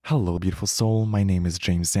Hello, beautiful soul. My name is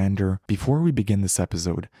James Zander. Before we begin this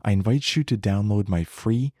episode, I invite you to download my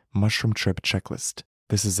free mushroom trip checklist.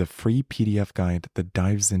 This is a free PDF guide that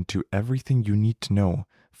dives into everything you need to know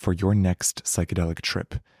for your next psychedelic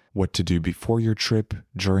trip. What to do before your trip,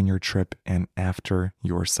 during your trip, and after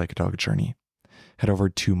your psychedelic journey. Head over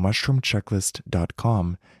to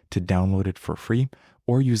mushroomchecklist.com to download it for free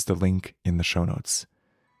or use the link in the show notes.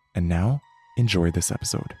 And now, enjoy this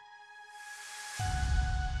episode.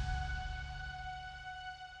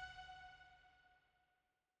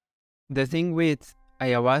 The thing with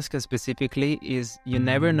ayahuasca specifically is you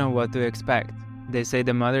never know what to expect. They say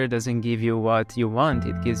the mother doesn't give you what you want,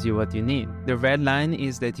 it gives you what you need. The red line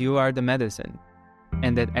is that you are the medicine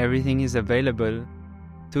and that everything is available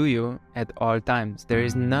to you at all times. There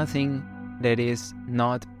is nothing that is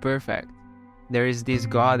not perfect. There is this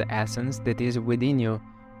God essence that is within you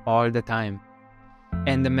all the time.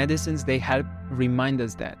 And the medicines, they help remind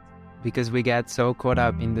us that, because we get so caught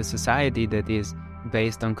up in the society that is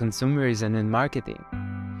based on consumerism and marketing.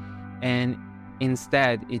 And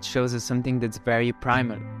instead, it shows us something that's very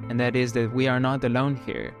primal, and that is that we are not alone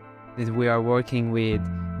here, that we are working with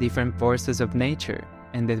different forces of nature,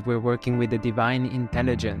 and that we're working with the divine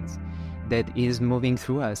intelligence that is moving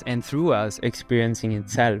through us, and through us experiencing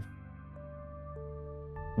itself.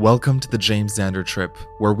 Welcome to the James Zander Trip,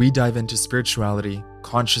 where we dive into spirituality,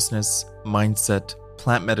 consciousness, mindset,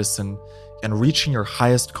 plant medicine, and reaching your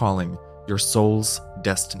highest calling, your soul's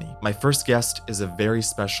destiny. My first guest is a very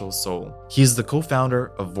special soul. He is the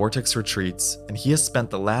co-founder of Vortex Retreats, and he has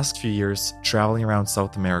spent the last few years traveling around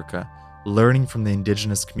South America, learning from the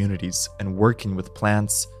indigenous communities and working with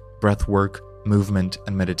plants, breathwork, movement,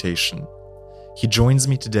 and meditation. He joins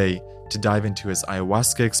me today to dive into his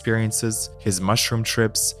ayahuasca experiences, his mushroom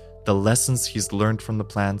trips, the lessons he's learned from the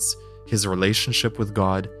plants, his relationship with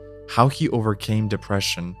God, how he overcame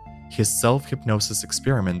depression, his self-hypnosis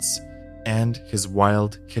experiments, and his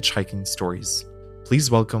wild hitchhiking stories.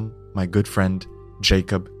 Please welcome my good friend,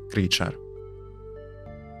 Jakob Gricar.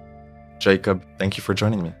 Jakob, thank you for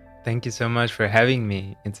joining me. Thank you so much for having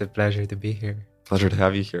me. It's a pleasure to be here. Pleasure to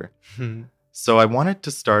have you here. So I wanted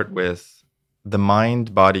to start with the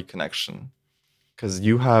mind-body connection, because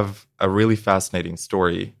you have a really fascinating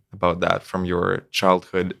story about that from your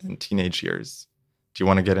childhood and teenage years. Do you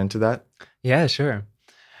want to get into that? Yeah, sure.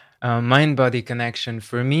 Mind-body connection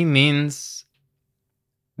for me means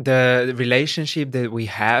the relationship that we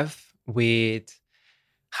have with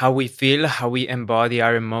how we feel, how we embody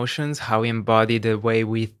our emotions, how we embody the way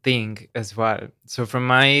we think as well. So from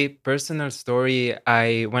my personal story,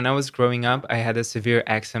 when I was growing up, I had a severe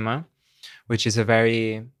eczema, which is a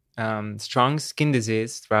very strong skin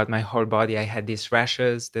disease throughout my whole body. I had these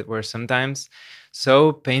rashes that were sometimes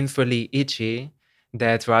so painfully itchy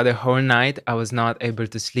that throughout the whole night, I was not able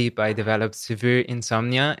to sleep. I developed severe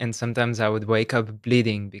insomnia, and sometimes I would wake up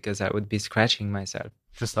bleeding because I would be scratching myself.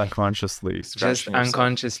 Just unconsciously scratching yourself.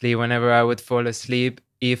 Unconsciously, whenever I would fall asleep,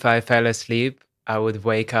 if I fell asleep, I would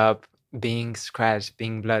wake up being scratched,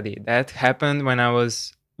 being bloody. That happened when I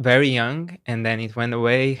was very young, and then it went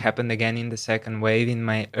away, happened again in the second wave in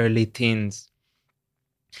my early teens.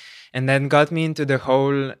 And then got me into the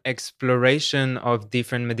whole exploration of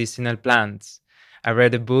different medicinal plants. I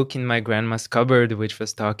read a book in my grandma's cupboard which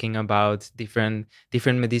was talking about different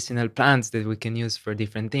medicinal plants that we can use for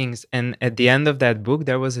different things. And at the end of that book,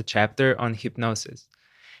 there was a chapter on hypnosis.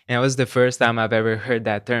 And it was the first time I've ever heard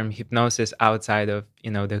that term, hypnosis, outside of,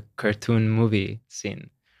 the cartoon movie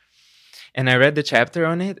scene. And I read the chapter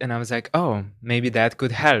on it and I was like, oh, maybe that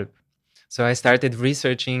could help. So I started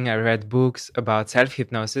researching, I read books about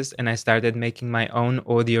self-hypnosis, and I started making my own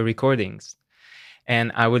audio recordings.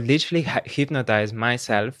 And I would literally hypnotize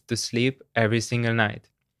myself to sleep every single night.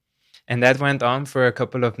 And that went on for a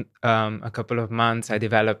couple of months. I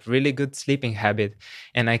developed really good sleeping habit.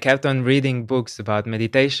 And I kept on reading books about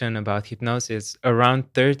meditation, about hypnosis.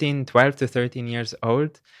 Around 12 to 13 years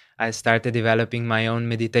old, I started developing my own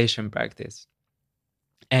meditation practice.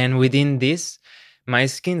 And within this, my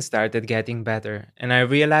skin started getting better. And I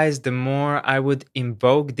realized the more I would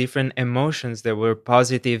invoke different emotions that were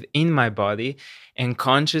positive in my body and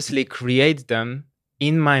consciously create them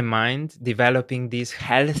in my mind, developing these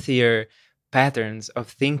healthier patterns of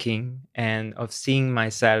thinking and of seeing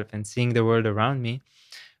myself and seeing the world around me,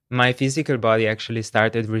 my physical body actually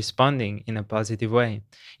started responding in a positive way.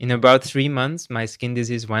 In about 3 months, my skin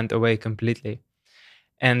disease went away completely.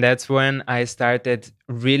 And that's when I started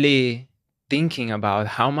really thinking about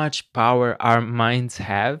how much power our minds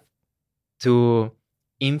have to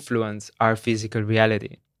influence our physical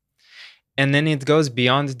reality. And then it goes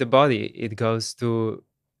beyond the body. It goes to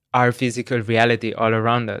our physical reality all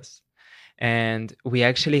around us. And we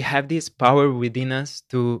actually have this power within us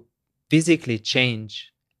to physically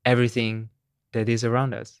change everything that is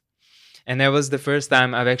around us. And that was the first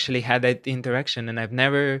time I've actually had that interaction, and I've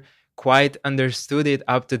never quite understood it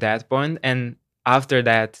up to that point. And after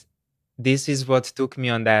that, this is what took me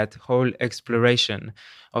on that whole exploration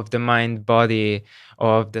of the mind body,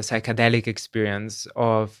 of the psychedelic experience,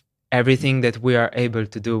 of everything that we are able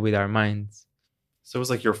to do with our minds. So it was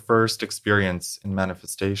like your first experience in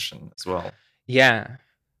manifestation as well. Yeah.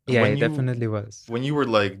 And Yeah, it definitely was. When you were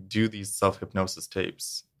like, do these self-hypnosis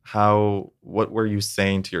tapes, what were you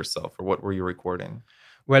saying to yourself, or what were you recording?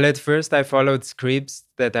 Well, at first I followed scripts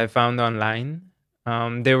that I found online.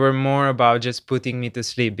 They were more about just putting me to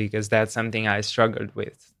sleep, because that's something I struggled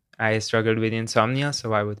with. I struggled with insomnia,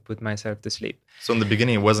 so I would put myself to sleep. So in the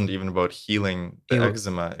beginning, it wasn't even about healing the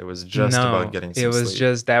eczema. It was just about getting some sleep. It was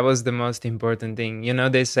just, that was the most important thing. You know,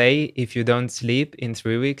 they say if you don't sleep in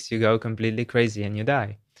 3 weeks, you go completely crazy and you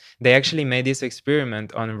die. They actually made this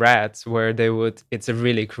experiment on rats where they would, it's a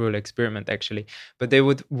really cruel experiment actually, but they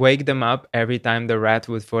would wake them up every time the rat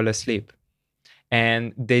would fall asleep.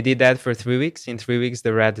 And they did that for 3 weeks. In 3 weeks,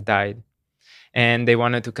 the rat died. And they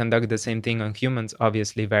wanted to conduct the same thing on humans,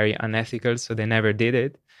 obviously very unethical, so they never did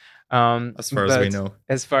it. As far as we know.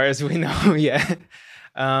 As far as we know, yeah.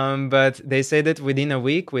 But they say that within a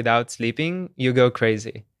week, without sleeping, you go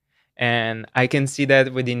crazy. And I can see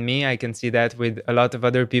that within me. I can see that with a lot of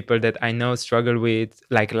other people that I know struggle with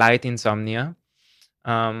like light insomnia.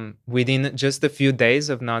 Within just a few days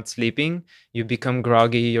of not sleeping, you become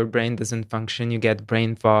groggy, your brain doesn't function, you get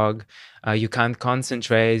brain fog, you can't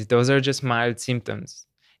concentrate. Those are just mild symptoms.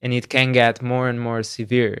 And it can get more and more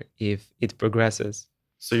severe if it progresses.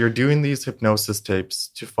 So you're doing these hypnosis tapes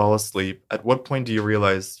to fall asleep. At what point do you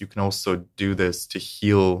realize you can also do this to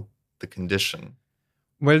heal the condition?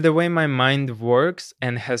 Well, the way my mind works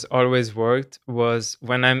and has always worked was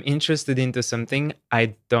when I'm interested into something,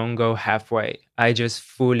 I don't go halfway. I just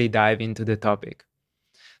fully dive into the topic.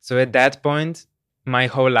 So at that point, my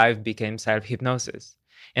whole life became self-hypnosis.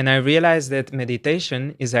 And I realized that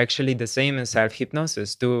meditation is actually the same as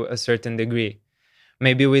self-hypnosis to a certain degree.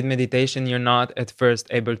 Maybe with meditation, you're not at first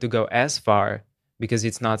able to go as far because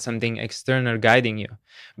it's not something external guiding you.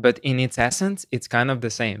 But in its essence, it's kind of the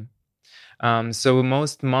same. So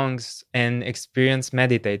most monks and experienced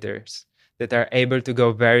meditators that are able to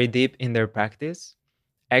go very deep in their practice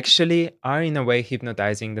actually are in a way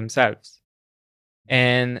hypnotizing themselves.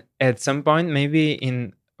 And at some point, maybe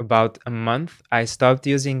in about a month, I stopped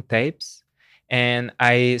using tapes and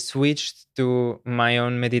I switched to my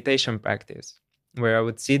own meditation practice, where I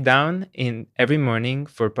would sit down in every morning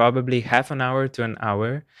for probably half an hour to an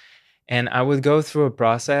hour, and I would go through a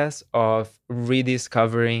process of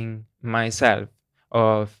rediscovering myself,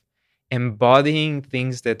 of embodying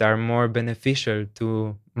things that are more beneficial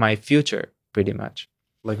to my future, pretty much.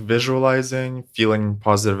 Like visualizing, feeling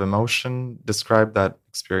positive emotion. Describe that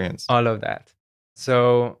experience. All of that.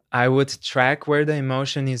 So I would track where the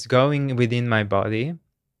emotion is going within my body,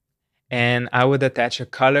 and I would attach a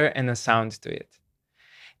color and a sound to it.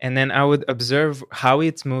 And then I would observe how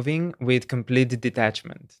it's moving with complete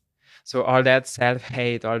detachment. So all that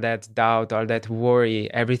self-hate, all that doubt, all that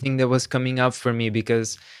worry, everything that was coming up for me,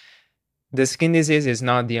 because the skin disease is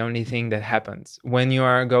not the only thing that happens. When you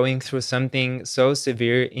are going through something so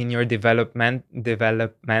severe in your developmental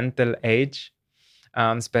age,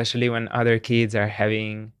 especially when other kids are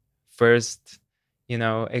having first,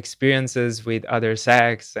 experiences with other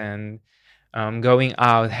sex and going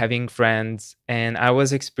out, having friends. And I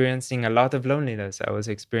was experiencing a lot of loneliness. I was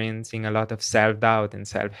experiencing a lot of self-doubt and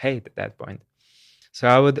self-hate at that point. So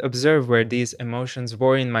I would observe where these emotions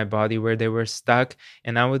were in my body, where they were stuck,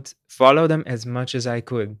 and I would follow them as much as I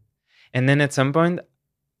could. And then at some point,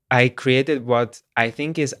 I created what I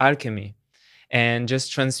think is alchemy and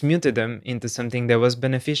just transmuted them into something that was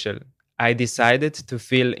beneficial. I decided to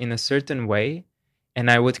feel in a certain way, and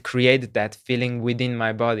I would create that feeling within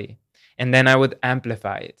my body. And then I would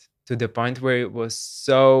amplify it to the point where it was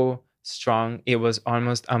so strong, it was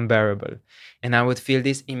almost unbearable. And I would feel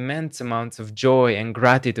these immense amounts of joy and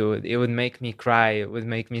gratitude. It would make me cry. It would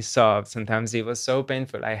make me sob. Sometimes it was so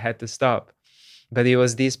painful, I had to stop. But it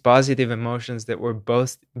was these positive emotions that were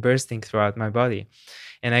both bursting throughout my body.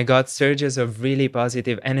 And I got surges of really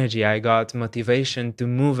positive energy. I got motivation to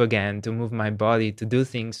move again, to move my body, to do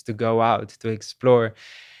things, to go out, to explore.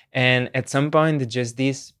 And at some point, just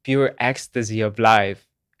this pure ecstasy of life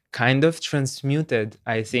kind of transmuted,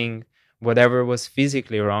 I think, whatever was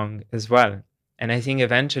physically wrong as well. And I think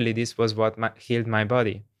eventually this was what healed my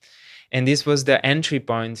body. And this was the entry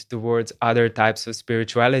point towards other types of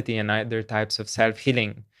spirituality and other types of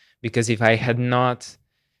self-healing. Because if I had not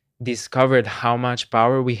discovered how much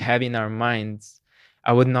power we have in our minds,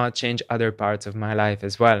 I would not change other parts of my life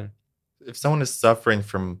as well. If someone is suffering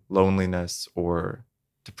from loneliness or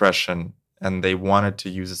depression and they wanted to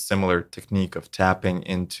use a similar technique of tapping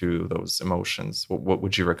into those emotions, what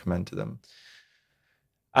would you recommend to them?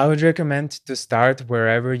 I would recommend to start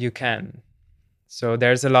wherever you can. So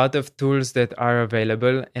there's a lot of tools that are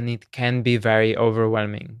available, and it can be very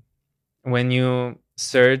overwhelming. When you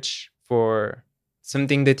search for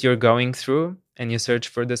something that you're going through and you search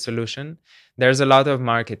for the solution, there's a lot of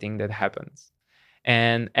marketing that happens.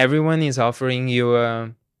 And everyone is offering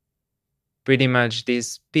you pretty much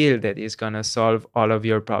this pill that is going to solve all of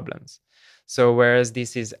your problems. So whereas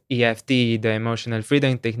this is EFT, the emotional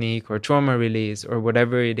freedom technique, or trauma release, or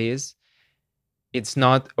whatever it is, it's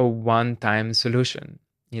not a one-time solution.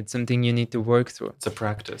 It's something you need to work through. It's a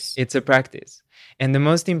practice. It's a practice. And the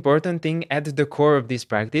most important thing at the core of this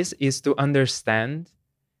practice is to understand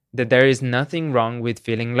that there is nothing wrong with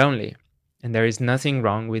feeling lonely. And there is nothing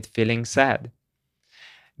wrong with feeling sad.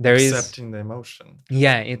 Accepting the emotion.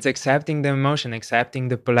 Yeah, it's accepting the emotion, accepting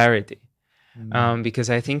the polarity. Because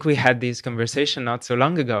I think we had this conversation not so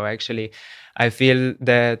long ago, actually. I feel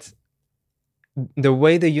that the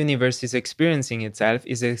way the universe is experiencing itself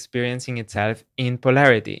is experiencing itself in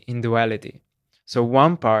polarity, in duality. So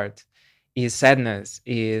one part is sadness,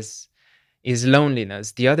 is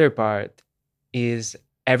loneliness. The other part is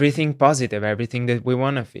everything positive, everything that we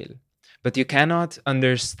want to feel. But you cannot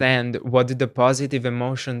understand what the positive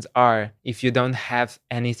emotions are if you don't have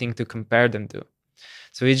anything to compare them to.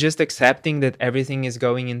 So it's just accepting that everything is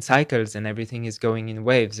going in cycles and everything is going in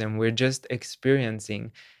waves, and we're just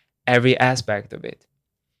experiencing every aspect of it.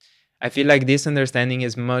 I feel like this understanding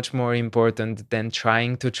is much more important than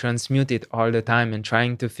trying to transmute it all the time and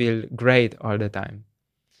trying to feel great all the time.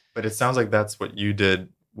 But it sounds like that's what you did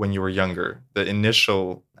when you were younger. The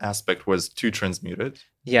initial aspect was to transmute it.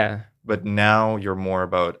 Yeah. But now you're more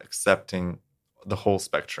about accepting the whole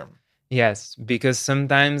spectrum. Yes, because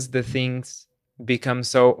sometimes the things become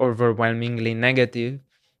so overwhelmingly negative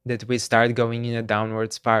that we start going in a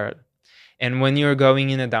downward spiral. And when you're going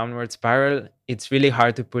in a downward spiral, it's really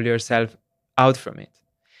hard to pull yourself out from it.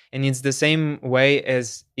 And it's the same way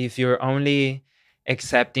as if you're only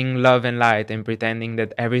accepting love and light and pretending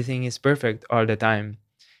that everything is perfect all the time.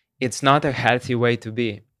 It's not a healthy way to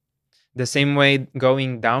be. The same way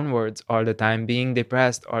going downwards all the time, being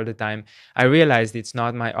depressed all the time, I realized it's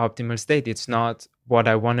not my optimal state. It's not what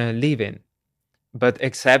I want to live in. But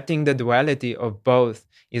accepting the duality of both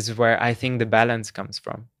is where I think the balance comes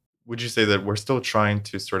from. Would you say that we're still trying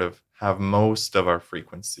to sort of have most of our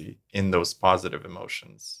frequency in those positive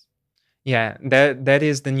emotions? Yeah, that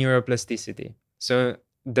is the neuroplasticity. So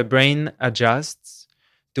the brain adjusts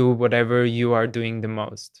to whatever you are doing the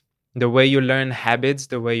most. The way you learn habits,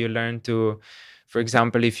 the way you learn to, for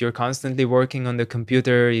example, if you're constantly working on the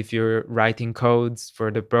computer, if you're writing codes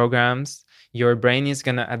for the programs, your brain is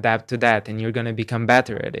going to adapt to that and you're going to become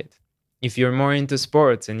better at it. If you're more into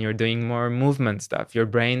sports and you're doing more movement stuff, your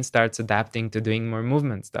brain starts adapting to doing more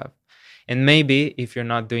movement stuff. And maybe if you're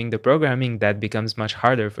not doing the programming, that becomes much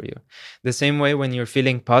harder for you. The same way when you're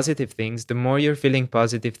feeling positive things, the more you're feeling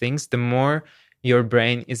positive things, the more your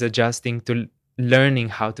brain is adjusting to learning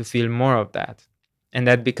how to feel more of that. And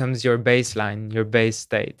that becomes your baseline, your base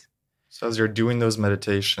state. So as you're doing those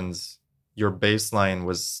meditations, your baseline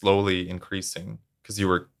was slowly increasing because you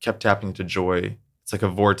were kept tapping into joy. It's like a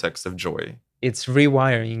vortex of joy. It's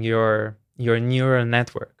rewiring your neural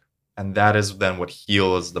network. And that is then what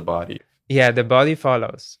heals the body. Yeah, the body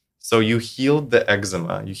follows. So you healed the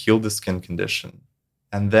eczema, you healed the skin condition.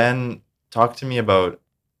 And then talk to me about,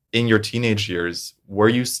 in your teenage years, were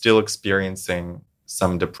you still experiencing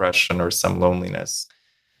some depression or some loneliness?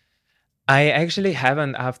 I actually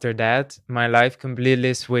haven't after that. My life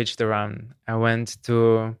completely switched around. I went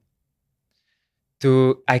I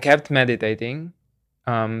kept meditating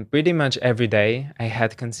pretty much every day. I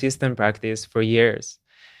had consistent practice for years.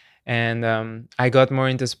 And I got more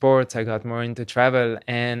into sports, I got more into travel.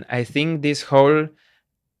 And I think this whole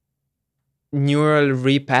neural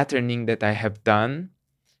repatterning that I have done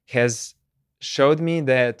has showed me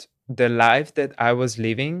that the life that I was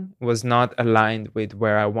living was not aligned with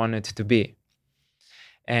where I wanted to be.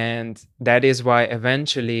 And that is why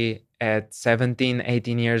eventually at 17,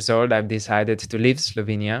 18 years old, I've decided to leave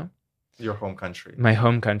Slovenia. Your home country. My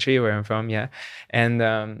home country, where I'm from, yeah. And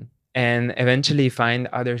eventually find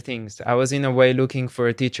other things. I was in a way looking for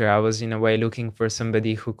a teacher. I was in a way looking for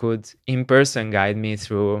somebody who could in person guide me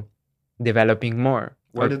through developing more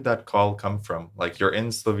Where did that call come from? Like, you're in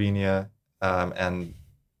Slovenia, and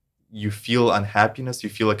you feel unhappiness, you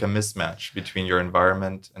feel like a mismatch between your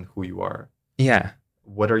environment and who you are. Yeah.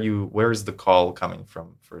 Where is the call coming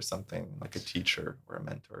from for something like a teacher or a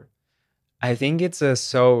mentor? I think it's a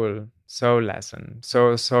soul lesson,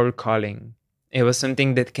 soul calling. It was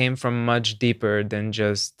something that came from much deeper than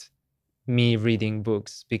just me reading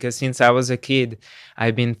books, because since I was a kid,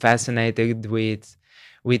 I've been fascinated with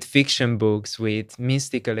fiction books, with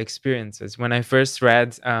mystical experiences. When I first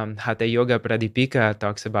read Hatha Yoga Pradipika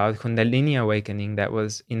talks about Kundalini awakening, that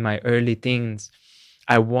was in my early teens.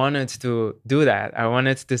 I wanted to do that. I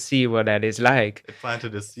wanted to see what that is like. It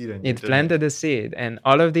planted a seed in you. It planted a seed, and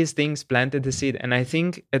all of these things planted the seed. And I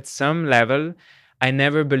think at some level, I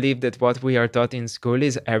never believed that what we are taught in school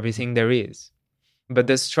is everything there is. But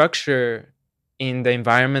the structure in the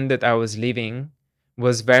environment that I was living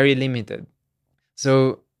was very limited.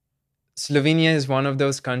 So Slovenia is one of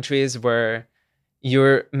those countries where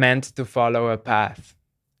you're meant to follow a path.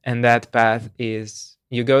 And that path is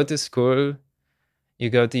you go to school, you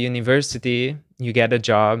go to university, you get a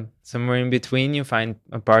job. Somewhere in between, you find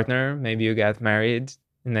a partner. Maybe you get married,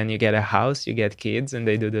 and then you get a house, you get kids, and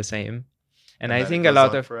they do the same. And I think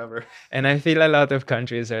forever. And I feel a lot of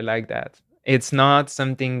countries are like that. It's not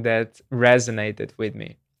something that resonated with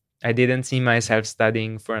me. I didn't see myself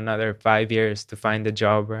studying for another 5 years to find a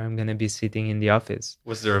job where I'm going to be sitting in the office.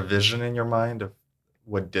 Was there a vision in your mind of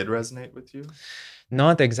what did resonate with you?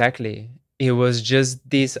 Not exactly. It was just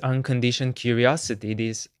this unconditioned curiosity,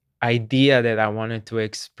 this idea that I wanted to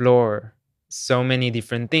explore so many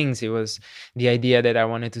different things. It was the idea that I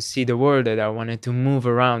wanted to see the world, that I wanted to move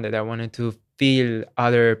around, that I wanted to feel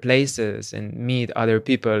other places and meet other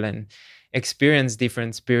people and experience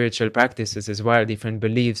different spiritual practices as well, different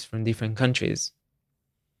beliefs from different countries.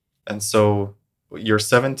 And so you're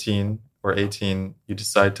 17 or 18, you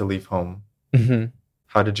decide to leave home. Mm-hmm.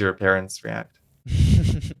 How did your parents react?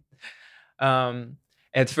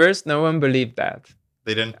 At first, no one believed that.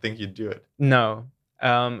 They didn't think you'd do it? No.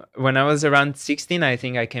 When I was around 16, I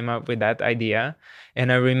think I came up with that idea.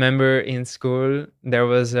 And I remember in school,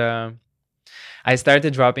 I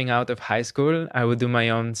started dropping out of high school. I would do my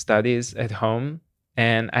own studies at home.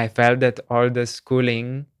 And I felt that all the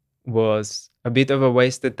schooling was a bit of a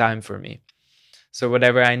wasted time for me. So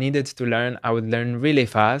whatever I needed to learn, I would learn really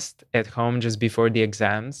fast at home just before the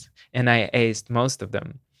exams. And I aced most of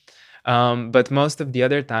them. But most of the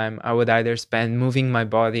other time, I would either spend moving my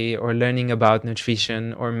body or learning about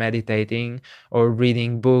nutrition or meditating or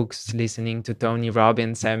reading books, listening to Tony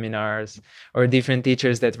Robbins seminars or different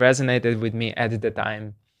teachers that resonated with me at the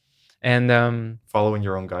time. And following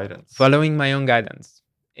your own guidance. Following my own guidance.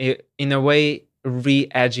 In a way,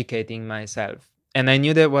 re-educating myself. And I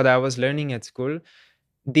knew that what I was learning at school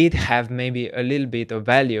did have maybe a little bit of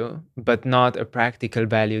value, but not a practical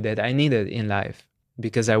value that I needed in life.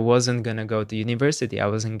 Because I wasn't going to go to university. I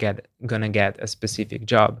wasn't going to get a specific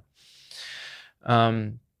job.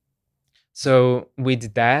 So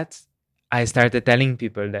with that, I started telling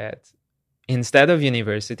people that instead of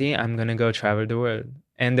university, I'm going to go travel the world.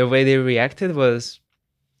 And the way they reacted was...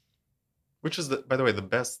 Which is, by the way, the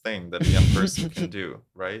best thing that a young person can do,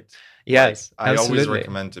 right? Yes, I always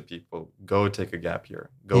recommend to people, go take a gap year.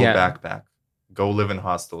 Go backpack. Go live in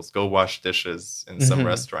hostels. Go wash dishes in some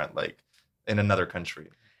restaurant. In another country.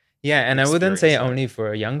 Yeah, and I wouldn't say only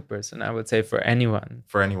for a young person. I would say for anyone.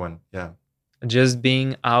 For anyone, yeah. Just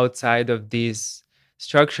being outside of this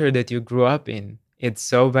structure that you grew up in, it's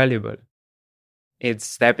so valuable. It's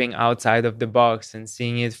stepping outside of the box and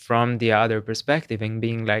seeing it from the other perspective and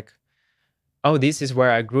being like, oh, this is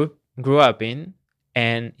where I grew up in.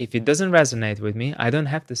 And if it doesn't resonate with me, I don't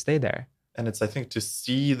have to stay there. And it's, I think, to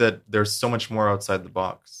see that there's so much more outside the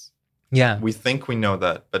box. Yeah. We think we know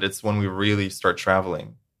that, but it's when we really start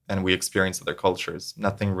traveling and we experience other cultures,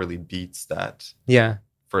 nothing really beats that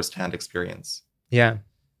firsthand experience. Yeah.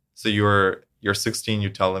 So you're 16, you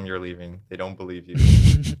tell them you're leaving. They don't believe you.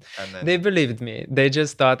 And then... They believed me. They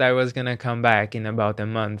just thought I was going to come back in about a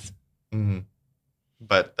month. Mm-hmm.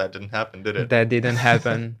 But that didn't happen, did it? That didn't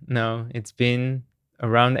happen. No, it's been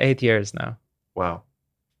around 8 years now. Wow.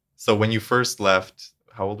 So when you first left,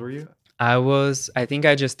 how old were you? I think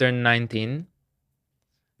I just turned 19.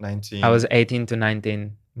 19. I was 18 to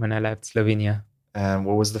 19 when I left Slovenia. And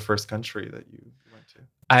what was the first country that you went to?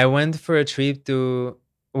 I went for a trip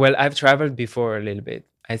I've traveled before a little bit.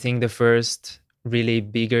 I think the first really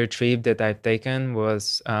bigger trip that I've taken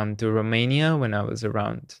was to Romania when I was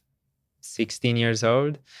around 16 years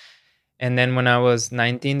old. And then when I was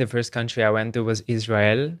 19, the first country I went to was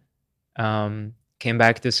Israel. Came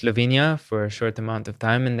back to Slovenia for a short amount of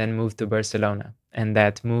time and then moved to Barcelona. And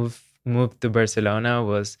that move to Barcelona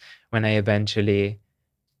was when I eventually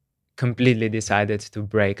completely decided to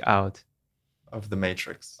break out Of the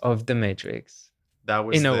Matrix. of the Matrix. That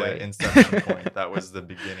was In a the way. inception point. That was the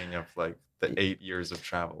beginning of like the 8 years of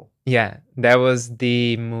travel. Yeah, that was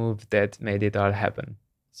the move that made it all happen.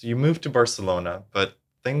 So you moved to Barcelona, but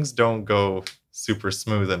things don't go super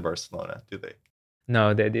smooth in Barcelona, do they?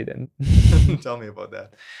 No, they didn't. Tell me about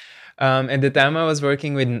that. At the time, I was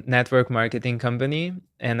working with network marketing company,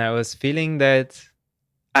 and I was feeling that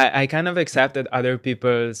I kind of accepted other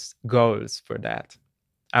people's goals for that.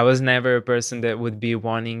 I was never a person that would be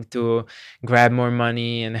wanting to grab more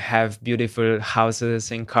money and have beautiful houses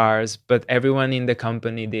and cars, but everyone in the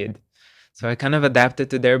company did. So I kind of adapted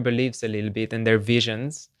to their beliefs a little bit and their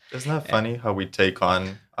visions. Isn't that funny how we take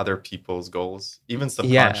on other people's goals, even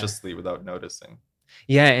subconsciously, without noticing?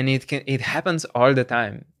 Yeah, and it happens all the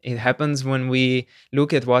time. It happens when we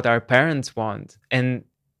look at what our parents want, and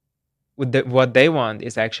what they want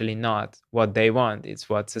is actually not what they want. It's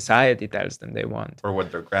what society tells them they want, or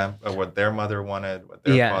what their mother wanted, what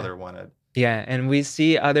their father wanted. Yeah, and we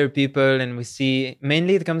see other people, and we see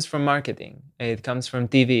mainly it comes from marketing. It comes from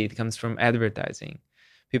TV. It comes from advertising.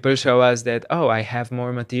 People show us that, oh, I have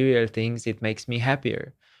more material things. It makes me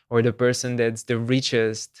happier. Or the person that's the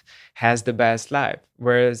richest has the best life.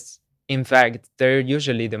 Whereas, in fact, they're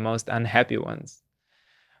usually the most unhappy ones.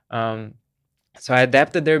 So I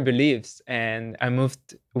adapted their beliefs, and I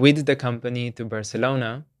moved with the company to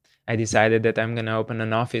Barcelona. I decided that I'm going to open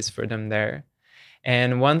an office for them there.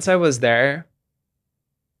 And once I was there,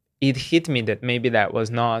 it hit me that maybe that was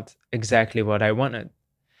not exactly what I wanted.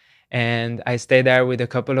 And I stayed there with a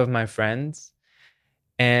couple of my friends,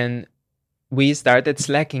 and we started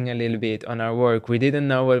slacking a little bit on our work. We didn't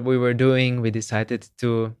know what we were doing. We decided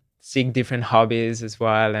to seek different hobbies as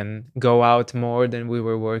well and go out more than we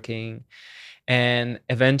were working. And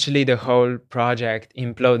eventually the whole project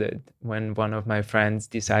imploded when one of my friends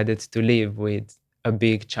decided to leave with a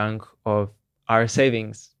big chunk of our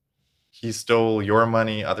savings. He stole your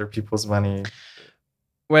money, other people's money?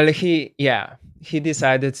 Well, he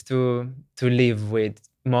decided to leave with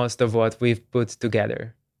most of what we've put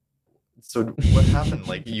together. So what happened?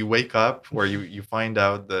 Like, you wake up or you find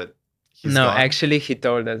out that he's No, gone? Actually, he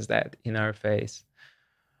told us that in our face.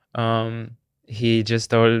 He just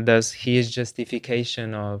told us his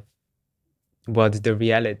justification of what the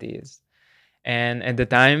reality is. And at the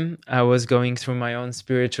time, I was going through my own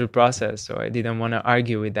spiritual process, so I didn't want to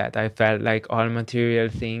argue with that. I felt like all material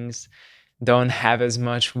things don't have as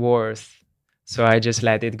much worth, so I just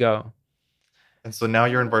let it go. And so now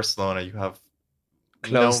you're in Barcelona. You have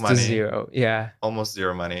close no money, to zero. Yeah. Almost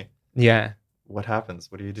zero money. Yeah. What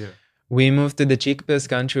happens? What do you do? We moved to the cheapest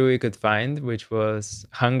country we could find, which was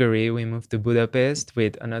Hungary. We moved to Budapest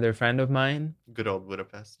with another friend of mine. Good old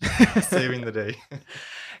Budapest. Saving the day.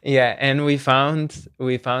 Yeah, and we found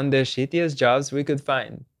the shittiest jobs we could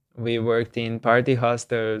find. We worked in party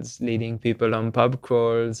hostels, leading people on pub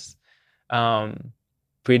crawls,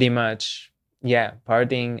 pretty much,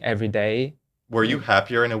 partying every day. Were you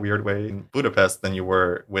happier in a weird way in Budapest than you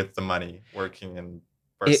were with the money working in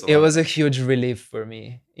Barcelona? It was a huge relief for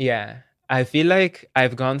me. Yeah. I feel like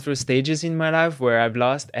I've gone through stages in my life where I've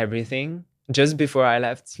lost everything. Just before I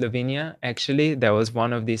left Slovenia, actually, that was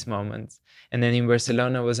one of these moments. And then in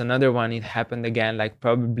Barcelona was another one. It happened again, like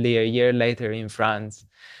probably a year later in France.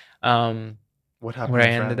 What happened where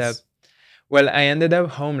in France? I ended up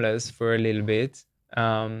homeless for a little bit.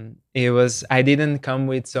 I didn't come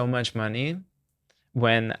with so much money.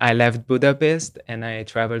 When I left Budapest and I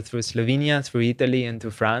traveled through Slovenia, through Italy, and to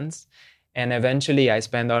France. And eventually I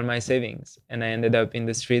spent all my savings and I ended up in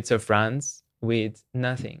the streets of France with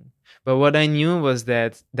nothing. But what I knew was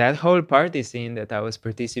that whole party scene that I was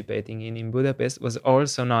participating in Budapest was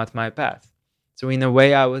also not my path. So in a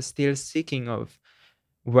way, I was still seeking of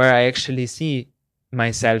where I actually see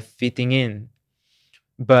myself fitting in.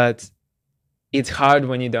 But it's hard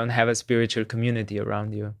when you don't have a spiritual community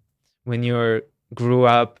around you. When you grew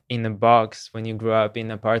up in a box, when you grew up in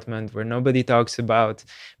an apartment where nobody talks about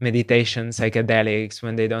meditation, psychedelics,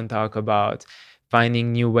 when they don't talk about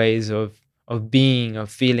finding new ways of being, of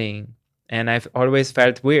feeling. And I've always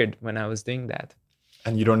felt weird when I was doing that.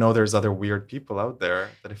 And you don't know there's other weird people out there,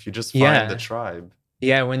 that if you just find the tribe.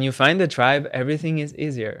 Yeah, when you find the tribe, everything is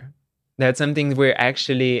easier. That's something we're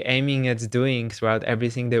actually aiming at doing throughout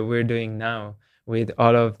everything that we're doing now with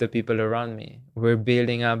all of the people around me. We're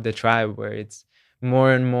building up the tribe where it's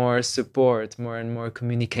more and more support, more and more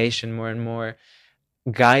communication, more and more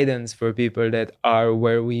guidance for people that are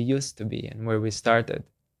where we used to be and where we started.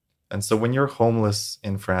 And so when you're homeless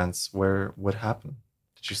in France, what happened?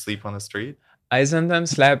 Did you sleep on the street? I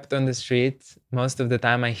sometimes slept on the street. Most of the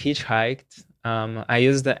time I hitchhiked. I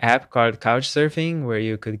used the app called Couchsurfing where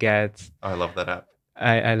you could get... Oh, I love that app.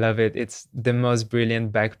 I love it. It's the most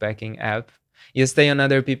brilliant backpacking app. You stay on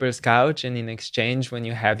other people's couch, and in exchange, when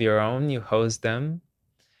you have your own, you host them.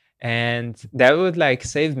 And that would like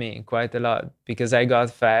save me quite a lot because I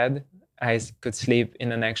got fed. Could sleep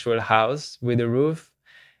in an actual house with a roof.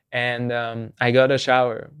 And I got a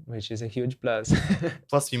shower, which is a huge plus.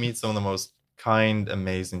 Plus, you meet some of the most kind,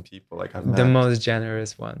 amazing people like I've met. The most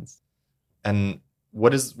generous ones. And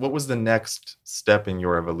what was the next step in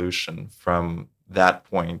your evolution from that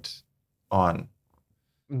point on?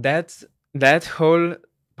 That whole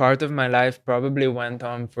part of my life probably went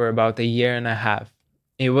on for about a year and a half.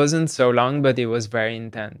 It wasn't so long, but it was very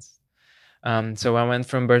intense. So I went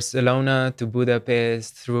from Barcelona to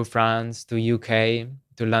Budapest, through France, to UK,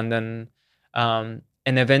 to London. And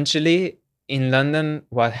eventually in London,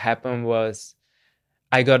 what happened was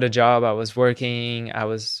I got a job, I was working, I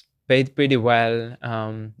was paid pretty well,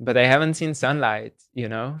 but I haven't seen sunlight, you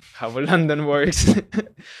know, how London works.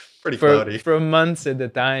 Pretty cloudy. For months at a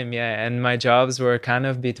time, yeah. And my jobs were kind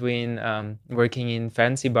of between working in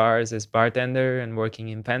fancy bars as bartender and working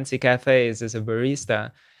in fancy cafes as a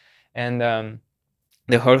barista. And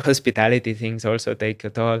the whole hospitality things also take a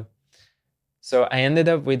toll. So I ended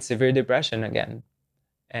up with severe depression again.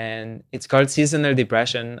 And it's called seasonal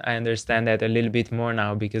depression. I understand that a little bit more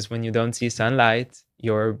now because when you don't see sunlight,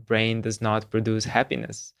 your brain does not produce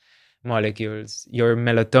happiness molecules. Your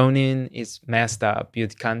melatonin is messed up. You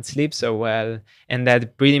can't sleep so well. And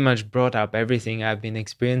that pretty much brought up everything I've been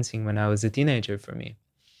experiencing when I was a teenager for me.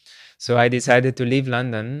 So I decided to leave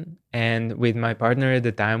London. And with my partner at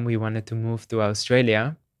the time, we wanted to move to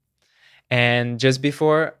Australia. And just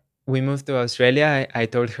before we moved to Australia, I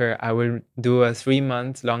told her I will do a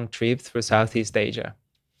 3-month-long trip through Southeast Asia.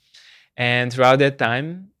 And throughout that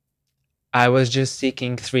time, I was just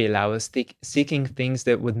seeking thrill. I was seeking things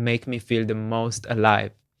that would make me feel the most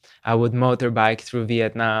alive. I would motorbike through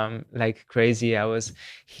Vietnam like crazy. I was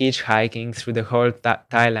hitchhiking through the whole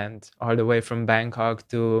Thailand, all the way from Bangkok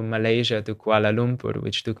to Malaysia to Kuala Lumpur,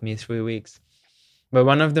 which took me 3 weeks. But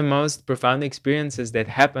one of the most profound experiences that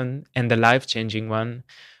happened, and the life-changing one,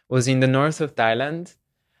 was in the north of Thailand.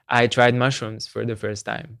 I tried mushrooms for the first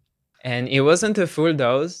time. And it wasn't a full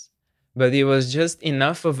dose, but it was just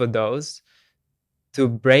enough of a dose to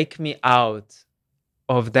break me out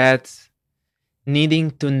of that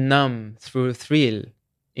needing to numb through thrill.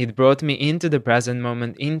 It brought me into the present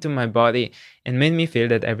moment, into my body, and made me feel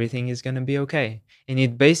that everything is going to be okay. And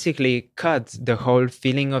it basically cut the whole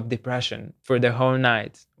feeling of depression for the whole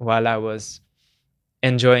night while I was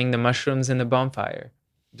enjoying the mushrooms and the bonfire.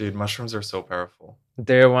 Dude, mushrooms are so powerful.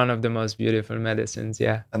 They're one of the most beautiful medicines,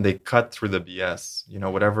 yeah. And they cut through the BS. You know,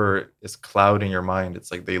 whatever is clouding your mind,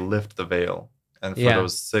 it's like they lift the veil. And for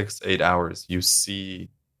those 6-8 hours, you see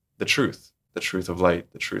the truth of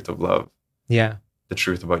light, the truth of love. Yeah. The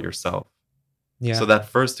truth about yourself. Yeah. So that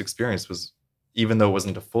first experience was, even though it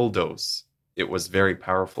wasn't a full dose, it was very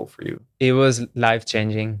powerful for you. It was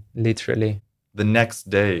life-changing, literally. The next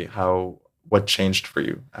day, what changed for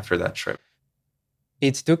you after that trip?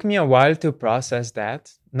 It took me a while to process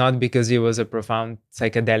that, not because it was a profound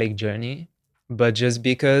psychedelic journey, but just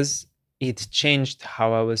because it changed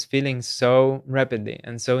how I was feeling so rapidly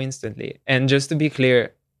and so instantly. And just to be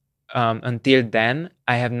clear, until then,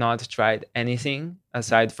 I have not tried anything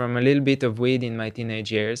aside from a little bit of weed in my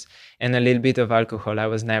teenage years and a little bit of alcohol. I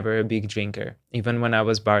was never a big drinker, even when I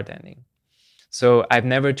was bartending. So I've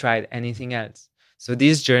never tried anything else. So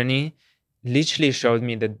this journey literally showed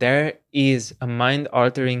me that there is a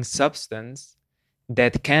mind-altering substance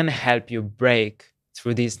that can help you break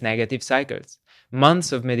through these negative cycles.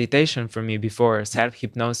 Months of meditation for me before,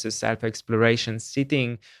 self-hypnosis, self-exploration,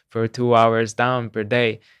 sitting for 2 hours down per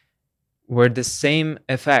day, were the same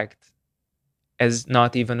effect as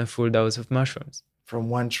not even a full dose of mushrooms. From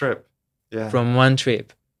one trip. Yeah. From one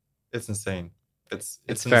trip. It's insane. It's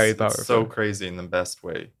very powerful. It's so crazy in the best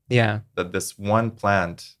way. Yeah. That this one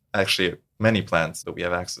plant, actually many plants that we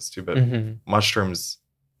have access to, but mushrooms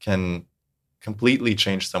can completely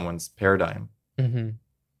change someone's paradigm. Mm-hmm.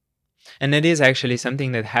 And it is actually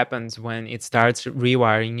something that happens when it starts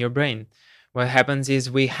rewiring your brain. What happens is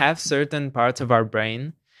we have certain parts of our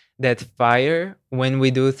brain that fire when we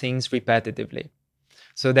do things repetitively.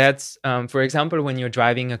 So that's, for example, when you're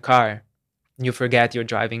driving a car, you forget you're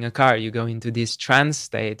driving a car. You go into this trance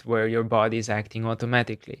state where your body is acting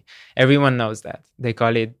automatically. Everyone knows that. They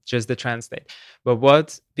call it just the trance state. But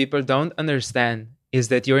what people don't understand is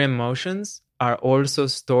that your emotions are also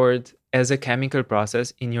stored as a chemical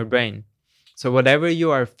process in your brain. So whatever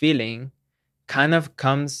you are feeling kind of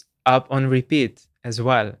comes up on repeat as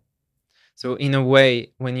well. So in a way,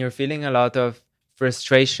 when you're feeling a lot of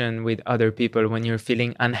frustration with other people, when you're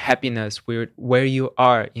feeling unhappiness with where you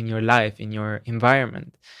are in your life, in your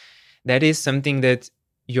environment, that is something that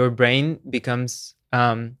your brain becomes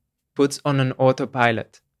puts on an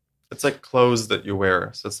autopilot. It's like clothes that you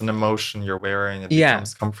wear. So it's an emotion you're wearing. It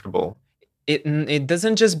becomes comfortable. It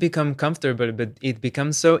doesn't just become comfortable, but it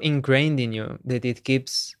becomes so ingrained in you that it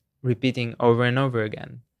keeps repeating over and over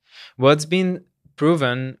again. What's been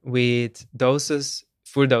proven with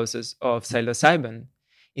full doses of psilocybin,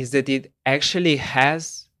 is that it actually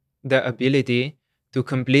has the ability to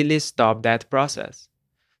completely stop that process.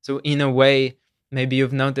 So in a way, maybe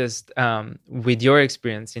you've noticed with your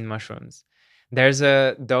experience in mushrooms, there's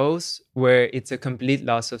a dose where it's a complete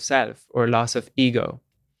loss of self or loss of ego.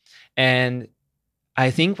 And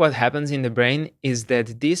I think what happens in the brain is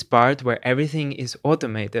that this part where everything is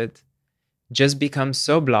automated just becomes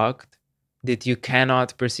so blocked that you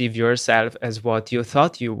cannot perceive yourself as what you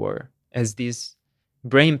thought you were, as these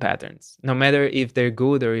brain patterns. No matter if they're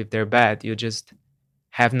good or if they're bad, you just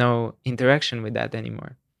have no interaction with that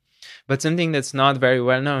anymore. But something that's not very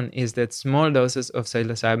well known is that small doses of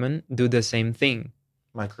psilocybin do the same thing.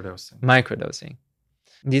 Microdosing.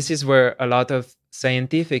 This is where a lot of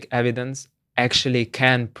scientific evidence actually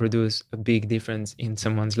can produce a big difference in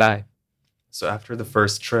someone's life. So after the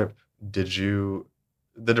first trip,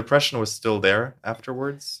 the depression was still there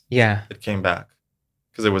afterwards? Yeah. It came back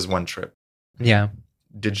because it was one trip. Yeah.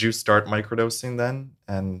 Did you start microdosing then?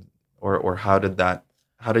 Or how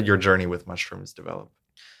did your journey with mushrooms develop?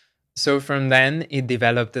 So from then it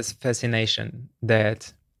developed this fascination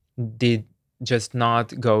that did just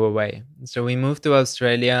not go away. So we moved to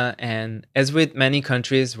Australia, and as with many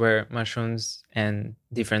countries where mushrooms and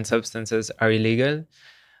different substances are illegal,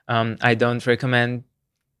 I don't recommend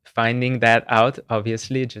finding that out,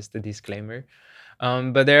 obviously, just a disclaimer.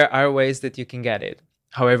 But there are ways that you can get it.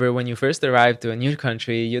 However, when you first arrive to a new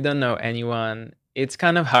country, you don't know anyone. It's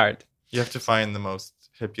kind of hard. You have to find the most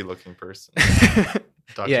hippie-looking person.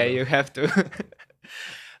 Yeah, you have to.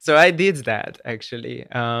 So I did that, actually.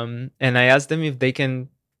 And I asked them if they can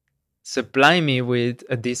supply me with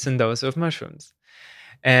a decent dose of mushrooms.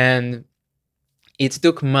 And it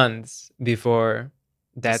took months before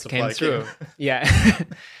that came through. Yeah.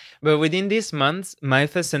 But within these months, my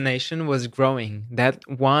fascination was growing. That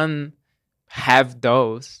one half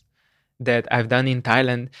dose that I've done in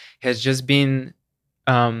Thailand has just been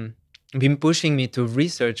pushing me to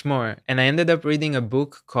research more. And I ended up reading a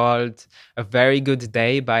book called A Very Good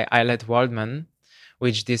Day by Eilert Waldman,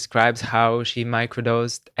 which describes how she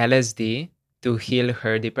microdosed LSD to heal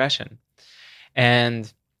her depression.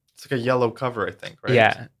 And it's like a yellow cover, I think, right?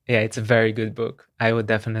 Yeah, it's a very good book. I would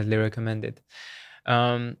definitely recommend it.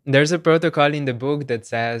 There's a protocol in the book that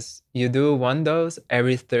says you do one dose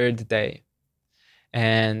every third day.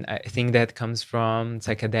 And I think that comes from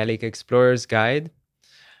Psychedelic Explorer's Guide.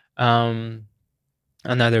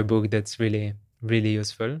 Another book that's really, really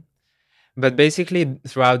useful. But basically,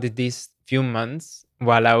 throughout these few months,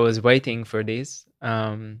 while I was waiting for this,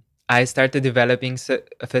 I started developing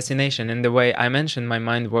a fascination. And the way I mentioned my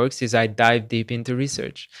mind works is I dive deep into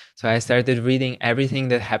research. So I started reading everything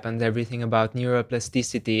that happened, everything about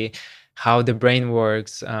neuroplasticity, how the brain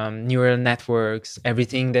works, neural networks,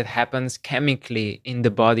 everything that happens chemically in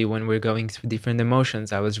the body when we're going through different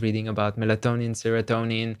emotions. I was reading about melatonin,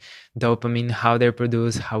 serotonin, dopamine, how they're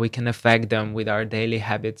produced, how we can affect them with our daily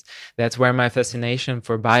habits. That's where my fascination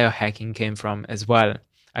for biohacking came from as well.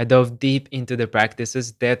 I dove deep into the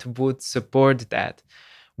practices that would support that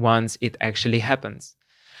once it actually happens.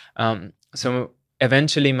 So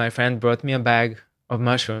eventually my friend brought me a bag of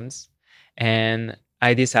mushrooms, and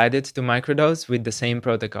I decided to microdose with the same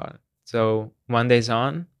protocol. So 1 day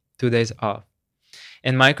on, 2 days off.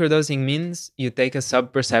 And microdosing means you take a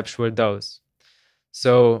sub-perceptual dose.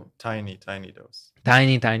 So tiny dose.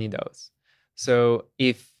 Tiny dose. So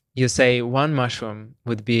if you say one mushroom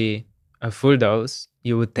would be a full dose,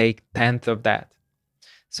 you would take 1/10 of that.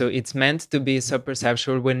 So it's meant to be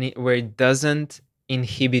sub-perceptual where it doesn't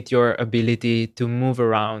inhibit your ability to move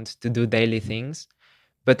around, to do daily things.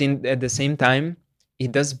 But at the same time,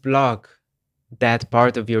 it does block that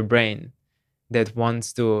part of your brain that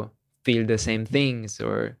wants to feel the same things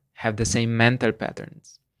or have the same mental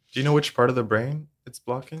patterns. Do you know which part of the brain it's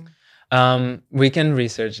blocking? We can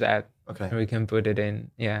research that. Okay. We can put it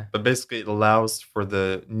in, yeah. But basically it allows for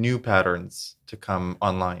the new patterns to come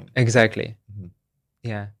online. Exactly. Mm-hmm.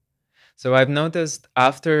 Yeah. So I've noticed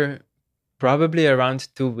after probably around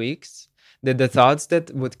 2 weeks that the thoughts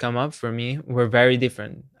that would come up for me were very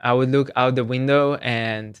different. I would look out the window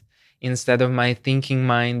and instead of my thinking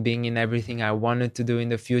mind being in everything I wanted to do in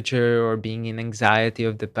the future or being in anxiety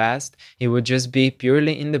of the past, it would just be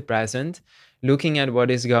purely in the present, looking at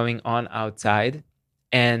what is going on outside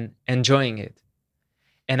and enjoying it.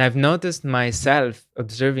 And I've noticed myself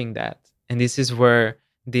observing that. And this is where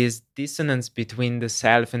this dissonance between the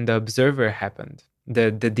self and the observer happened,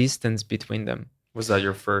 the distance between them. Was that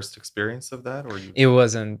your first experience of that, or It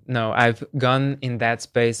wasn't. No, I've gone in that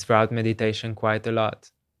space throughout meditation quite a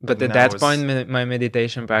lot. But at that point, my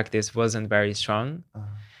meditation practice wasn't very strong.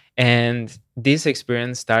 And this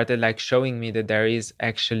experience started like showing me that there is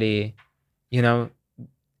actually,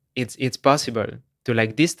 it's possible to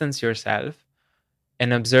like distance yourself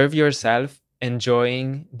and observe yourself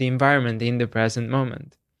enjoying the environment in the present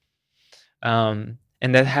moment. And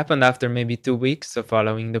that happened after maybe 2 weeks of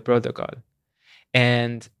following the protocol.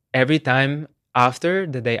 And every time after,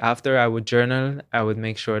 the day after, I would journal, I would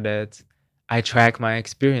make sure that I track my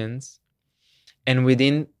experience. And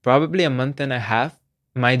within probably a month and a half,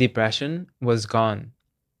 my depression was gone.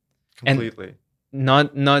 Completely. And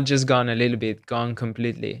not just gone a little bit, gone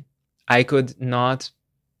completely. I could not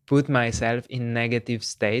put myself in negative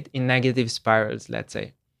state, in negative spirals, let's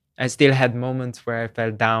say. I still had moments where I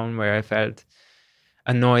felt down, where I felt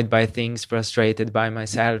annoyed by things, frustrated by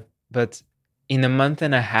myself. But in a month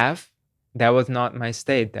and a half, that was not my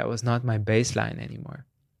state. That was not my baseline anymore.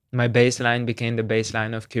 My baseline became the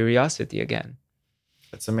baseline of curiosity again.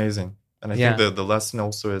 That's amazing. And I think the lesson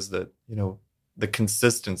also is that, the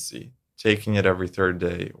consistency, taking it every third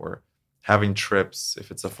day, or having trips,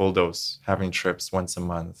 if it's a full dose, having trips once a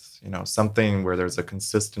month, something where there's a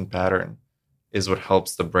consistent pattern is what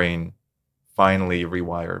helps the brain finally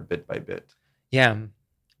rewire bit by bit. Yeah,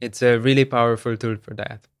 it's a really powerful tool for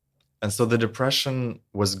that. And so the depression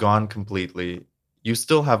was gone completely. You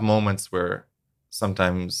still have moments where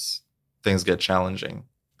sometimes things get challenging.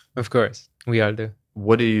 Of course, we all do.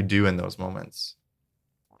 What do you do in those moments?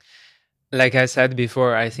 Like I said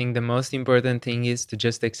before, I think the most important thing is to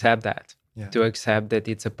just accept that. Yeah. To accept that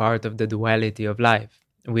it's a part of the duality of life.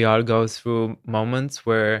 We all go through moments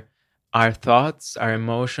where our thoughts, our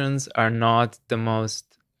emotions are not the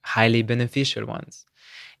most highly beneficial ones.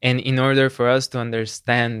 And in order for us to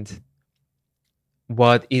understand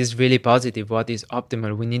what is really positive, what is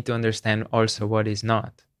optimal, we need to understand also what is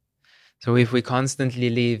not. So if we constantly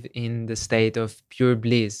live in the state of pure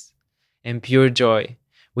bliss and pure joy,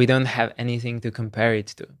 we don't have anything to compare it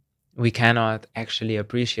to. We cannot actually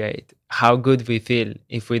appreciate how good we feel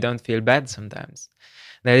if we don't feel bad sometimes.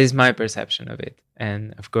 That is my perception of it.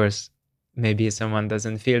 And of course, maybe someone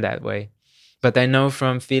doesn't feel that way. But I know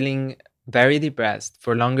from feeling very depressed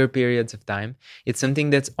for longer periods of time, it's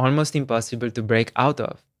something that's almost impossible to break out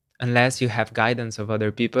of unless you have guidance of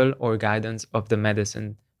other people or guidance of the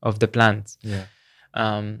medicine, of the plants. Yeah.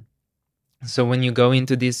 So when you go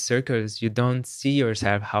into these circles, you don't see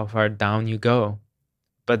yourself how far down you go.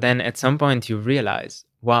 But then at some point you realize,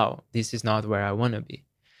 wow, this is not where I want to be.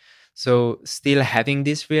 So still having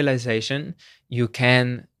this realization, you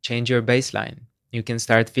can change your baseline. You can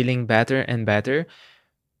start feeling better and better.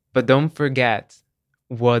 But don't forget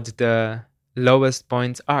what the lowest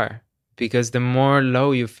points are, because the more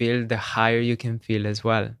low you feel, the higher you can feel as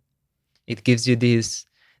well. It gives you this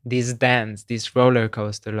dance, this roller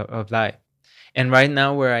coaster of life. And right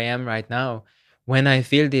now, where I am right now, when I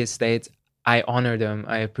feel these states, I honor them,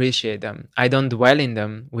 I appreciate them. I don't dwell in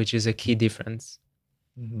them, which is a key difference.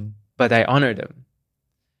 Mm-hmm. But I honor them.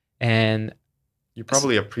 And you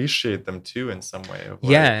probably appreciate them too in some way. Of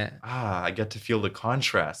like, I get to feel the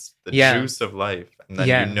contrast, the juice of life. And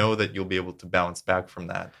then you know that you'll be able to bounce back from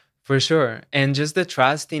that. For sure. And just the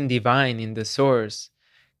trust in divine, in the source,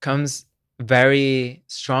 comes very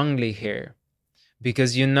strongly here.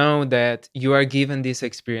 Because you know that you are given these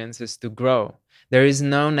experiences to grow. There is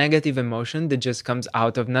no negative emotion that just comes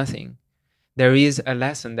out of nothing. There is a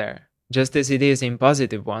lesson there. Just as it is in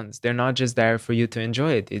positive ones, they're not just there for you to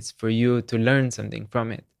enjoy it. It's for you to learn something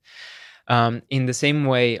from it. In the same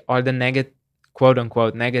way, all the quote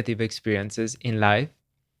unquote negative experiences in life,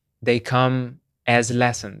 they come as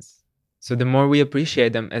lessons. So the more we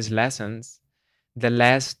appreciate them as lessons, the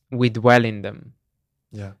less we dwell in them.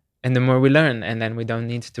 Yeah. And the more we learn, and then we don't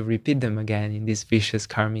need to repeat them again in this vicious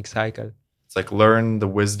karmic cycle. It's like learn the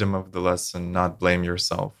wisdom of the lesson, not blame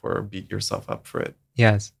yourself or beat yourself up for it.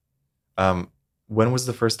 Yes. When was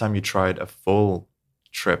the first time you tried a full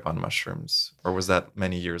trip on mushrooms? Or was that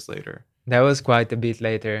many years later? That was quite a bit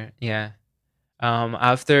later, yeah.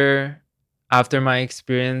 After my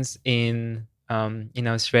experience in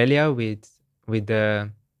Australia with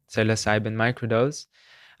the psilocybin microdose,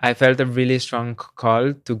 I felt a really strong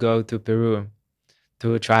call to go to Peru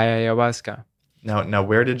to try ayahuasca. Now,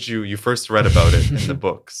 where did you first read about it in the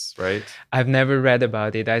books, right? I've never read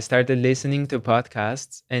about it. I started listening to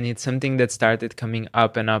podcasts, and it's something that started coming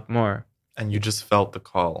up and up more. And you just felt the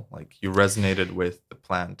call, like you resonated with the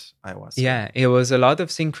plant ayahuasca. Yeah, it was a lot of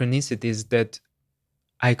synchronicities that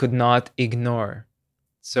I could not ignore.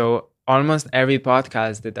 So almost every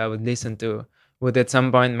podcast that I would listen to would at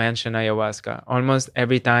some point mention ayahuasca. Almost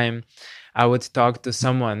every time I would talk to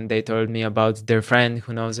someone, they told me about their friend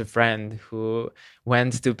who knows a friend who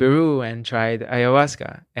went to Peru and tried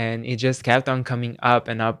ayahuasca. And it just kept on coming up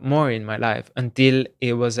and up more in my life until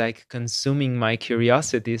it was like consuming my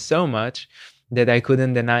curiosity so much that I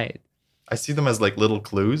couldn't deny it. I see them as like little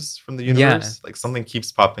clues from the universe. Yeah. Like something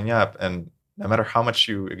keeps popping up, and no matter how much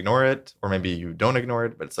you ignore it, or maybe you don't ignore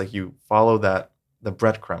it, but it's like you follow the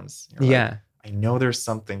breadcrumbs. Yeah. Like, I know there's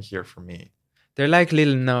something here for me. They're like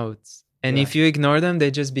little notes. And if you ignore them,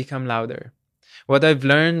 they just become louder. What I've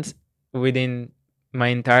learned within my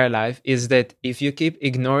entire life is that if you keep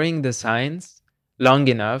ignoring the signs long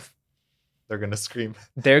enough, they're going to scream.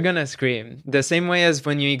 They're going to scream. The same way as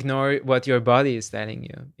when you ignore what your body is telling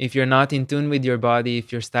you. If you're not in tune with your body,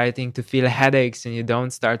 if you're starting to feel headaches and you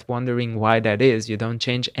don't start wondering why that is, you don't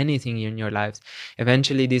change anything in your lives,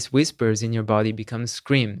 eventually these whispers in your body become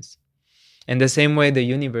screams. And the same way the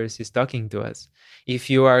universe is talking to us. If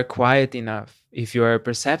you are quiet enough, if you are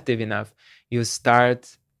perceptive enough, you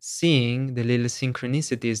start seeing the little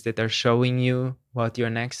synchronicities that are showing you what your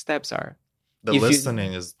next steps are. The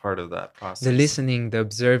listening is part of that process. The listening, the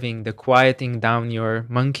observing, the quieting down your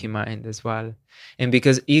monkey mind as well. And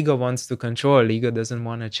because ego wants to control, ego doesn't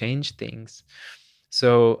want to change things.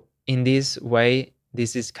 So in this way,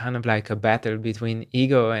 this is kind of like a battle between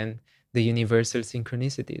ego and the universal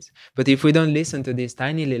synchronicities. But if we don't listen to these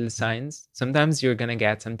tiny little signs, sometimes you're going to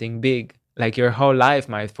get something big. Like your whole life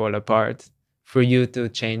might fall apart for you to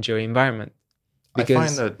change your environment. Because I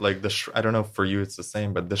find that like I don't know if for you it's the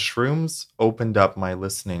same, but the shrooms opened up my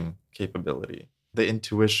listening capability, the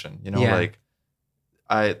intuition, like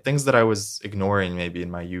things that I was ignoring maybe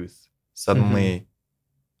in my youth. Suddenly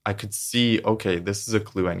I could see, okay, this is a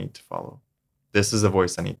clue I need to follow. This is a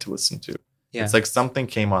voice I need to listen to. Yeah. It's like something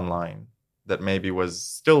came online that maybe was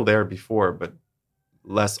still there before, but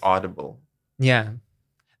less audible. Yeah,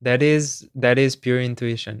 that is pure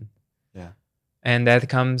intuition. Yeah. And that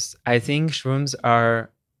comes, I think shrooms are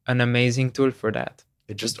an amazing tool for that.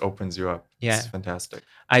 It just opens you up. Yeah. It's fantastic.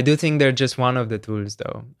 I do think they're just one of the tools,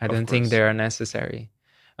 though. I don't think they are necessary.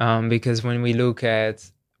 Because when we look at,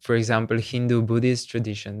 for example, Hindu Buddhist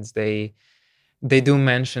traditions, they do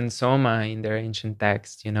mention soma in their ancient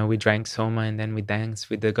texts. We drank soma and then we danced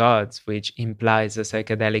with the gods, which implies a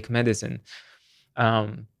psychedelic medicine.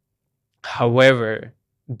 However,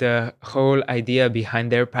 the whole idea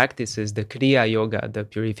behind their practices, the Kriya Yoga, the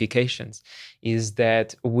purifications, is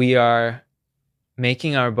that we are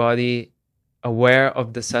making our body aware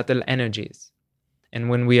of the subtle energies. And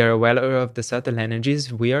when we are aware of the subtle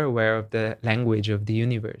energies, we are aware of the language of the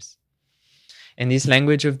universe. And this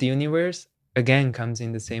language of the universe, again, comes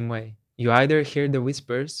in the same way. You either hear the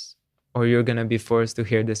whispers or you're going to be forced to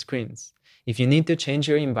hear the screams. If you need to change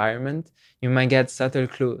your environment, you might get subtle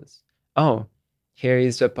clues. Oh, here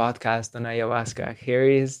is a podcast on ayahuasca. Here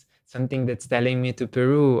is something that's telling me to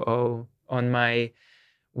Peru. Oh, on my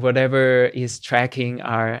whatever is tracking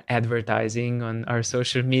our advertising on our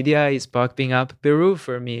social media is popping up Peru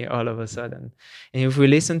for me all of a sudden. And if we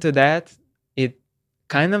listen to that, it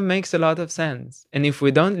kind of makes a lot of sense. And if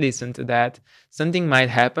we don't listen to that, something might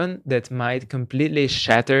happen that might completely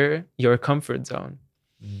shatter your comfort zone.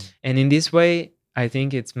 And in this way, I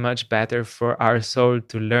think it's much better for our soul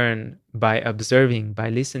to learn by observing, by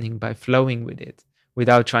listening, by flowing with it,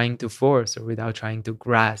 without trying to force or without trying to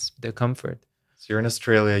grasp the comfort. So you're in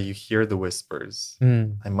Australia, you hear the whispers.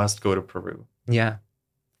 I must go to Peru. Yeah.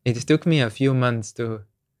 It took me a few months to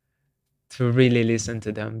really listen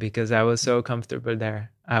to them because I was so comfortable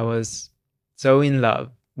there. I was so in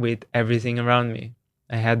love with everything around me.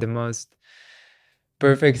 I had the most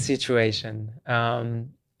perfect situation.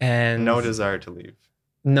 And no desire to leave.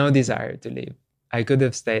 No desire to leave. I could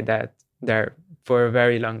have stayed there for a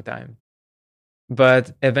very long time.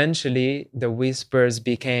 But eventually, the whispers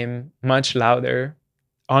became much louder,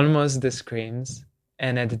 almost the screams.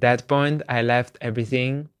 And at that point, I left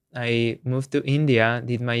everything. I moved to India,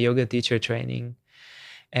 did my yoga teacher training.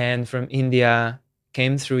 And from India,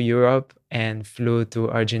 came through Europe and flew to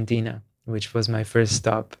Argentina, which was my first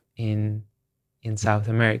stop in South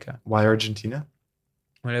America. Why Argentina?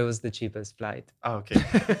 Well, it was the cheapest flight. Oh, okay.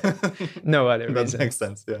 No other reason. That makes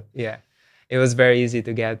sense, yeah. Yeah. It was very easy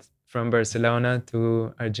to get from Barcelona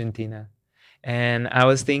to Argentina. And I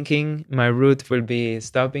was thinking my route will be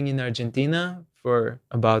stopping in Argentina for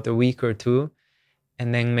about a week or two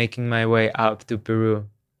and then making my way up to Peru.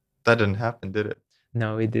 That didn't happen, did it?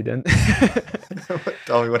 No, it didn't.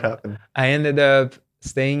 Tell me what happened. I ended up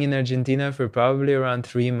staying in Argentina for probably around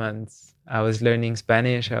 3 months. I was learning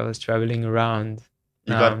Spanish. I was traveling around.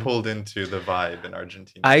 You got pulled into the vibe in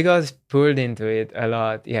Argentina. I got pulled into it a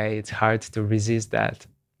lot. Yeah, it's hard to resist that.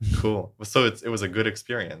 Cool. So it was a good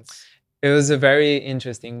experience. It was a very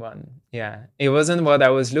interesting one. Yeah, it wasn't what I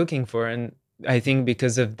was looking for. And I think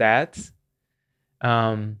because of that,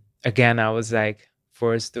 again, I was like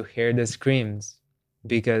forced to hear the screams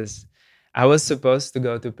because I was supposed to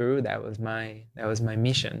go to Peru. That was my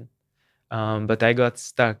mission. But I got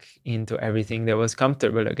stuck into everything that was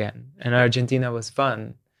comfortable again. And Argentina was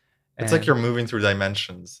fun. It's like you're moving through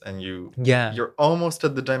dimensions and you're almost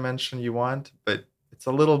at the dimension you want, but it's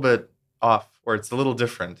a little bit off or it's a little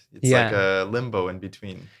different. It's like a limbo in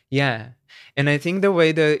between. Yeah. And I think the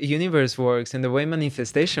way the universe works and the way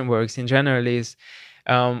manifestation works in general is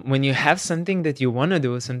when you have something that you want to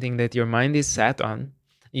do, something that your mind is set on,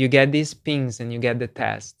 you get these pings and you get the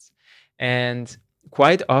tests. And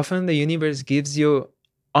quite often the universe gives you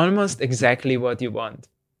almost exactly what you want.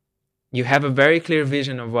 You have a very clear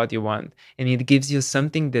vision of what you want, and it gives you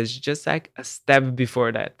something that's just like a step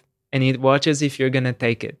before that. And it watches if you're going to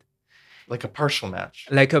take it. Like a partial match.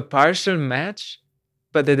 Like a partial match,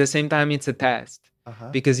 but at the same time, it's a test.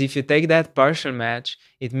 Because if you take that partial match,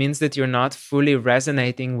 it means that you're not fully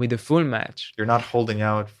resonating with the full match. You're not holding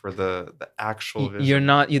out for the actual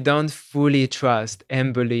vision. You don't fully trust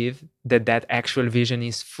and believe that actual vision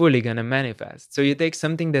is fully going to manifest. So you take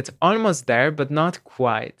something that's almost there, but not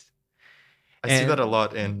quite. I see that a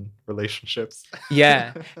lot in relationships.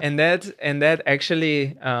 Yeah. And that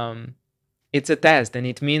actually, it's a test. And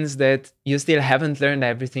it means that you still haven't learned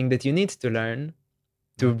everything that you need to learn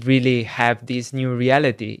to really have this new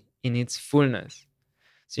reality in its fullness.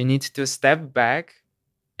 So you need to step back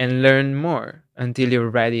and learn more until you're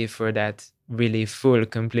ready for that really full,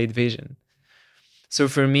 complete vision. So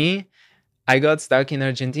for me, I got stuck in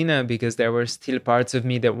Argentina because there were still parts of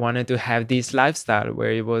me that wanted to have this lifestyle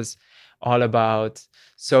where it was all about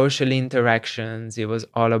social interactions. It was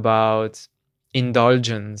all about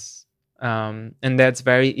indulgence. And that's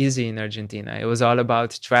very easy in Argentina. It was all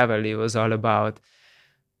about travel. It was all about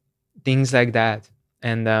things like that.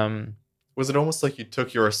 And was it almost like you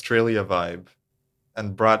took your Australia vibe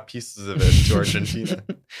and brought pieces of it to Argentina?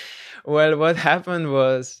 Well, what happened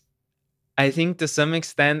was, I think to some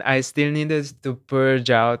extent, I still needed to purge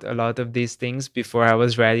out a lot of these things before I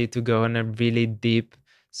was ready to go on a really deep,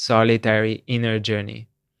 solitary inner journey.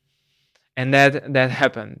 And that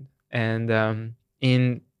happened. And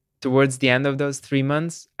towards the end of those 3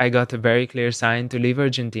 months, I got a very clear sign to leave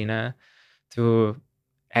Argentina to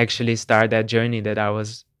actually start that journey that I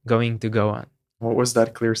was going to go on. What was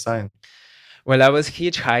that clear sign? Well, I was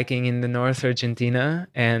hitchhiking in the North Argentina,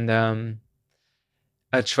 and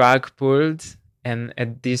a truck pulled. And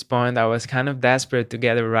at this point, I was kind of desperate to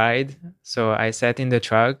get a ride. So I sat in the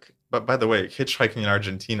truck. But by the way, hitchhiking in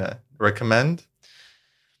Argentina, recommend?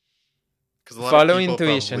 Follow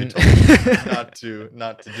intuition. not to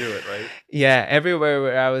do it, right? Yeah, everywhere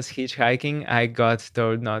where I was hitchhiking, I got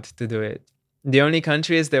told not to do it. The only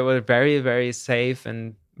countries that were very, very safe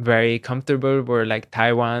and very comfortable were like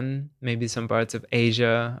Taiwan, maybe some parts of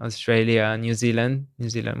Asia, Australia, New Zealand. New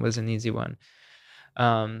Zealand was an easy one.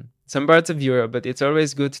 Some parts of Europe, but it's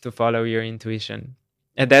always good to follow your intuition.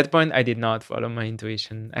 At that point, I did not follow my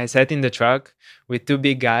intuition. I sat in the truck with two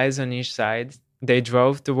big guys on each side. They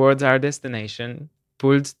drove towards our destination,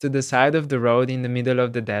 pulled to the side of the road in the middle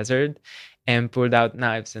of the desert, and pulled out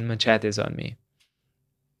knives and machetes on me.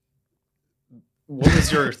 What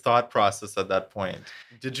was your thought process at that point?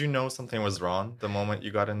 Did you know something was wrong the moment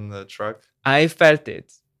you got in the truck? I felt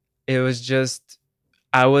it. It was just,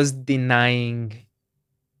 I was denying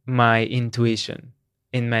my intuition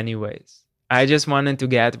in many ways. I just wanted to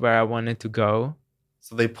get where I wanted to go.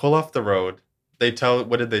 So they pull off the road.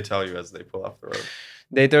 What did they tell you as they pull off the road?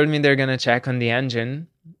 They told me they're going to check on the engine,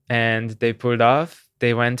 and they pulled off.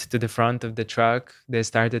 They went to the front of the truck. They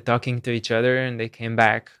started talking to each other, and they came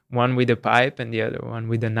back, one with a pipe and the other one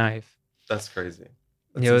with a knife. That's crazy.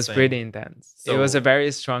 It was pretty intense. So, it was a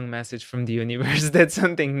very strong message from the universe that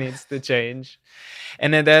something needs to change.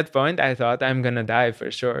 And at that point, I thought I'm going to die for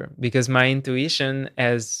sure, because my intuition,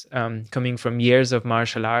 as coming from years of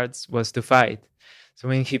martial arts, was to fight. So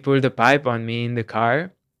when he pulled the pipe on me in the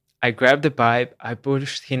car, I grabbed the pipe, I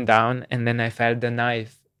pushed him down, and then I felt the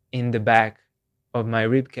knife in the back of my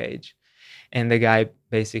rib cage. And the guy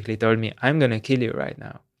basically told me, I'm going to kill you right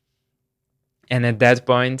now. And at that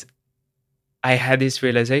point, I had this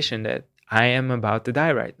realization that I am about to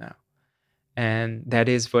die right now. And that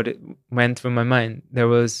is what it went through my mind. There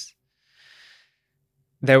was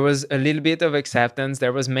a little bit of acceptance.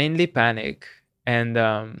 There was mainly panic. And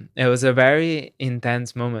it was a very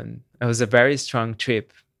intense moment. It was a very strong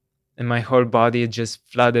trip. And my whole body just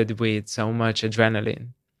flooded with so much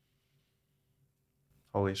adrenaline.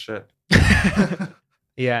 Holy shit.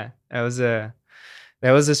 Yeah, that was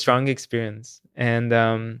a strong experience. And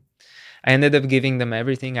I ended up giving them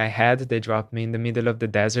everything I had. They dropped me in the middle of the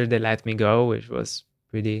desert. They let me go, which was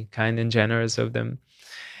pretty kind and generous of them.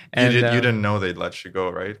 And you didn't know they'd let you go,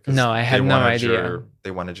 right? No, I had no idea.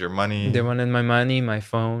 They wanted your money. They wanted my money, my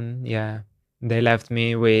phone. Yeah. They left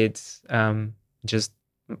me with just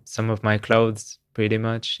some of my clothes, pretty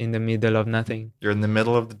much in the middle of nothing. You're in the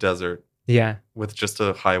middle of the desert. Yeah. With just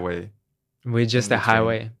a highway. With just a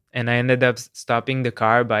highway. And I ended up stopping the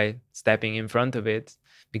car by stepping in front of it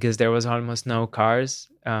because there was almost no cars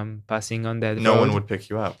passing on that road. No one would pick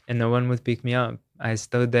you up. And no one would pick me up. I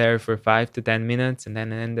stood there for 5 to 10 minutes and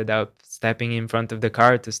then I ended up stepping in front of the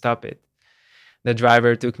car to stop it. The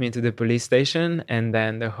driver took me to the police station and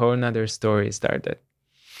then the whole nother story started.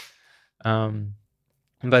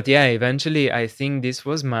 But yeah, eventually I think this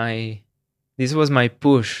was my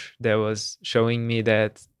push that was showing me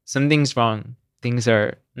that something's wrong. Things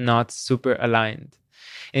are not super aligned.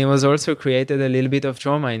 And it was also created a little bit of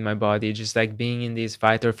trauma in my body, just like being in this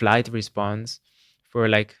fight or flight response for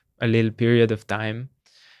like a little period of time,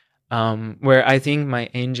 where I think my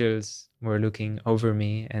angels were looking over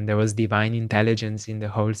me and there was divine intelligence in the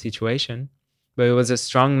whole situation. But it was a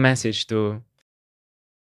strong message to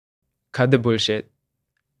cut the bullshit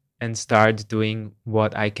and start doing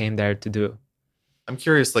what I came there to do. I'm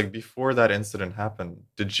curious, like before that incident happened,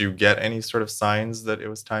 did you get any sort of signs that it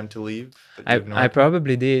was time to leave? I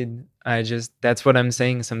probably did. That's what I'm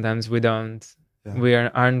saying. Sometimes we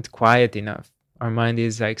aren't quiet enough. Our mind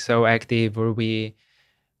is like so active, or we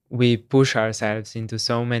push ourselves into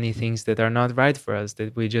so many things that are not right for us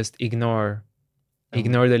that we just ignore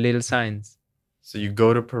the little signs. So you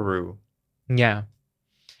go to Peru. Yeah.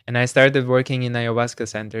 And I started working in ayahuasca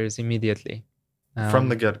centers immediately. From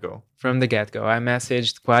the get-go? From the get-go. I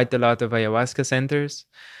messaged quite a lot of ayahuasca centers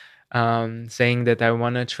saying that I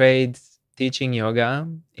want to trade teaching yoga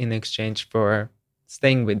in exchange for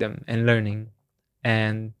staying with them and learning.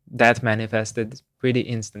 And that manifested pretty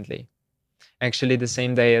instantly. Actually, the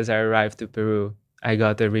same day as I arrived to Peru, I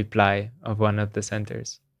got a reply of one of the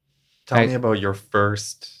centers. Tell me about your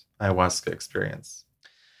first ayahuasca experience.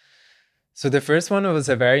 So the first one was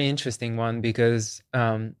a very interesting one because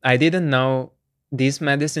I didn't know this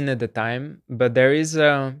medicine at the time, but there is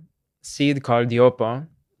a seed called yopo,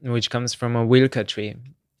 which comes from a wilca tree.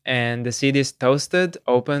 And the seed is toasted,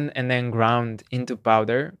 opened, and then ground into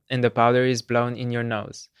powder, and the powder is blown in your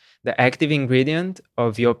nose. The active ingredient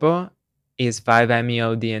of yopo is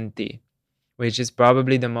 5-MeO-DMT, which is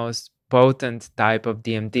probably the most potent type of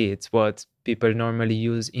DMT. It's what people normally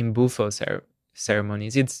use in bufo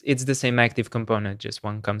ceremonies. It's the same active component, just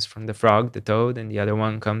one comes from the frog, the toad, and the other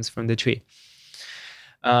one comes from the tree.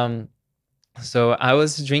 So I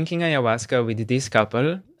was drinking ayahuasca with this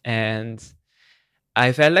couple, and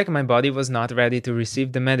I felt like my body was not ready to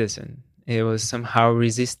receive the medicine. It was somehow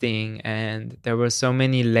resisting, and there were so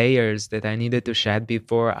many layers that I needed to shed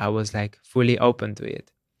before I was like fully open to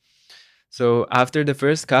it. So after the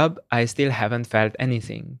first cup, I still haven't felt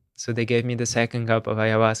anything. So they gave me the second cup of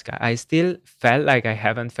ayahuasca. I still felt like I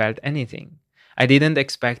haven't felt anything. I didn't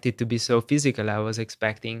expect it to be so physical. I was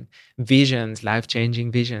expecting visions,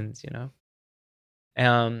 life-changing visions,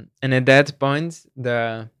 And at that point,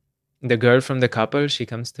 the girl from the couple, she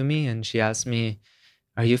comes to me and she asked me,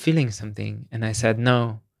 "Are you feeling something?" And I said,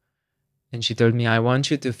 "No." And she told me, "I want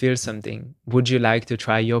you to feel something. Would you like to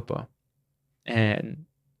try yopo?" And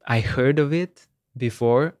I heard of it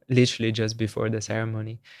before, literally just before the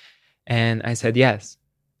ceremony. And I said, yes.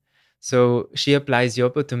 So she applies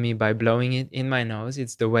yopo to me by blowing it in my nose.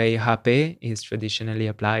 It's the way hape is traditionally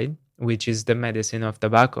applied, which is the medicine of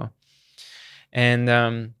tobacco.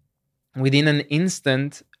 And within an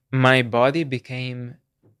instant, my body became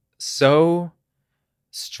so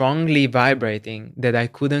strongly vibrating that I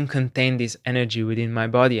couldn't contain this energy within my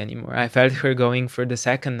body anymore. I felt her going for the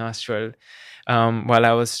second nostril while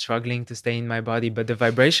I was struggling to stay in my body. But the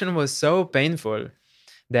vibration was so painful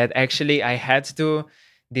that actually I had to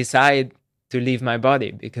decide to leave my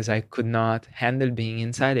body because I could not handle being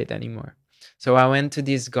inside it anymore. So I went to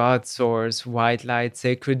this God source, white light,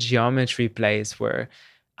 sacred geometry place where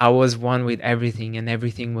I was one with everything and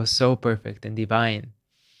everything was so perfect and divine.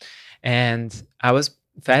 And I was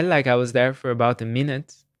felt like I was there for about a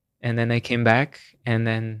minute, and then I came back, and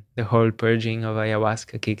then the whole purging of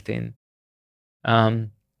ayahuasca kicked in.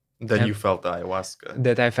 Then you felt the ayahuasca.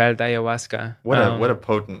 That I felt ayahuasca. What a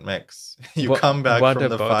potent mix. You come back from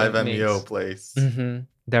the 5-MeO place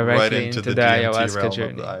directly right into the DMT ayahuasca realm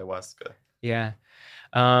journey. of the ayahuasca. Yeah.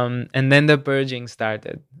 And then the purging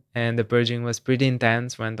started. And the purging was pretty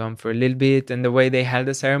intense, went on for a little bit. And the way they held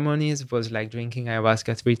the ceremonies was like drinking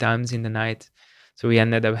ayahuasca 3 times in the night. So we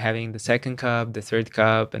ended up having the 2nd cup, the 3rd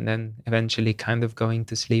cup, and then eventually kind of going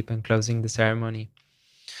to sleep and closing the ceremony.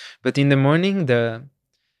 But in the morning, the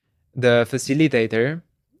facilitator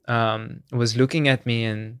was looking at me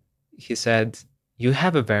and he said, "You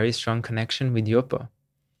have a very strong connection with Yopo."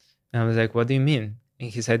 And I was like, "What do you mean?" And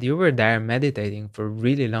he said, "You were there meditating for a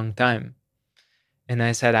really long time." And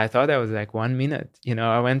I said, "I thought that was like 1 minute.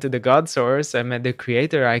 I went to the God source, I met the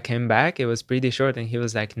creator, I came back, it was pretty short." And he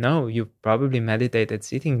was like, "No, you probably meditated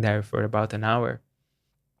sitting there for about an hour."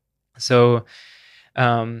 So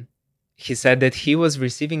he said that he was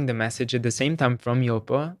receiving the message at the same time from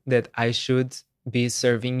Yopo that I should be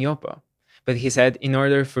serving Yopo. But he said, in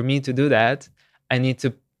order for me to do that, I need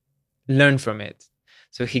to learn from it.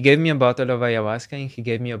 So he gave me a bottle of ayahuasca and he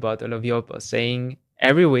gave me a bottle of Yopo, saying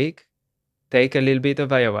every week, take a little bit of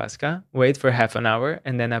ayahuasca, wait for half an hour,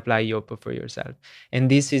 and then apply Yopo for yourself.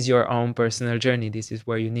 And this is your own personal journey. This is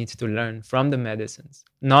where you need to learn from the medicines,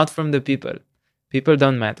 not from the people. People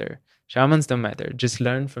don't matter. Shamans don't matter. Just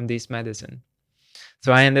learn from this medicine.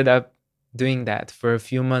 So I ended up doing that for a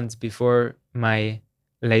few months before my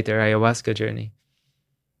later ayahuasca journey.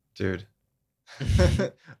 Dude,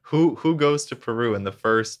 who goes to Peru and the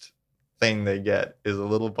first thing they get is a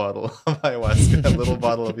little bottle of ayahuasca, a little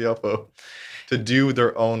bottle of Yopo to do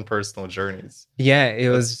their own personal journeys? Yeah, it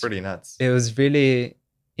was pretty nuts. It was really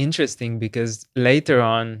interesting because later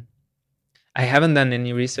on, I haven't done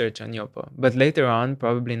any research on Yopo, but later on,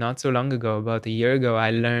 probably not so long ago, about a year ago,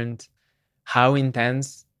 I learned how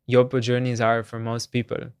intense Yopo journeys are for most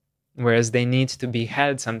people, whereas they need to be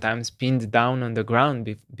held, sometimes pinned down on the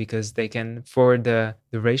ground because they can, for the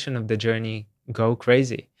duration of the journey, go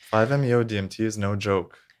crazy. 5-MeO DMT is no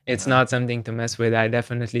joke. It's not something to mess with. I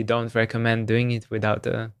definitely don't recommend doing it without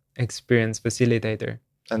an experienced facilitator.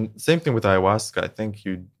 And same thing with ayahuasca. I think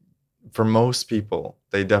for most people,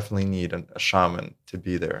 they definitely need a shaman to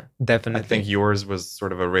be there. Definitely. I think yours was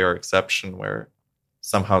sort of a rare exception where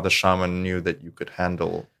somehow the shaman knew that you could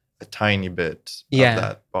handle a tiny bit of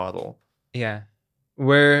that bottle. Yeah.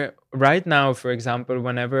 Where right now, for example,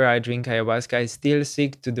 whenever I drink ayahuasca, I still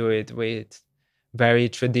seek to do it with very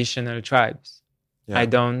traditional tribes. Yeah. I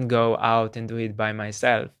don't go out and do it by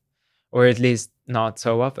myself, or at least not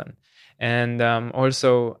so often. And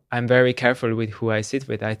also, I'm very careful with who I sit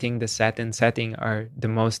with. I think the set and setting are the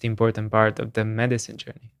most important part of the medicine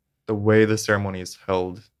journey. The way the ceremony is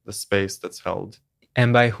held, the space that's held.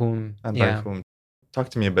 And by whom. And by whom. Talk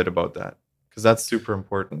to me a bit about that, because that's super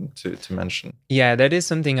important to mention. Yeah, that is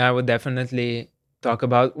something I would definitely talk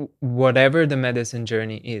about, whatever the medicine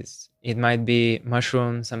journey is. It might be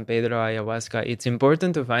mushroom, San Pedro, ayahuasca. It's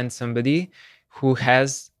important to find somebody who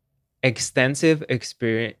has extensive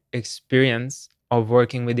experience of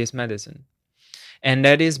working with this medicine. And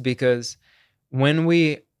that is because when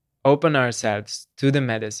we open ourselves to the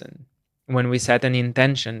medicine, when we set an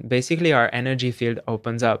intention, basically our energy field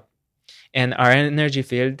opens up. And our energy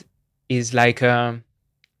field is like or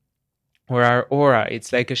our aura,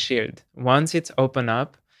 it's like a shield. Once it's open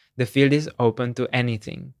up, the field is open to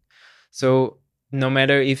anything. So no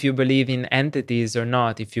matter if you believe in entities or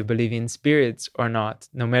not, if you believe in spirits or not,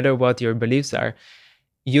 no matter what your beliefs are,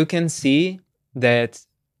 you can see that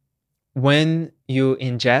when you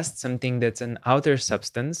ingest something that's an outer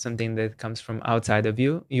substance, something that comes from outside of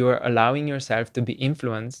you, you are allowing yourself to be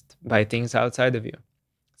influenced by things outside of you.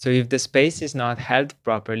 So if the space is not held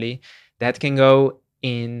properly, that can go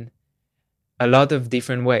in a lot of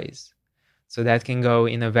different ways. So that can go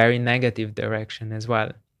in a very negative direction as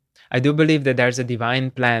well. I do believe that there's a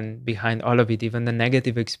divine plan behind all of it, even the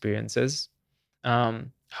negative experiences.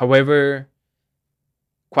 However,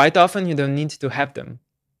 quite often you don't need to have them.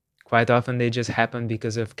 Quite often they just happen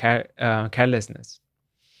because of carelessness.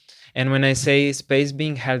 And when I say space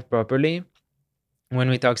being held properly, when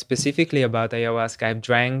we talk specifically about ayahuasca, I've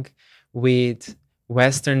drank with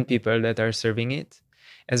Western people that are serving it,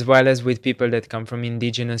 as well as with people that come from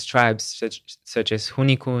indigenous tribes such as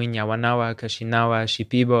Hunikuin, Yawanawa, Kashinawa,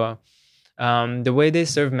 Shipibo. The way they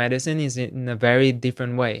serve medicine is in a very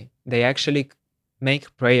different way. They actually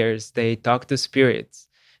make prayers. They talk to spirits.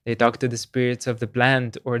 They talk to the spirits of the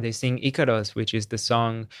plant, or they sing Icaros, which is the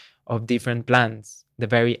song of different plants, the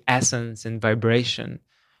very essence and vibration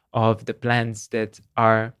of the plants that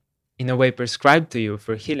are in a way prescribed to you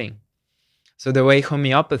for healing. So the way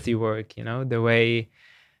homeopathy works, the way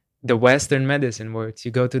the Western medicine works,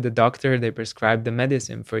 you go to the doctor, they prescribe the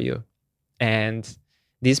medicine for you, and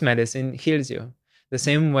this medicine heals you. The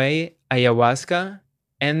same way ayahuasca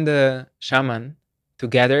and the shaman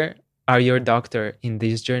together are your doctor in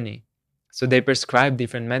this journey. So they prescribe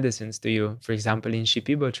different medicines to you. For example, in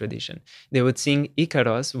Shipibo tradition, they would sing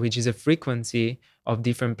Icaros, which is a frequency of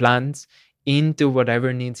different plants, into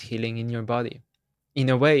whatever needs healing in your body. In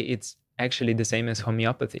a way, it's actually the same as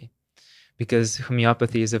homeopathy, because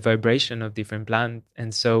homeopathy is a vibration of different plants,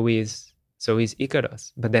 and so is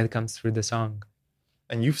Icaros, but that comes through the song.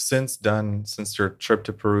 And you've since your trip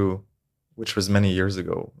to Peru, which was many years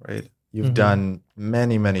ago, right? You've done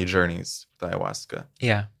many, many journeys with ayahuasca.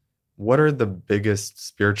 Yeah. What are the biggest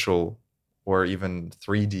spiritual or even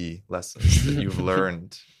 3D lessons that you've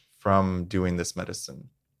learned from doing this medicine?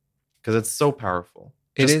 Because it's so powerful.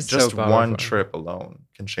 Just so powerful. One trip alone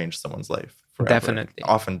can change someone's life forever. Definitely. It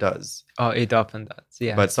often does. Oh, it often does,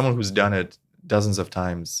 yeah. But someone who's done it dozens of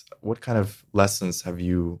times, what kind of lessons have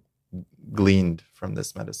you gleaned from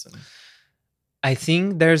this medicine? I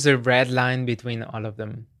think there's a red line between all of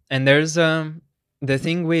them. And there's the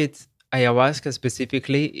thing with ayahuasca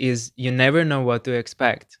specifically is you never know what to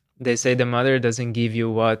expect. They say the mother doesn't give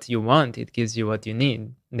you what you want, it gives you what you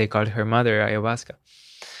need. They call her mother ayahuasca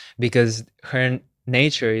because her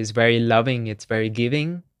nature is very loving, it's very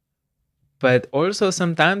giving, but also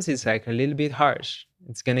sometimes it's like a little bit harsh.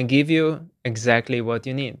 It's going to give you exactly what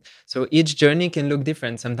you need. So each journey can look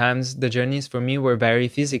different. Sometimes the journeys for me were very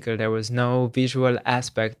physical. There was no visual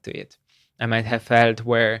aspect to it. I might have felt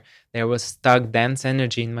where there was stuck dense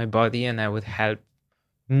energy in my body and I would help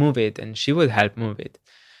move it and she would help move it.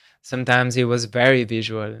 Sometimes it was very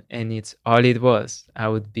visual and it's all it was. I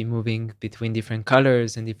would be moving between different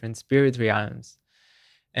colors and different spirit realms.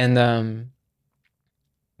 And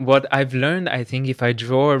what I've learned, I think, if I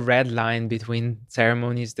draw a red line between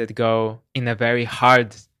ceremonies that go in a very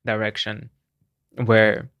hard direction,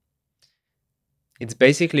 where it's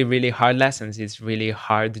basically really hard lessons, it's really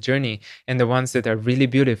hard journey, and the ones that are really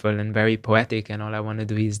beautiful and very poetic and all I want to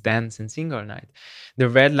do is dance and sing all night. The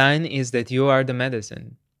red line is that you are the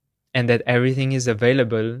medicine and that everything is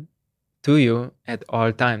available to you at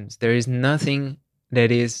all times. There is nothing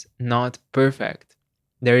that is not perfect.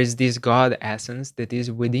 There is this God essence that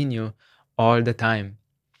is within you all the time.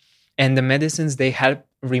 And the medicines, they help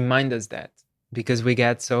remind us that, because we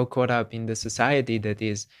get so caught up in the society that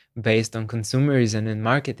is based on consumerism and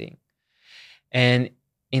marketing. And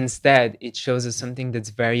instead, it shows us something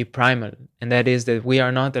that's very primal. And that is that we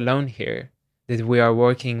are not alone here, that we are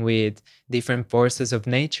working with different forces of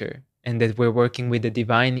nature, and that we're working with the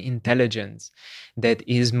divine intelligence that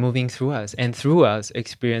is moving through us and through us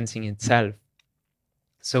experiencing itself.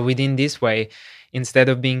 So within this way, instead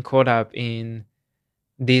of being caught up in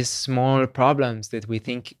these small problems that we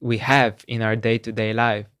think we have in our day-to-day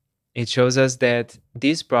life, it shows us that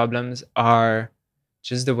these problems are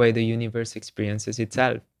just the way the universe experiences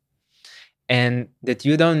itself. And that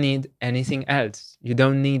you don't need anything else. You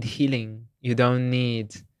don't need healing. You don't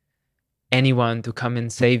need anyone to come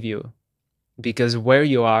and save you, because where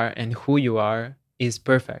you are and who you are is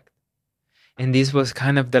perfect. And this was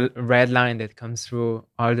kind of the red line that comes through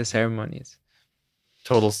all the ceremonies.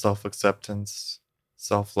 Total self-acceptance,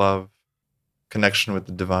 self-love, connection with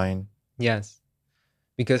the divine. Yes.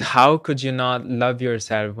 Because how could you not love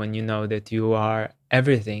yourself when you know that you are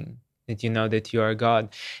everything, that you know that you are God?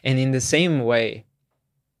 And in the same way,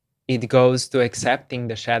 it goes to accepting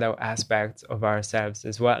the shadow aspects of ourselves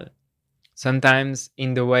as well. Sometimes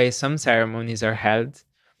in the way some ceremonies are held,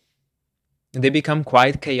 they become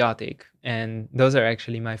quite chaotic, and those are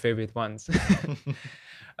actually my favorite ones.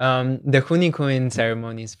 The Hunikuin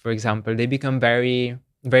ceremonies, for example, they become very,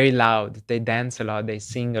 very loud. They dance a lot, they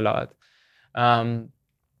sing a lot.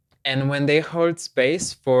 And when they hold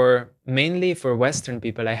space mainly for Western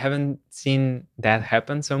people, I haven't seen that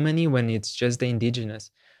happen so many when it's just the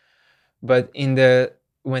indigenous. But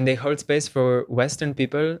when they hold space for Western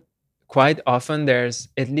people, quite often there's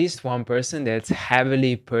at least one person that's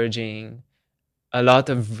heavily purging a lot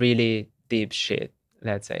of really deep shit,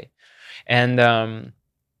 let's say. And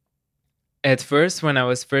at first, when I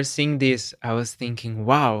was first seeing this, I was thinking,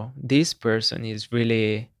 wow, this person is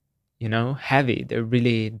really, heavy. They're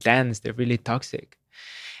really dense. They're really toxic.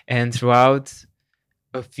 And throughout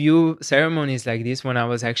a few ceremonies like this, when I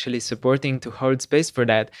was actually supporting to hold space for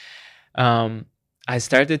that, I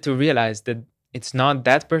started to realize that It's not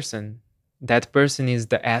that person. That person is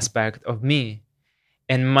the aspect of me.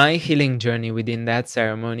 And my healing journey within that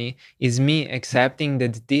ceremony is me accepting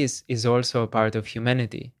that this is also a part of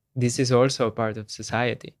humanity. This is also a part of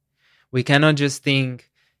society. We cannot just think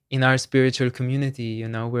in our spiritual community,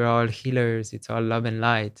 we're all healers, it's all love and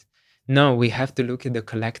light. No, we have to look at the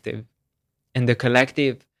collective. And the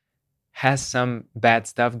collective has some bad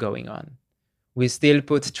stuff going on. We still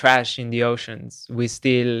put trash in the oceans. We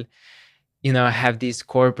still, have these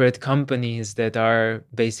corporate companies that are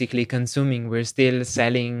basically consuming. We're still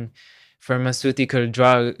selling pharmaceutical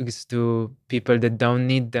drugs to people that don't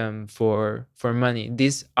need them for money.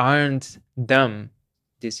 These aren't dumb.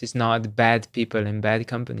 This is not bad people and bad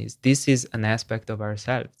companies. This is an aspect of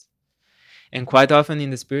ourselves. And quite often in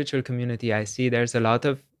the spiritual community, I see there's a lot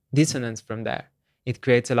of dissonance from there. It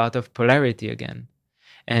creates a lot of polarity again.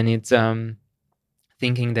 And it's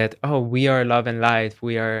thinking that, we are love and light,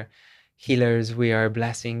 we are healers, we are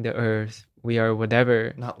blessing the earth, we are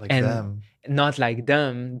whatever. Not like them. Not like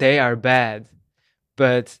them, they are bad.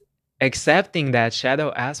 But accepting that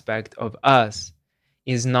shadow aspect of us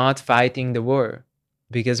is not fighting the war.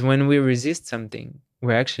 Because when we resist something,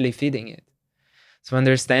 we're actually feeding it. So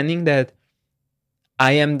understanding that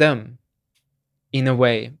I am them, in a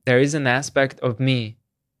way, there is an aspect of me.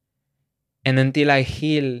 And until I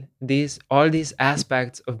heal all these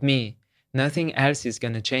aspects of me, nothing else is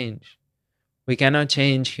going to change. We cannot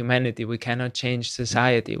change humanity. We cannot change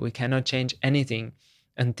society. We cannot change anything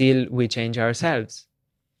until we change ourselves.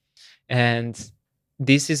 And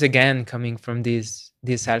this is again coming from this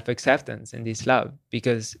self-acceptance and this love.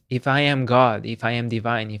 Because if I am God, if I am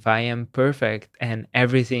divine, if I am perfect and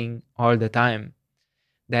everything all the time,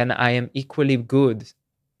 then I am equally good,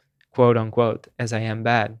 quote unquote, as I am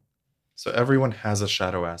bad. So everyone has a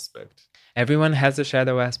shadow aspect. Everyone has a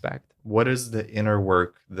shadow aspect. What is the inner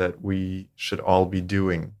work that we should all be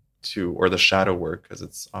doing or the shadow work, as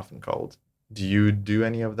it's often called? Do you do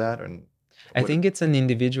any of that? I think it's an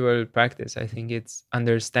individual practice. I think it's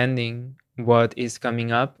understanding what is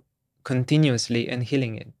coming up continuously and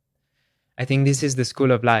healing it. I think this is the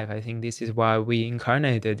school of life. I think this is why we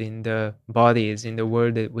incarnated in the bodies, in the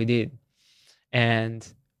world that we did. And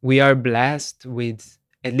we are blessed with,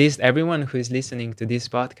 at least everyone who is listening to this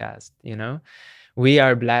podcast, we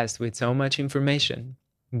are blessed with so much information.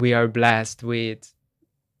 We are blessed with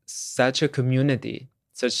such a community,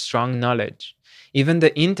 such strong knowledge. Even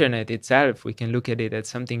the internet itself, we can look at it as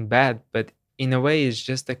something bad, but in a way it's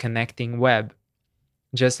just a connecting web,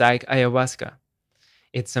 just like ayahuasca.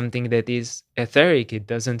 It's something that is etheric. It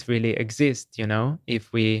doesn't really exist,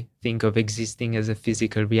 if we think of existing as a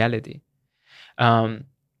physical reality.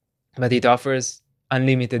 But it offers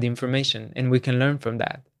unlimited information, and we can learn from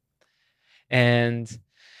that. And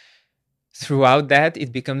throughout that,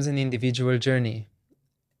 it becomes an individual journey.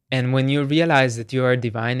 And when you realize that you are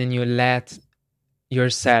divine and you let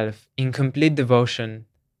yourself in complete devotion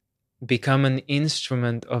become an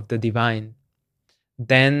instrument of the divine,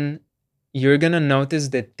 then you're going to notice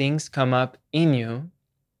that things come up in you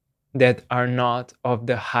that are not of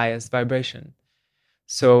the highest vibration.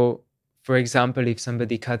 So, for example, if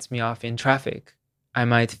somebody cuts me off in traffic, I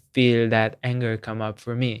might feel that anger come up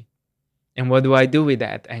for me. And what do I do with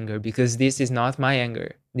that anger? Because this is not my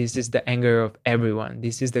anger. This is the anger of everyone.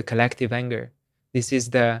 This is the collective anger. This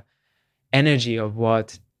is the energy of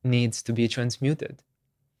what needs to be transmuted.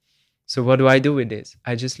 So what do I do with this?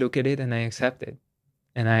 I just look at it and I accept it.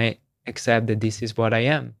 And I accept that this is what I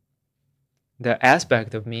am. The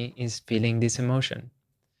aspect of me is feeling this emotion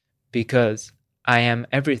because I am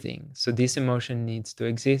everything. So this emotion needs to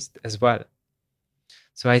exist as well.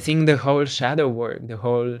 So I think the whole shadow work, the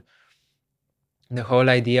whole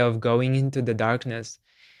idea of going into the darkness,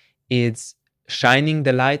 is shining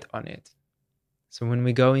the light on it. So when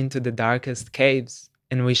we go into the darkest caves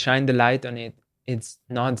and we shine the light on it, it's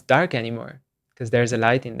not dark anymore because there's a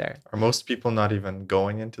light in there. Are most people not even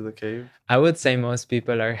going into the cave? I would say most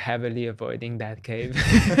people are heavily avoiding that cave.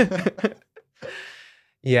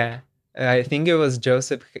 Yeah. I think it was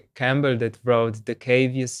Joseph Campbell that wrote, the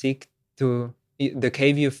cave you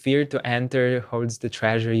fear to enter holds the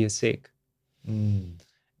treasure you seek.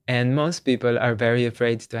 And most people are very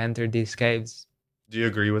afraid to enter these caves. Do you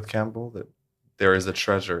agree with Campbell that there is a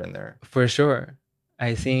treasure in there? For sure.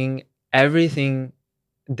 I think everything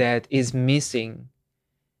that is missing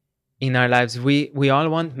in our lives, we all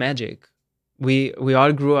want magic. We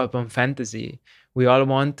all grew up on fantasy. We all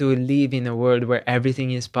want to live in a world where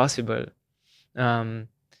everything is possible. And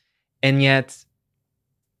yet,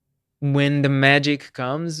 when the magic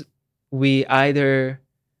comes, we either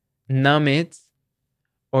numb it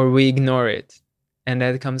or we ignore it. And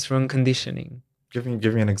that comes from conditioning. Give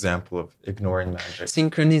me an example of ignoring magic.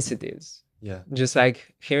 Synchronicities. Yeah. Just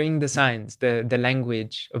like hearing the signs, the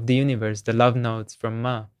language of the universe, the love notes from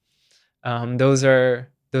Ma. Those are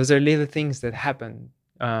little things that happen.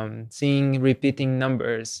 Seeing repeating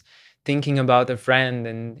numbers, thinking about a friend,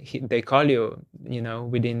 and they call you,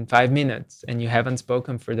 within 5 minutes, and you haven't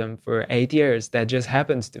spoken for them for 8 years. That just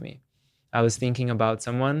happens to me. I was thinking about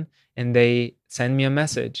someone, and they send me a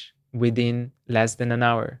message within less than an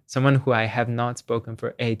hour. Someone who I have not spoken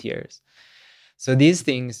for 8 years. So these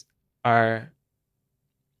things are,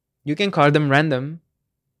 you can call them random,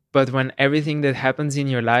 but when everything that happens in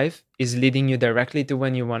your life is leading you directly to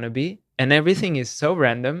when you want to be, and everything is so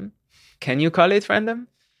random, can you call it random?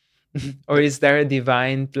 Or is there a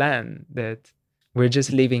divine plan that we're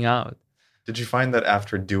just leaving out? Did you find that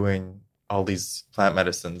after doing all these plant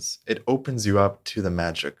medicines, it opens you up to the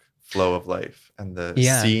magic flow of life and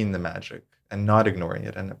seeing the magic and not ignoring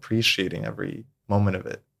it and appreciating every moment of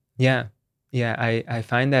it? Yeah, I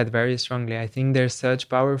find that very strongly. I think there's such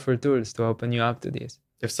powerful tools to open you up to this.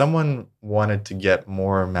 If someone wanted to get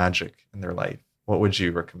more magic in their life, what would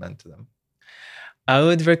you recommend to them? I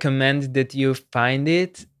would recommend that you find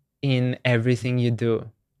it in everything you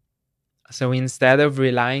do. So instead of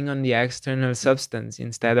relying on the external substance,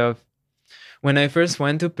 when I first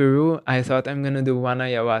went to Peru, I thought I'm going to do one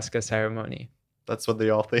ayahuasca ceremony. That's what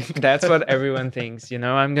they all think. That's what everyone thinks.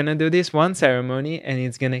 I'm going to do this one ceremony and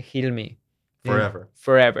it's going to heal me. Forever.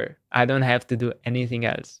 Forever. I don't have to do anything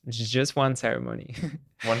else. It's just one ceremony.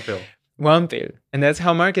 One pill. One pill. And that's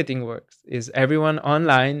how marketing works. Is everyone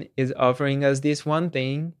online is offering us this one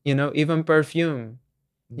thing, even perfume.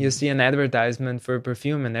 You see an advertisement for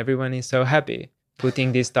perfume and everyone is so happy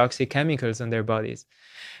putting these toxic chemicals on their bodies.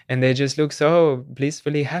 And they just look so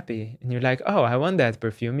blissfully happy. And you're like, oh, I want that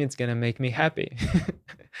perfume. It's going to make me happy.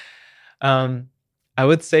 I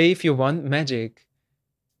would say if you want magic,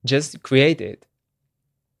 just create it.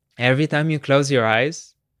 Every time you close your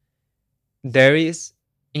eyes, there is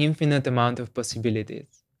infinite amount of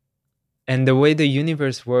possibilities. And the way the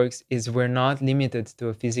universe works is we're not limited to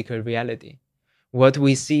a physical reality. What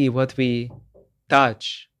we see, what we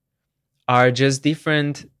touch are just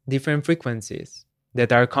different frequencies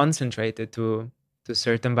that are concentrated to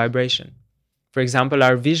certain vibration. For example,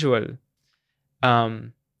 our visual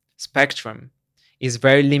spectrum is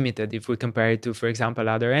very limited if we compare it to, for example,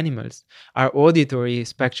 other animals. Our auditory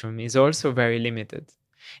spectrum is also very limited.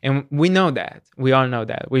 And we know that. We all know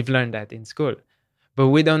that. We've learned that in school. But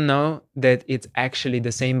we don't know that it's actually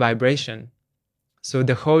the same vibration. So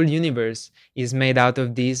the whole universe is made out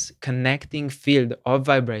of this connecting field of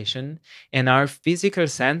vibration, and our physical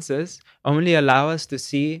senses only allow us to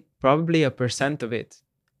see probably 1% of it,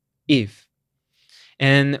 if.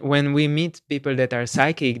 And when we meet people that are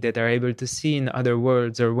psychic, that are able to see in other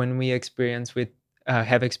worlds, or when we have experience with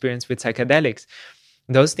psychedelics,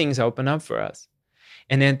 those things open up for us.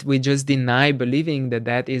 And then we just deny believing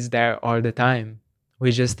that is there all the time.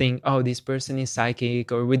 We just think, oh, this person is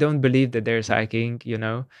psychic, or we don't believe that they're psychic,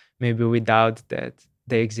 Maybe we doubt that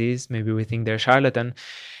they exist. Maybe we think they're charlatan.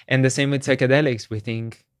 And the same with psychedelics. We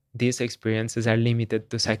think these experiences are limited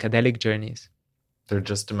to psychedelic journeys. They're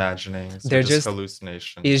just imagining. They're just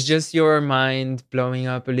hallucinations. It's just your mind blowing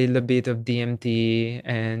up a little bit of DMT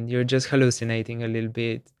and you're just hallucinating a little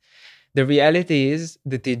bit. The reality is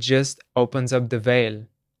that it just opens up the veil.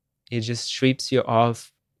 It just strips you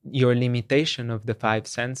of your limitation of the 5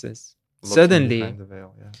 senses. Suddenly,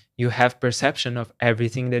 you have perception of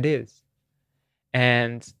everything that is.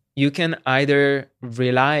 And you can either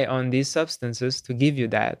rely on these substances to give you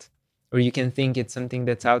that, or you can think it's something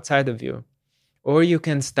that's outside of you. Or you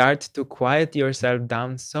can start to quiet yourself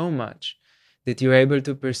down so much that you're able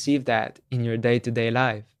to perceive that in your day-to-day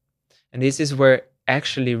life. And this is where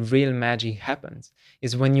actually real magic happens,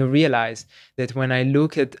 is when you realize that when I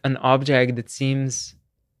look at an object that seems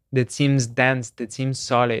dense, that seems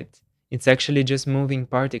solid, it's actually just moving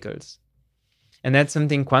particles. And that's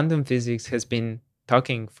something quantum physics has been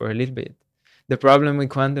talking for a little bit. The problem with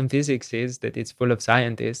quantum physics is that it's full of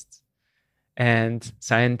scientists, and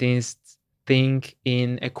scientists think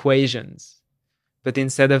in equations. But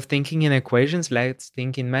instead of thinking in equations, let's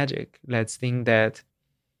think in magic. Let's think that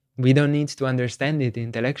we don't need to understand it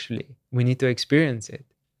intellectually. We need to experience it.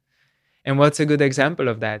 And what's a good example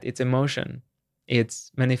of that? It's emotion.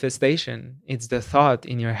 It's manifestation. It's the thought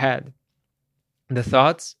in your head. The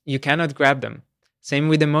thoughts, you cannot grab them. Same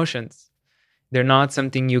with emotions. They're not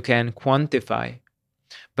something you can quantify,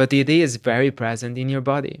 but it is very present in your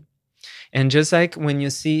body. And just like when you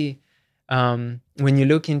see, when you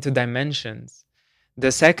look into dimensions,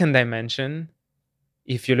 the second dimension,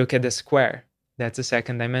 if you look at the That's a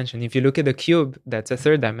second dimension. If you look at the cube, that's a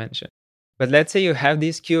third dimension. But let's say you have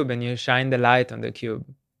this cube and you shine the light on the cube.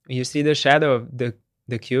 You see the shadow of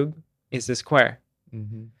the cube is a square.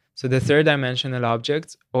 Mm-hmm. So the third dimensional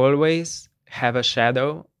objects always have a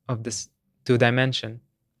shadow of this two dimension.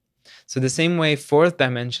 So the same way fourth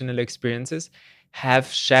dimensional experiences have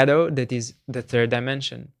shadow that is the third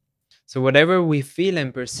dimension. So whatever we feel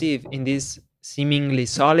and perceive in this seemingly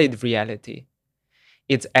solid reality,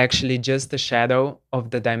 it's actually just a shadow of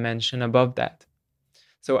the dimension above that.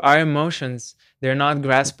 So our emotions, they're not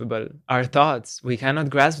graspable. Our thoughts, we cannot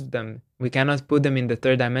grasp them. We cannot put them in the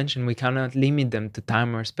third dimension. We cannot limit them to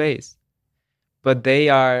time or space. But they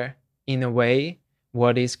are, in a way,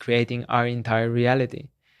 what is creating our entire reality.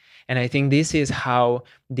 And I think this is how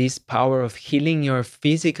this power of healing your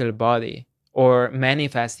physical body or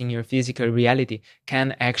manifesting your physical reality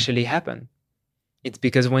can actually happen. It's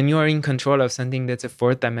because when you are in control of something that's a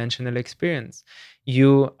fourth dimensional experience,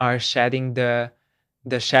 you are shedding the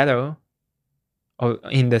shadow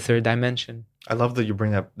in the third dimension. I love that you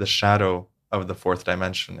bring up the shadow of the fourth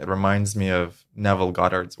dimension. It reminds me of Neville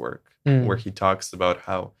Goddard's work, where he talks about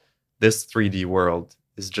how this 3D world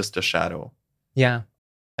is just a shadow. Yeah.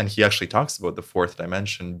 And he actually talks about the fourth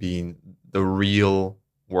dimension being the real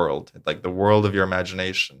world, like the world of your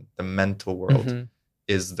imagination, the mental world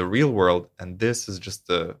is the real world. And this is just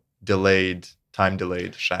the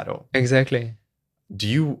time-delayed shadow. Exactly. Do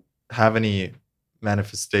you have any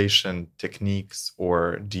manifestation techniques,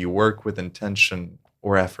 or do you work with intention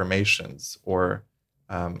or affirmations? Or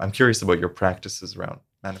I'm curious about your practices around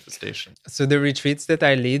manifestation. So the retreats that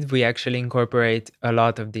I lead, we actually incorporate a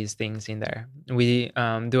lot of these things in there. We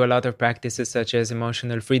do a lot of practices such as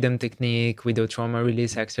emotional freedom technique. We do trauma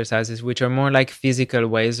release exercises, which are more like physical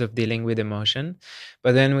ways of dealing with emotion.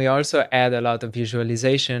 But then we also add a lot of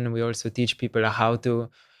visualization. We also teach people how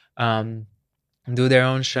to do their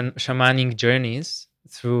own shamanic journeys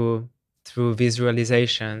through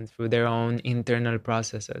visualization, through their own internal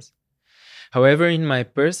processes. However, in my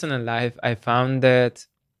personal life, I found that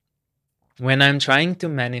when I'm trying to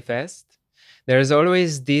manifest, there's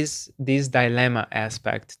always this dilemma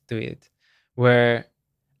aspect to it, where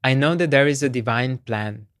I know that there is a divine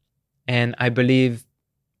plan, and I believe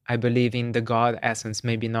in the God essence,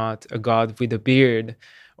 maybe not a God with a beard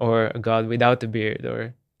or a God without a beard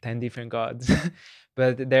or 10 different gods.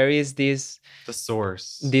 But there is this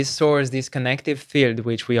source, this connective field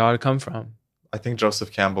which we all come from. I think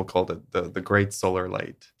Joseph Campbell called it the great solar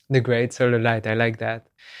light. The great solar light, I like that.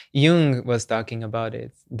 Jung was talking about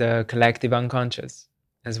it, the collective unconscious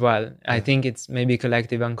as well. Yeah. I think it's maybe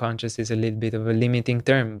collective unconscious is a little bit of a limiting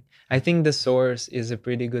term. I think the source is a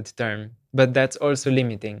pretty good term, but that's also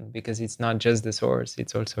limiting because it's not just the source,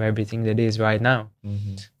 it's also everything that is right now,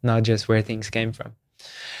 not just where things came from.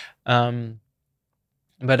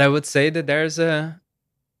 But I would say that there's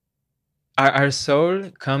our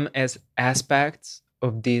soul come as aspects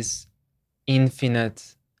of this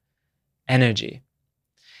infinite energy,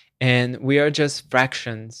 and we are just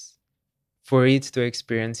fractions for it to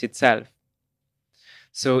experience itself.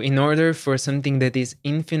 So in order for something that is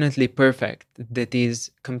infinitely perfect, that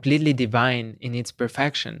is completely divine in its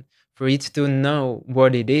perfection, for it to know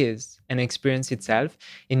what it is and experience itself,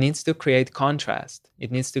 it needs to create contrast.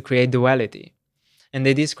 It needs to create duality. And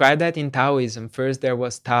they describe that in Taoism. First there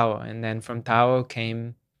was Tao, and then from Tao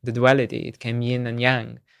came the duality. It came yin and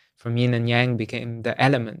yang. From yin and yang became the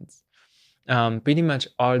elements. Pretty much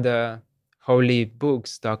all the holy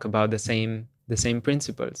books talk about the same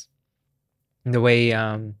principles. The way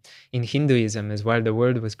in Hinduism as well the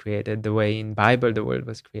world was created, the way in Bible the world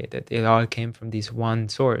was created, it all came from this one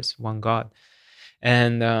source, one God.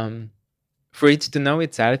 And for it to know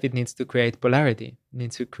itself, it needs to create polarity, it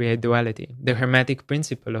needs to create duality. The Hermetic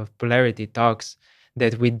principle of polarity talks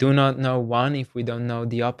that we do not know one if we don't know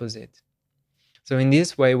the opposite. So in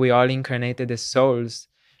this way, we all incarnated as souls,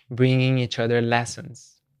 bringing each other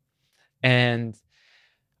lessons. And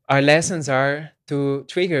our lessons are to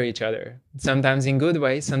trigger each other, sometimes in good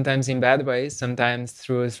ways, sometimes in bad ways, sometimes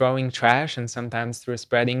through throwing trash, and sometimes through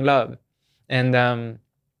spreading love. And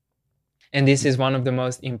this is one of the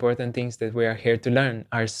most important things that we are here to learn,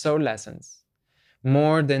 our soul lessons.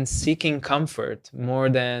 More than seeking comfort, more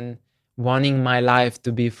than wanting my life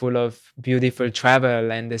to be full of beautiful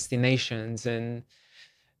travel and destinations and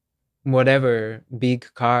whatever, big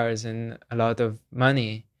cars and a lot of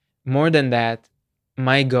money. More than that,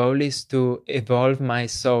 my goal is to evolve my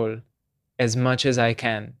soul as much as I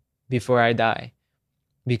can before I die.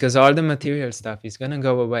 Because all the material stuff is going to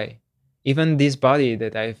go away. Even this body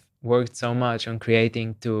that I've worked so much on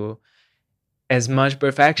creating to as much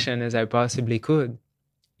perfection as I possibly could,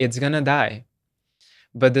 it's going to die.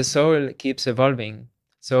 but the soul keeps evolving.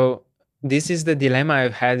 So this is the dilemma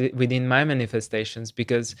I've had within my manifestations,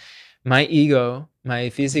 because my ego, my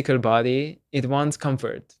physical body, it wants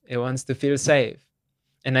comfort. It wants to feel safe.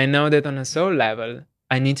 And I know that on a soul level,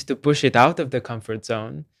 I need to push it out of the comfort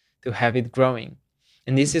zone to have it growing.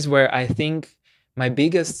 And this is where I think my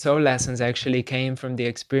biggest soul lessons actually came from the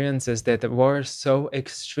experiences that were so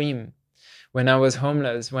extreme. When I was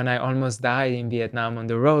homeless, when I almost died in Vietnam on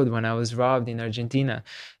the road, when I was robbed in Argentina,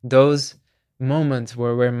 those moments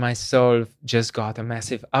were where my soul just got a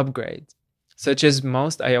massive upgrade, such as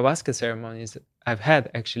most ayahuasca ceremonies I've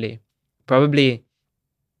had, actually. Probably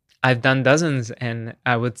I've done dozens, and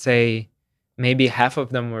I would say maybe half of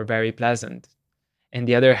them were very pleasant, and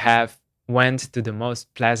the other half went to the most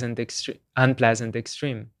unpleasant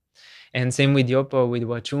extreme. And same with yopo, with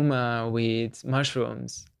wachuma, with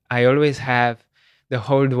mushrooms. I always have the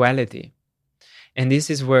whole duality. And this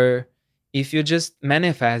is where, if you just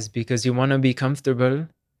manifest because you want to be comfortable,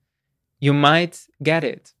 you might get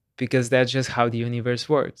it, because that's just how the universe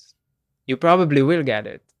works. You probably will get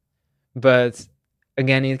it. But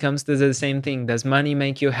again, it comes to the same thing. Does money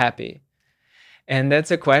make you happy? And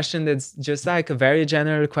that's a question that's just like a very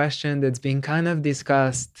general question that's been kind of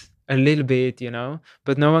discussed a little bit,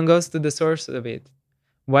 but no one goes to the source of it.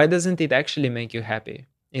 Why doesn't it actually make you happy?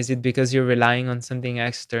 Is it because you're relying on something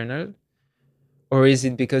external? Or is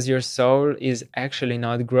it because your soul is actually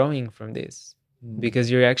not growing from this? Because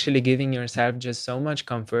you're actually giving yourself just so much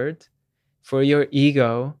comfort for your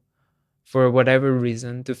ego, for whatever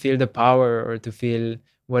reason, to feel the power or to feel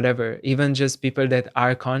whatever. Even just people that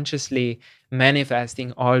are consciously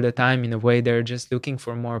manifesting all the time in a way, they're just looking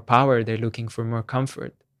for more power, they're looking for more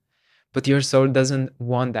comfort. But your soul doesn't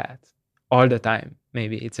want that all the time.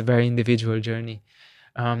 Maybe it's a very individual journey.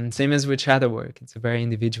 Same as with shadow work, it's a very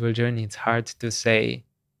individual journey. It's hard to say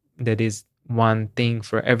that is one thing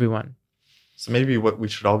for everyone. So maybe what we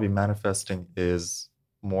should all be manifesting is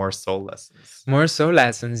more soul lessons. More soul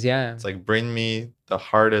lessons, yeah. It's like, bring me the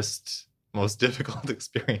hardest, most difficult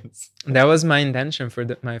experience. That was my intention for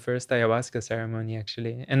my first ayahuasca ceremony,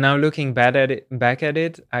 actually. And now looking back at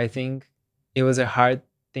it, I think it was a hard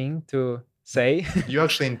thing to say. You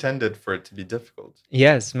actually intended for it to be difficult.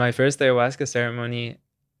 Yes, my first ayahuasca ceremony,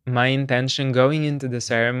 my intention going into the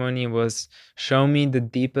ceremony was show me the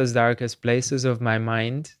deepest, darkest places of my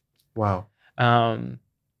mind. Wow. And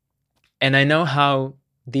I know how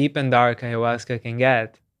deep and dark ayahuasca can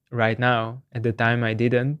get right now. At the time, I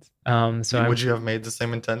didn't. Would you have made the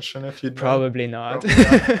same intention if you'd probably not?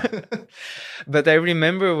 But I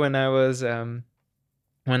remember when I was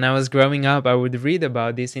growing up, I would read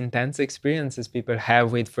about these intense experiences people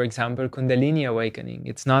have with, for example, Kundalini awakening.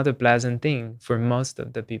 It's not a pleasant thing for most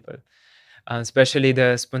of the people, especially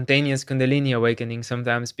the spontaneous Kundalini awakening.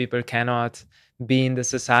 Sometimes people cannot be in the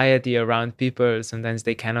society around people. Sometimes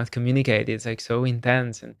they cannot communicate. It's like so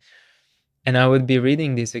intense. And I would be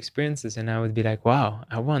reading these experiences and I would be like, wow,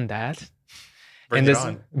 I want that.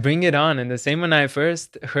 Bring it on. And the same when I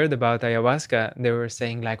first heard about ayahuasca, they were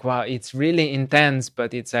saying like, wow, it's really intense,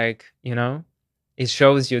 but it's like, it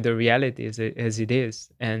shows you the reality as it is.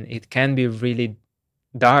 And it can be really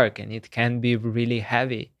dark and it can be really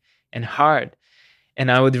heavy and hard.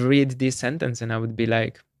 And I would read this sentence and I would be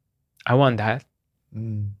like, I want that.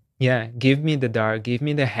 Yeah, give me the dark, give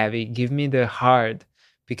me the heavy, give me the hard,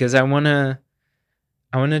 because I want to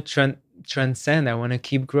transcend. I want to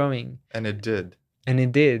keep growing. And it did. And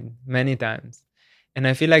it did many times. And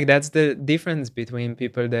I feel like that's the difference between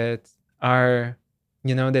people that are,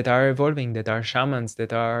 that are evolving, that are shamans,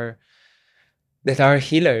 that are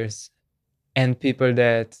healers, and people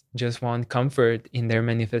that just want comfort in their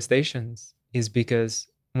manifestations, is because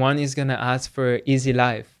one is going to ask for an easy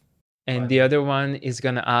life. And the other one is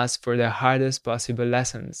going to ask for the hardest possible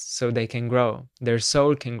lessons so they can grow. Their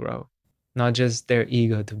soul can grow, not just their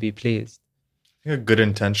ego to be pleased. I think a good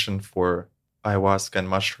intention for ayahuasca and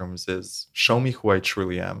mushrooms is show me who I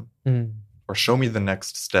truly am, or show me the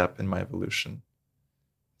next step in my evolution.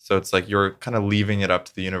 So it's like you're kind of leaving it up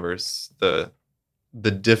to the universe, the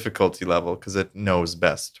difficulty level, because it knows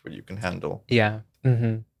best what you can handle. Yeah.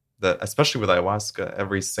 Mm-hmm. Especially with ayahuasca,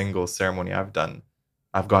 every single ceremony I've done,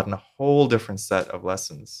 I've gotten a whole different set of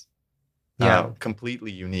lessons.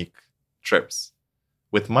 Completely unique trips.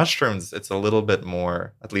 With mushrooms, it's a little bit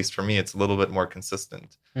more, at least for me, it's a little bit more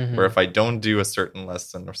consistent. Mm-hmm. Where if I don't do a certain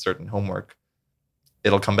lesson or certain homework,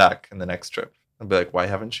 it'll come back in the next trip. I'll be like, why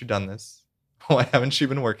haven't you done this? Why haven't you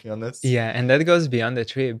been working on this? Yeah, and that goes beyond the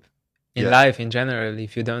trip. In life, in general,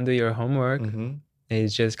 if you don't do your homework, it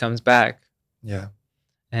just comes back. Yeah.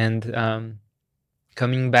 And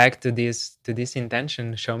coming back to this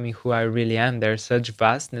intention, show me who I really am. There's such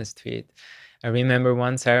vastness to it. I remember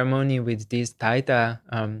one ceremony with this taita.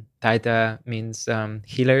 Taita means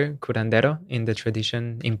healer, curandero in the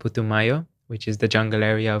tradition in Putumayo, which is the jungle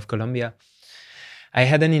area of Colombia. I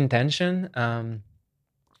had an intention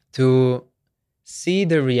to see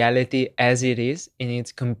the reality as it is in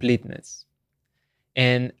its completeness.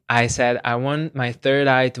 And I said, I want my third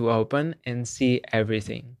eye to open and see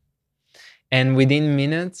everything. And within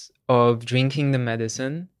minutes of drinking the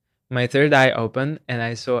medicine, my third eye opened and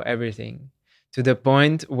I saw everything, to the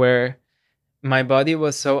point where my body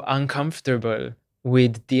was so uncomfortable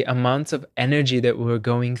with the amounts of energy that were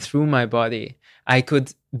going through my body. I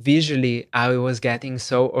could visually, I was getting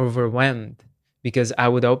so overwhelmed because I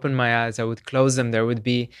would open my eyes, I would close them. There would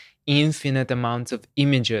be infinite amounts of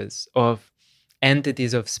images of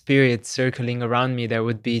entities of spirits circling around me. There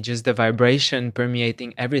would be just the vibration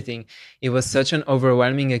permeating everything. It was such an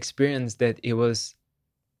overwhelming experience that it was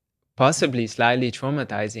possibly slightly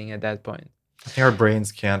traumatizing at that point. I think our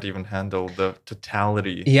brains can't even handle the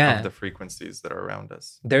totality of the frequencies that are around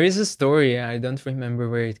us. There is a story, I don't remember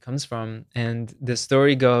where it comes from, and the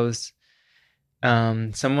story goes,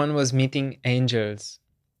 someone was meeting angels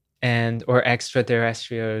or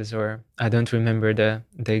extraterrestrials, or I don't remember the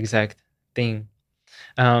exact thing.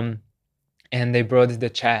 And they brought the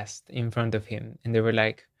chest in front of him, and they were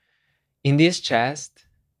like, in this chest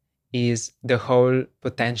is the whole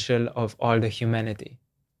potential of all the humanity.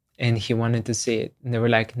 And he wanted to see it. And they were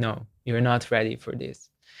like, no, you're not ready for this.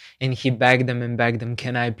 And he begged them,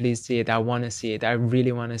 can I please see it? I want to see it. I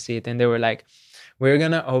really want to see it. And they were like, we're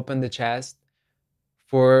going to open the chest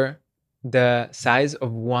for the size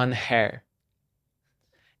of one hair.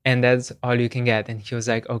 And that's all you can get. And he was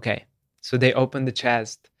like, okay. So they opened the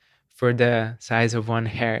chest for the size of one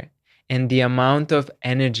hair. And the amount of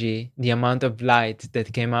energy, the amount of light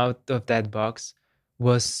that came out of that box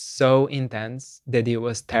was so intense that it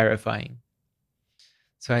was terrifying.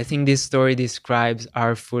 So I think this story describes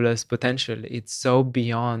our fullest potential. It's so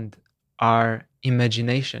beyond our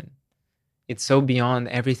imagination. It's so beyond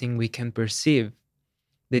everything we can perceive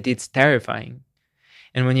that it's terrifying.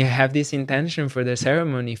 And when you have this intention for the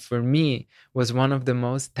ceremony, for me, was one of the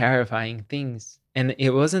most terrifying things. And it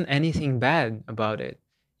wasn't anything bad about it.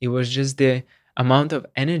 It was just the amount of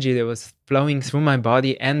energy that was flowing through my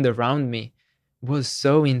body and around me was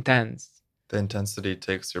so intense. The intensity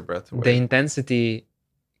takes your breath away. The intensity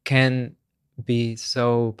can be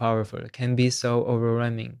so powerful, can be so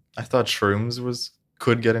overwhelming. I thought shrooms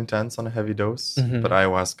could get intense on a heavy dose, but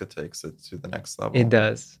ayahuasca takes it to the next level. It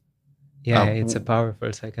does. Yeah, it's a powerful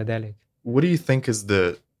psychedelic. What do you think is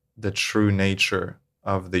the true nature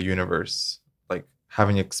of the universe? Like,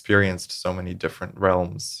 having experienced so many different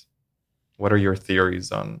realms, what are your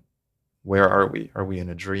theories on where are we? Are we in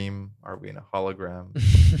a dream? Are we in a hologram?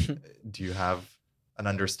 Do you have an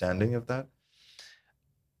understanding of that?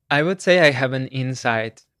 I would say I have an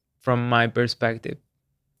insight from my perspective.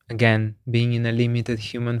 Again, being in a limited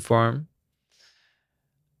human form,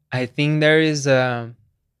 I think there is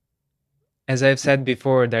as I've said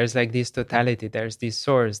before, there's like this totality, there's this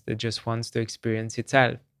source that just wants to experience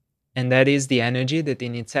itself. And that is the energy that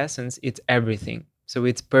in its essence, it's everything. So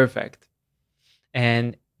it's perfect.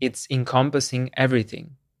 And it's encompassing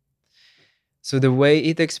everything. So the way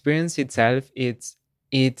it experiences itself,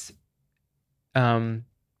 it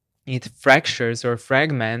fractures or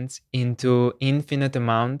fragments into infinite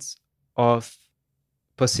amounts of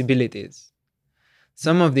possibilities.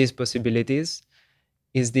 Some of these possibilities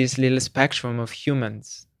is this little spectrum of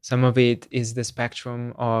humans. Some of it is the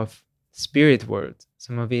spectrum of spirit world.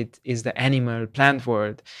 Some of it is the animal, plant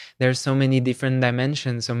world. There's so many different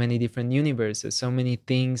dimensions, so many different universes, so many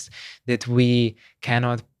things that we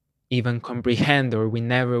cannot even comprehend or we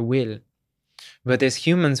never will. But as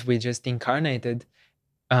humans, we just incarnated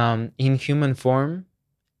in human form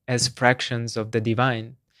as fractions of the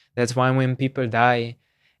divine. That's why when people die,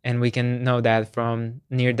 and we can know that from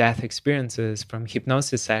near-death experiences, from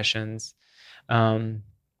hypnosis sessions,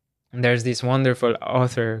 there's this wonderful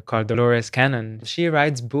author called Dolores Cannon. She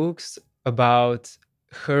writes books about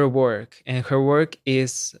her work, and her work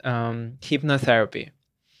is hypnotherapy.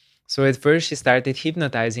 So at first she started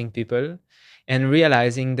hypnotizing people and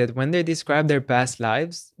realizing that when they describe their past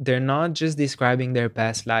lives, they're not just describing their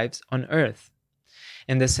past lives on Earth.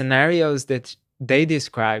 And the scenarios that they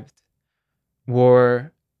described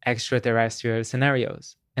were extraterrestrial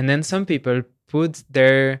scenarios. And then some people put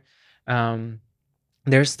their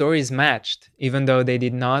stories matched, even though they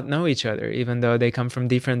did not know each other, even though they come from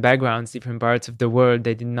different backgrounds, different parts of the world,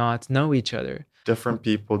 they did not know each other. Different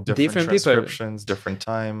people, different Different people. transcriptions, different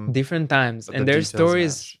time. Different times, but and the their details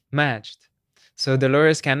stories matched. So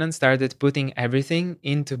Dolores Cannon started putting everything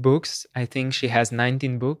into books. I think she has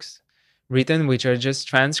 19 books written, which are just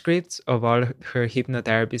transcripts of all her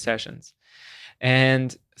hypnotherapy sessions.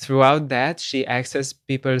 And throughout that, she accessed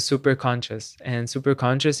people superconscious. And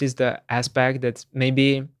superconscious is the aspect that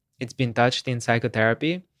maybe it's been touched in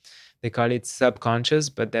psychotherapy. They call it subconscious,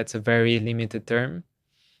 but that's a very limited term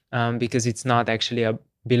because it's not actually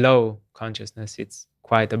below consciousness. It's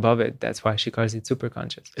quite above it. That's why she calls it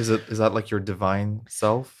superconscious. Is that like your divine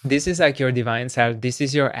self? This is like your divine self. This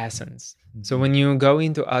is your essence. So when you go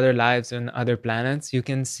into other lives and other planets, you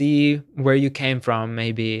can see where you came from,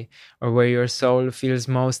 maybe, or where your soul feels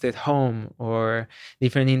most at home, or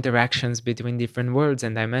different interactions between different worlds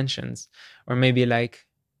and dimensions, or maybe like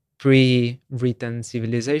pre-written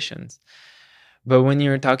civilizations. But when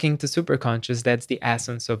you're talking to superconscious, that's the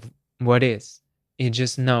essence of what is. It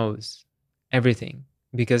just knows everything,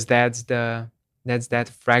 because that's that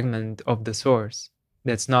fragment of the source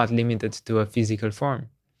that's not limited to a physical form.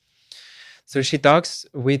 So she talks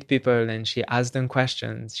with people and she asks them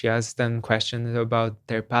questions. She asks them questions about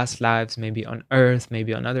their past lives, maybe on Earth,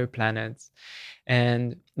 maybe on other planets.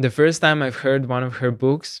 And the first time I've heard one of her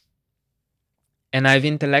books, and I've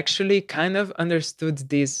intellectually kind of understood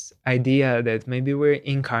this idea that maybe we're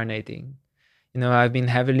incarnating. I've been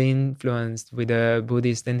heavily influenced with the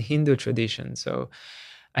Buddhist and Hindu tradition. So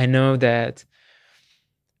I know that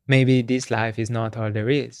maybe this life is not all there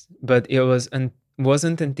is. But it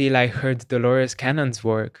wasn't until I heard Dolores Cannon's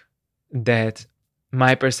work that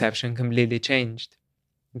my perception completely changed.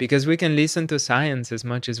 Because we can listen to science as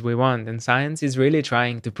much as we want, and science is really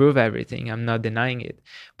trying to prove everything. I'm not denying it,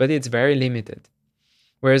 but it's very limited.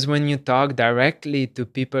 Whereas when you talk directly to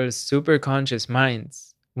people's superconscious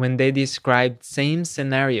minds, when they describe same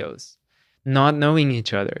scenarios, not knowing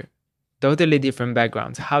each other, totally different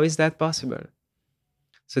backgrounds, how is that possible?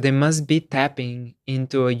 So they must be tapping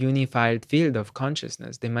into a unified field of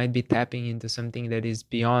consciousness. They might be tapping into something that is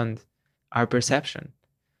beyond our perception.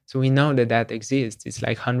 So we know that exists. It's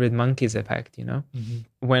like 100 Monkeys effect,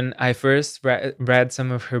 When I first read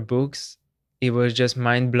some of her books, it was just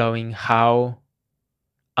mind-blowing how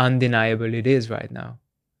undeniable it is right now.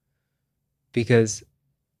 Because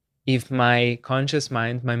if my conscious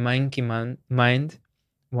mind, my monkey mind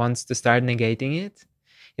wants to start negating it,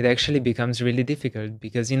 it actually becomes really difficult,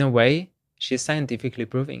 because in a way, she's scientifically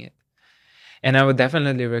proving it. And I would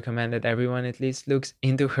definitely recommend that everyone at least looks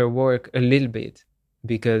into her work a little bit,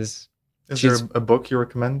 because... Is there a book you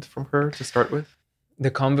recommend from her to start with? The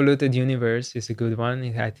Convoluted Universe is a good one.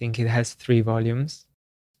 I think it has 3 volumes.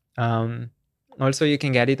 Also, you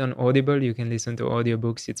can get it on Audible. You can listen to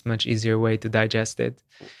audiobooks. It's a much easier way to digest it.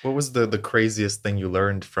 What was the craziest thing you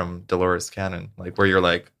learned from Dolores Cannon? Like, where you're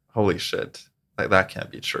like, holy shit, like that can't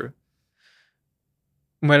be true.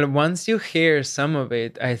 Well, once you hear some of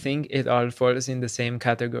it, I think it all falls in the same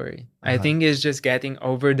category. I think it's just getting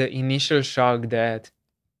over the initial shock that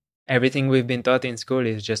everything we've been taught in school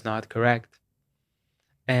is just not correct.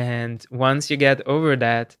 And once you get over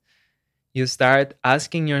that, you start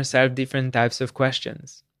asking yourself different types of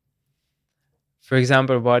questions. For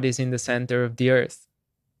example, what is in the center of the earth?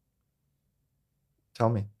 Tell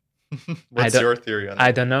me. What's your theory on it?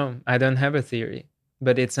 I don't know. I don't have a theory.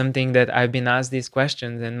 But it's something that I've been asked these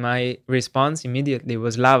questions, and my response immediately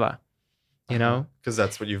was lava. Because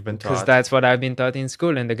that's what you've been taught. Because that's what I've been taught in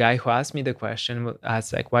school. And the guy who asked me the question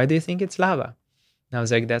asked, like, why do you think it's lava? And I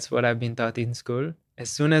was like, that's what I've been taught in school. As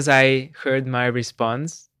soon as I heard my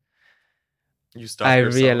response, I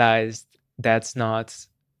realized that's not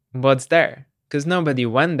what's there. Because nobody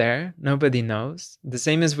went there. Nobody knows. The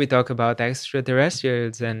same as we talk about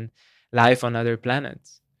extraterrestrials and life on other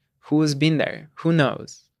planets. Who's been there? Who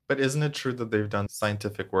knows? But isn't it true that they've done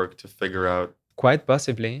scientific work to figure out? Quite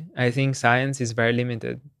possibly. I think science is very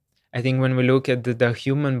limited. I think when we look at the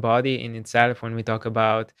human body in itself, when we talk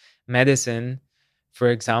about medicine, for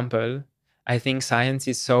example, I think science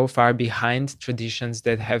is so far behind traditions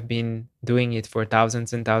that have been doing it for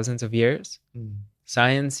thousands and thousands of years.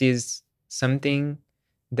 Science is something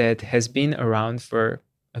that has been around for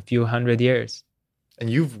a few hundred years. And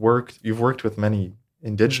you've worked with many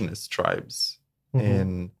indigenous tribes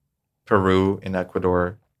in Peru, in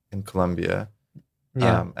Ecuador, in Colombia,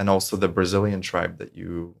 and also the Brazilian tribe that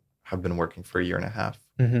you have been working for a year and a half.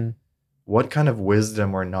 What kind of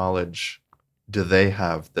wisdom or knowledge do they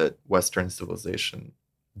have that Western civilization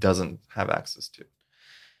doesn't have access to?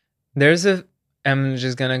 I'm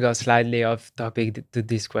just going to go slightly off topic to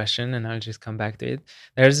this question, and I'll just come back to it.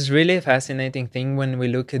 There's this really fascinating thing when we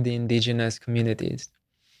look at the indigenous communities.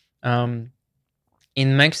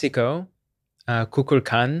 In Mexico,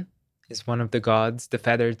 Kukulkan is one of the gods, the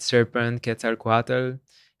feathered serpent, Quetzalcoatl.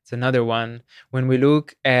 It's another one. When we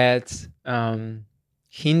look at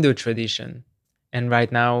Hindu tradition, and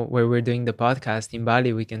right now where we're doing the podcast in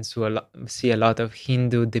Bali, we can see a lot of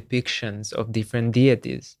Hindu depictions of different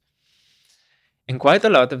deities. And quite a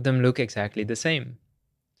lot of them look exactly the same.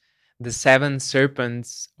 The 7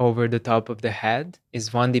 serpents over the top of the head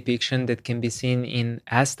is one depiction that can be seen in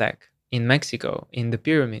Aztec, in Mexico, in the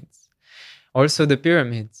pyramids. Also the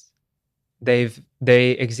pyramids, they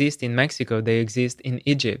exist in Mexico, they exist in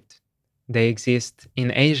Egypt, they exist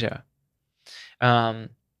in Asia.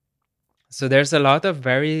 So there's a lot of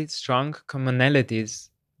very strong commonalities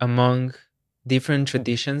among different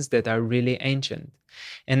traditions that are really ancient.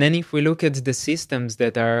 And then if we look at the systems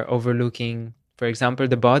that are overlooking, for example,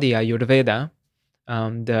 the body, Ayurveda,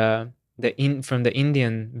 from the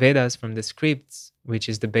Indian Vedas, from the scripts, which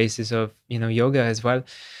is the basis of yoga as well,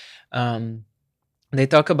 they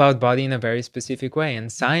talk about body in a very specific way, and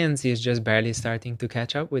science is just barely starting to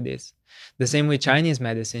catch up with this. The same with Chinese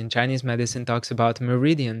medicine. Chinese medicine talks about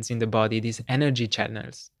meridians in the body, these energy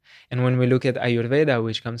channels. And when we look at Ayurveda,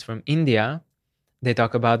 which comes from India, they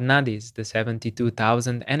talk about nadis, the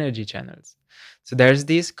 72,000 energy channels. So there's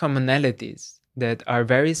these commonalities that are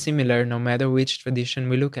very similar no matter which tradition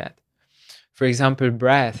we look at. For example,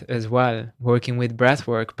 breath as well, working with breath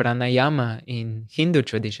work, pranayama in Hindu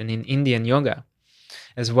tradition, in Indian yoga,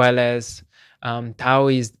 as well as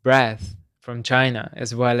Taoist breath from China,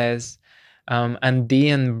 as well as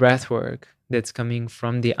Andean breathwork that's coming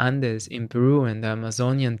from the Andes in Peru and the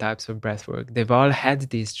Amazonian types of breathwork. They've all had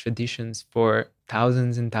these traditions for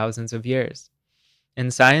thousands and thousands of years.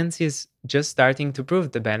 And science is just starting to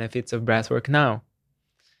prove the benefits of breathwork now,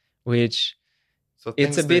 which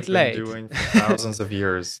it's a bit late. Doing for thousands of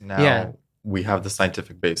years now, yeah. We have the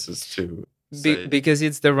scientific basis to say. Because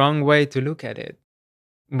it's the wrong way to look at it.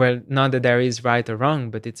 Well, not that there is right or wrong,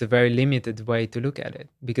 but it's a very limited way to look at it.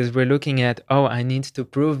 Because we're looking at, I need to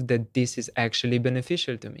prove that this is actually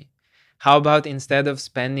beneficial to me. How about instead of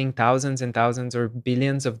spending thousands and thousands or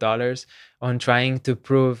billions of dollars on trying to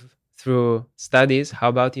prove through studies, how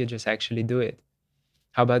about you just actually do it?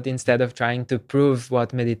 How about instead of trying to prove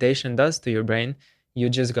what meditation does to your brain, you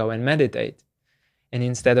just go and meditate? And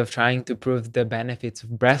instead of trying to prove the benefits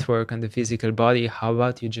of breath work on the physical body, how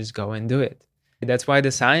about you just go and do it? That's why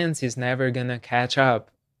the science is never going to catch up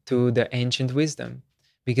to the ancient wisdom,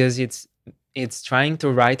 because it's trying to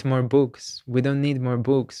write more books. We don't need more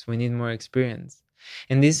books. We need more experience.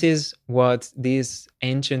 And this is what this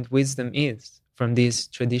ancient wisdom is from these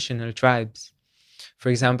traditional tribes. For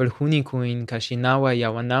example, Huniku in Kaxinawa,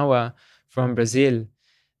 Yawanawa from Brazil,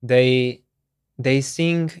 they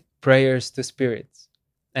sing prayers to spirits.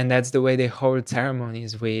 And that's the way they hold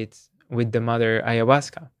ceremonies with the mother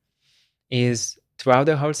Ayahuasca. Is throughout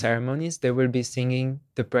the whole ceremonies, they will be singing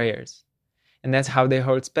the prayers. And that's how they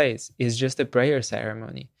hold space. It's just a prayer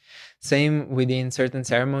ceremony. Same within certain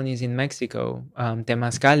ceremonies in Mexico.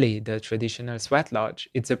 Temazcali, the traditional sweat lodge,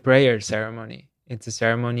 it's a prayer ceremony. It's a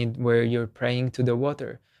ceremony where you're praying to the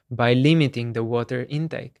water by limiting the water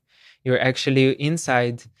intake. You're actually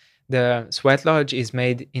inside, the sweat lodge is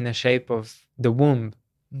made in a shape of the womb.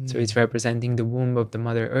 So it's representing the womb of the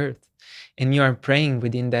Mother Earth. And you are praying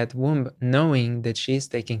within that womb, knowing that she's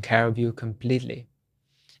taking care of you completely.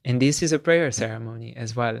 And this is a prayer ceremony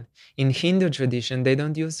as well. In Hindu tradition, they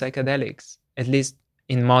don't use psychedelics, at least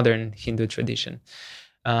in modern Hindu tradition.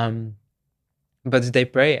 But they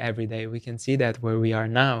pray every day. We can see that where we are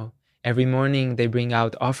now. Every morning, they bring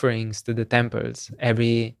out offerings to the temples.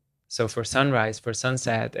 So for sunrise, for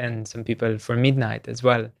sunset, and some people for midnight as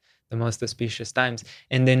well, the most auspicious times.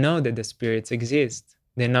 And they know that the spirits exist.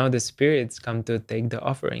 They know the spirits come to take the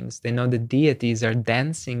offerings. They know the deities are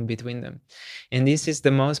dancing between them. And this is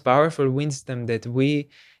the most powerful wisdom that we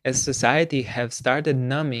as society have started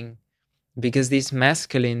numbing, because this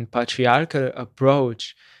masculine patriarchal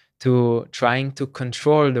approach to trying to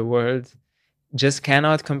control the world just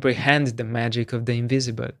cannot comprehend the magic of the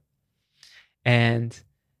invisible. And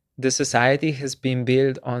the society has been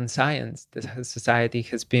built on science. The society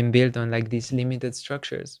has been built on these limited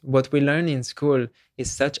structures. What we learn in school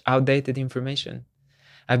is such outdated information.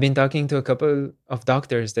 I've been talking to a couple of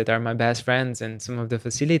doctors that are my best friends and some of the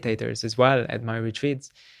facilitators as well at my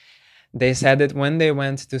retreats. They said that when they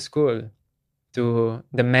went to school, to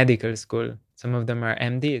the medical school, some of them are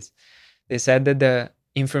MDs, they said that the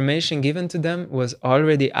information given to them was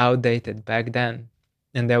already outdated back then.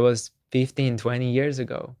 And that was 15, 20 years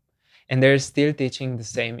ago. And they're still teaching the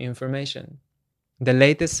same information. The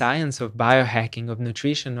latest science of biohacking, of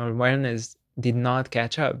nutritional wellness, did not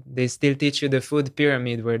catch up. They still teach you the food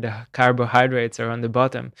pyramid where the carbohydrates are on the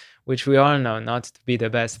bottom, which we all know not to be the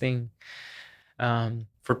best thing.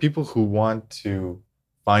 For people who want to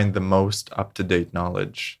find the most up-to-date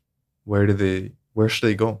knowledge, where should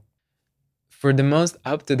they go? For the most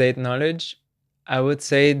up-to-date knowledge, I would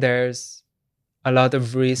say there's a lot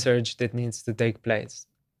of research that needs to take place.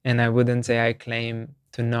 And I wouldn't say I claim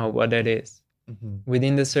to know what it is. Mm-hmm.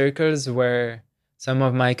 Within the circles where some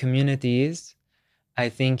of my community is, I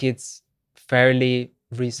think it's fairly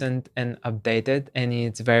recent and updated, and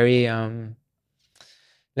it's very,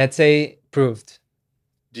 let's say, proved.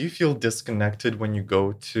 Do you feel disconnected when you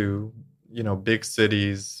go to, big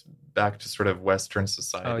cities, back to sort of Western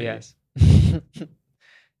society? Oh, yes.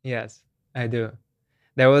 Yes, I do.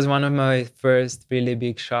 That was one of my first really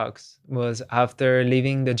big shocks, was after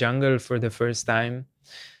leaving the jungle for the first time.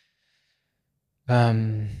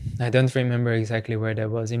 I don't remember exactly where that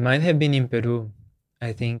was. It might have been in Peru.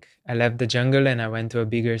 I think I left the jungle and I went to a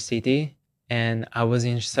bigger city, and I was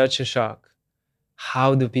in such a shock.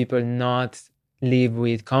 How do people not live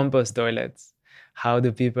with compost toilets? How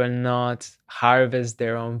do people not harvest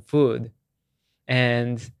their own food?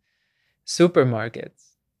 And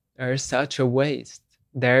supermarkets are such a waste.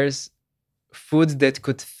 There's food that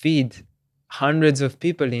could feed hundreds of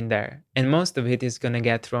people in there, and most of it is going to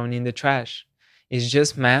get thrown in the trash. It's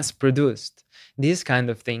just mass produced, these kind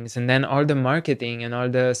of things. And then all the marketing and all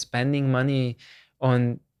the spending money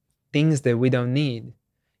on things that we don't need,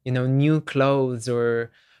 new clothes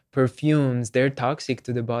or perfumes, they're toxic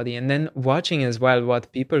to the body. And then watching as well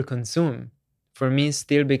what people consume, for me,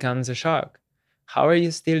 still becomes a shock. How are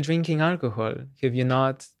you still drinking alcohol? Have you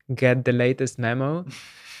not get the latest memo?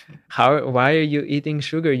 Why are you eating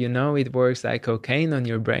sugar? It works like cocaine on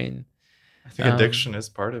your brain. I think addiction is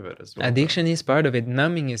part of it as well. Addiction is part of it.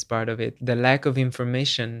 Numbing is part of it. The lack of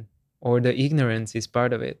information or the ignorance is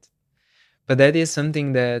part of it. But that is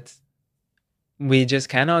something that we just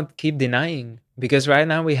cannot keep denying, because right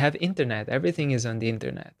now we have internet. Everything is on the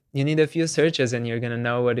internet. You need a few searches and you're going to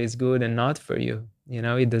know what is good and not for you.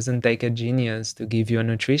 It doesn't take a genius to give you a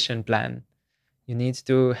nutrition plan. You need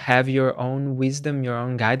to have your own wisdom, your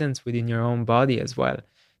own guidance within your own body as well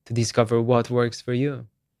to discover what works for you.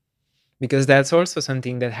 Because that's also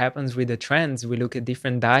something that happens with the trends. We look at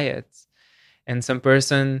different diets, and some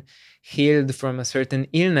person healed from a certain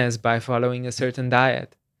illness by following a certain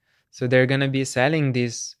diet. So they're going to be selling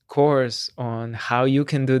this course on how you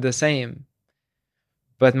can do the same.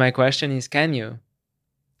 But my question is, can you?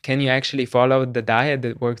 Can you actually follow the diet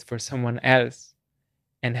that worked for someone else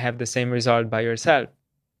and have the same result by yourself?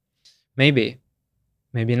 Maybe,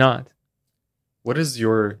 maybe not. What is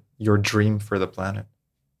your dream for the planet?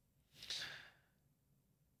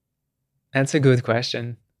 That's a good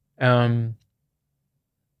question. I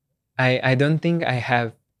don't think I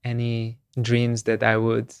have any dreams that I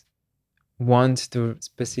would want to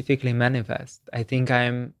specifically manifest. I think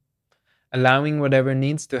I'm allowing whatever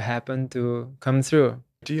needs to happen to come through.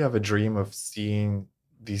 Do you have a dream of seeing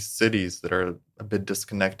these cities that are a bit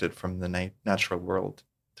disconnected from the natural world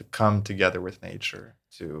to come together with nature,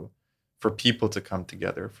 for people to come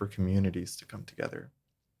together, for communities to come together?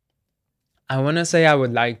 I want to say I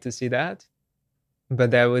would like to see that,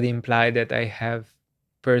 but that would imply that I have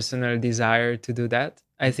personal desire to do that.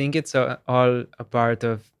 I think it's all a part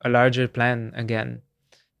of a larger plan again.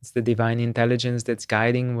 It's the divine intelligence that's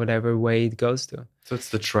guiding whatever way it goes to. So it's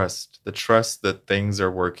the trust that things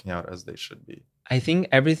are working out as they should be. I think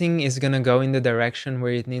everything is going to go in the direction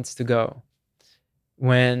where it needs to go.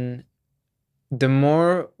 When the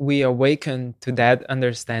more we awaken to that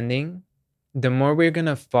understanding, the more we're going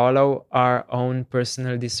to follow our own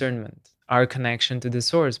personal discernment, our connection to the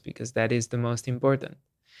source, because that is the most important.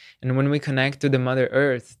 And when we connect to the Mother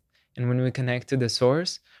Earth and when we connect to the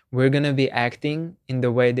source, we're going to be acting in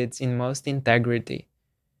the way that's in most integrity,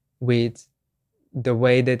 with the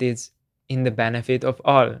way that is in the benefit of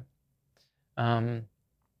all.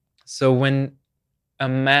 So when a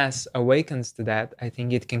mass awakens to that, I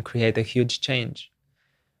think it can create a huge change.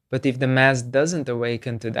 But if the mass doesn't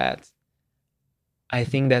awaken to that, I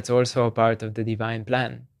think that's also a part of the divine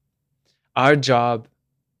plan. Our job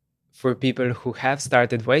for people who have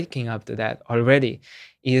started waking up to that already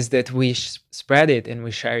is that we spread it and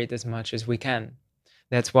we share it as much as we can.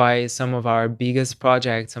 That's why some of our biggest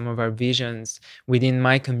projects, some of our visions within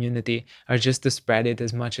my community are just to spread it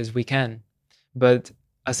as much as we can. But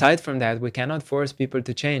aside from that, we cannot force people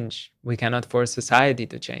to change. We cannot force society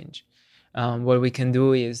to change. What we can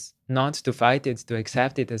do is not to fight it, to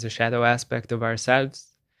accept it as a shadow aspect of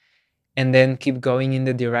ourselves, and then keep going in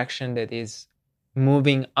the direction that is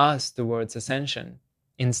moving us towards ascension.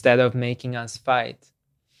 instead of making us fight.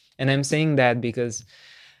 And I'm saying that because,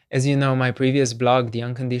 as you know, my previous blog, The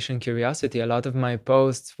Unconditioned Curiosity, a lot of my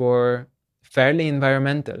posts were fairly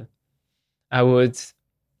environmental. I would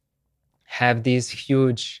have these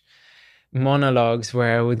huge monologues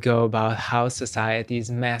where I would go about how society is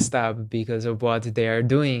messed up because of what they are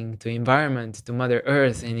doing to environment, to Mother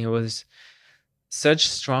Earth. And it was such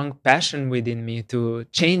strong passion within me to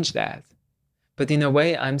change that. But in a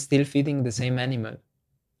way, I'm still feeding the same animal.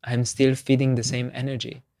 I'm still feeding the same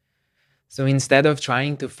energy. So instead of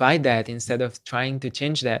trying to fight that, instead of trying to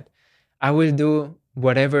change that, I will do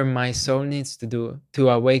whatever my soul needs to do to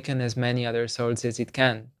awaken as many other souls as it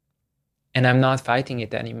can. And I'm not fighting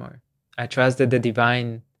it anymore. I trust that the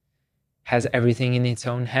divine has everything in its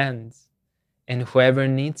own hands. And whoever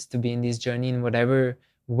needs to be in this journey in whatever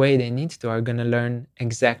way they need to are going to learn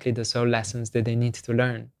exactly the soul lessons that they need to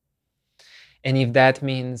learn. And if that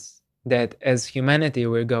means that as humanity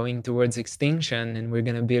we're going towards extinction and we're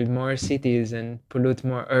going to build more cities and pollute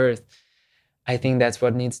more earth, I think that's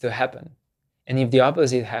what needs to happen. And if the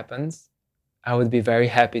opposite happens, I would be very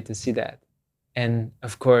happy to see that. And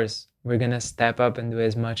of course, we're going to step up and do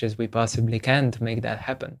as much as we possibly can to make that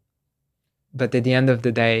happen. But at the end of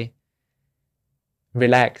the day,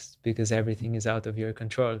 relax, because everything is out of your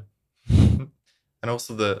control. And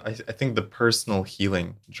also I think the personal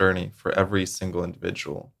healing journey for every single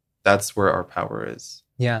individual, that's where our power is.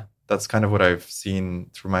 Yeah. That's kind of what I've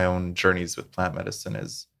seen through my own journeys with plant medicine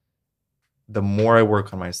is the more I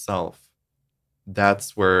work on myself,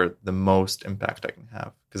 that's where the most impact I can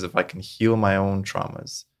have. Because if I can heal my own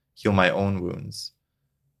traumas, heal my own wounds,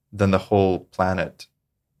 then the whole planet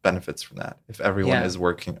benefits from that if everyone is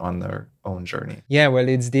working on their own journey. Yeah, well,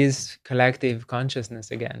 it's this collective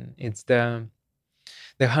consciousness again. It's the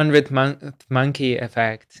 100th monkey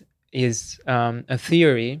effect is a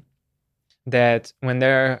theory that when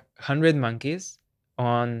there are 100 monkeys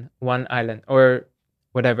on one island, or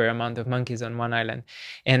whatever amount of monkeys on one island,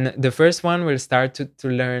 and the first one will start to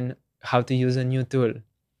learn how to use a new tool.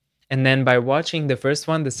 And then by watching the first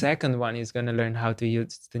one, the second one is going to learn how to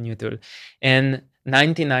use the new tool. And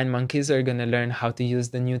 99 monkeys are going to learn how to use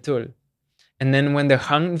the new tool. And then when the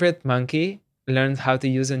 100th monkey learns how to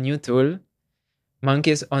use a new tool,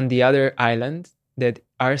 monkeys on the other island that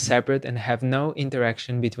are separate and have no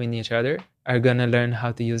interaction between each other are going to learn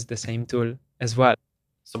how to use the same tool as well.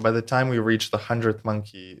 So by the time we reach the 100th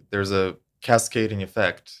monkey, there's a cascading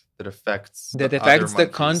effect that affects the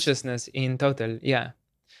consciousness in total. Yeah.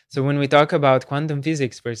 So when we talk about quantum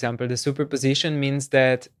physics, for example, the superposition means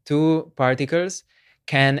that two particles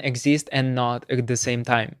can exist and not at the same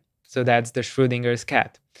time. So that's the Schrodinger's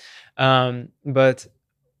cat. But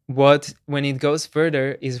when it goes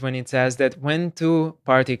further is when it says that when two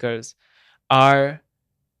particles are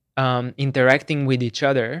interacting with each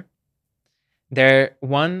other, there's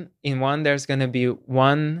going to be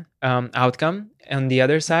one outcome. On the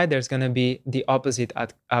other side, there's going to be the opposite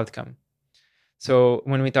outcome. So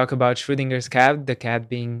when we talk about Schrodinger's cat, the cat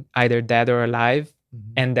being either dead or alive,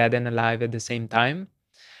 and dead and alive at the same time,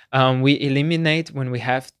 we eliminate, when we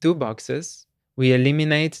have two boxes, we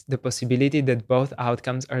eliminate the possibility that both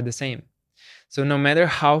outcomes are the same. So no matter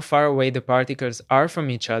how far away the particles are from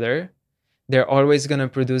each other, they're always going to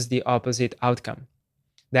produce the opposite outcome.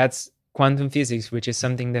 That's quantum physics, which is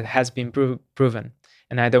something that has been proven.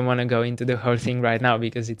 And I don't want to go into the whole thing right now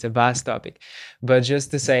because it's a vast topic. But just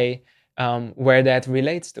to say, where that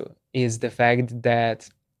relates to is the fact that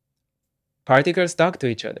particles talk to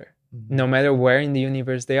each other, no matter where in the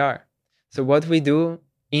universe they are. So what we do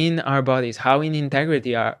in our bodies, how in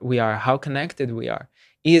integrity we are, how connected we are,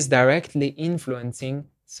 is directly influencing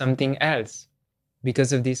something else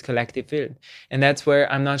because of this collective field. And that's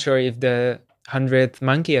where I'm not sure if the 100th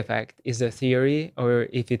monkey effect is a theory or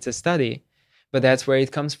if it's a study, but that's where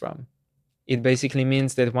it comes from. It basically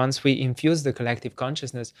means that once we infuse the collective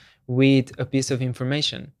consciousness with a piece of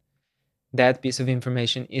information, that piece of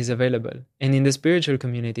information is available. And in the spiritual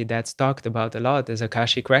community, that's talked about a lot as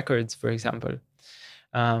Akashic Records, for example,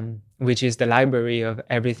 which is the library of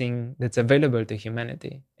everything that's available to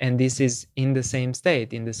humanity. And this is in the same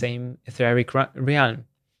state, in the same etheric realm.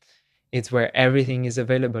 It's where everything is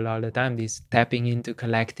available all the time, this tapping into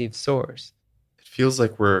collective source. It feels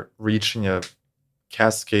like we're reaching a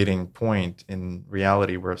cascading point in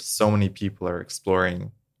reality where so many people are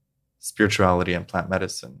exploring spirituality and plant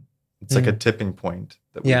medicine. It's like a tipping point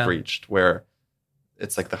that we've reached where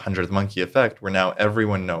it's like the 100th monkey effect, where now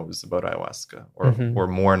everyone knows about ayahuasca or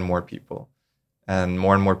more and more people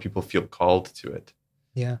feel called to it.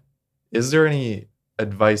 Yeah. Is there any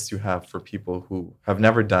advice you have for people who have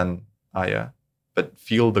never done Aya but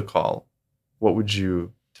feel the call what would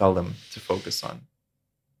you tell them to focus on?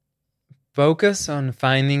 Focus on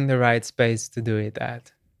finding the right space to do it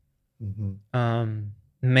at.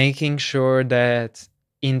 Making sure that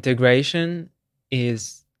integration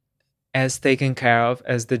is as taken care of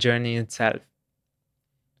as the journey itself.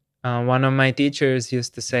 One of my teachers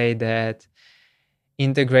used to say that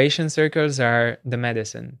integration circles are the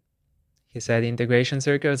medicine. He said integration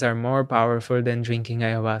circles are more powerful than drinking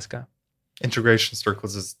ayahuasca. Integration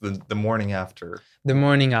circles is the morning after. The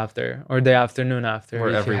morning after or the afternoon after.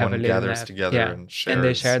 Where everyone gathers together and shares. And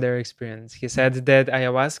they share their experience. He said that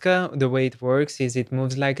ayahuasca, the way it works is it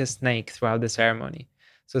moves like a snake throughout the ceremony.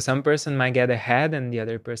 So some person might get a head and the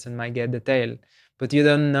other person might get the tail. But you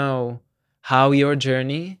don't know how your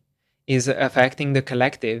journey is affecting the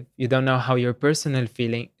collective. You don't know how your personal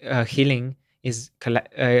healing is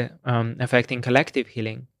affecting collective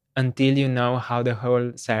healing until you know how the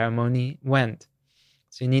whole ceremony went.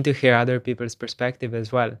 So you need to hear other people's perspective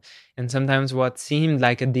as well. And sometimes what seemed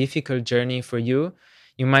like a difficult journey for you,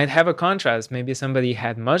 you might have a contrast. Maybe somebody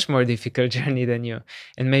had much more difficult journey than you.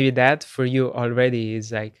 And maybe that for you already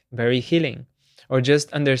is like very healing. Or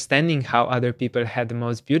just understanding how other people had the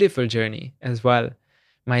most beautiful journey as well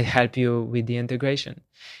might help you with the integration.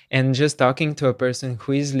 And just talking to a person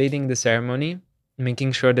who is leading the ceremony,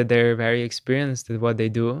 making sure that they're very experienced at what they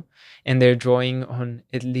do and they're drawing on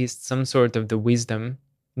at least some sort of the wisdom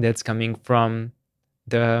that's coming from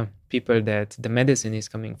the people that the medicine is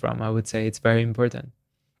coming from. I would say it's very important.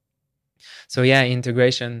 So yeah,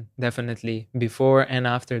 integration definitely before and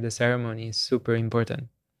after the ceremony is super important.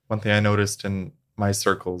 One thing I noticed in my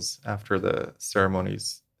circles after the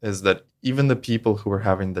ceremonies is that even the people who were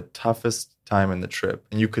having the toughest time in the trip,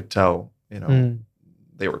 and you could tell,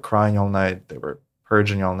 they were crying all night, they were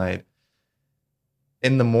purging all night.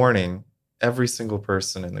 In the morning, every single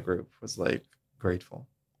person in the group was like grateful.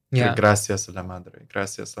 Yeah. Gracias a la madre.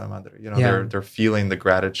 Gracias a la madre. They're feeling the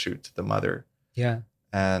gratitude to the mother. Yeah.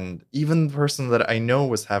 And even the person that I know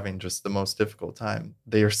was having just the most difficult time,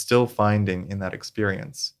 they are still finding in that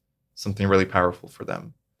experience something really powerful for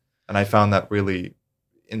them. And I found that really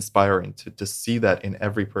inspiring to see that in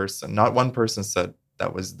every person. Not one person said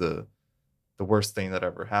that was the worst thing that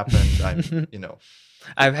ever happened.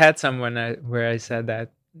 I've had someone where I said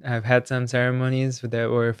that. I've had some ceremonies that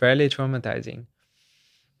were fairly traumatizing.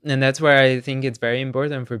 And that's where I think it's very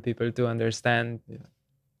important for people to understand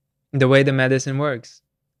the way the medicine works.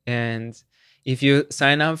 And if you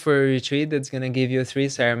sign up for a retreat that's going to give you 3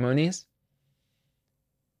 ceremonies,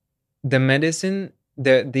 the medicine,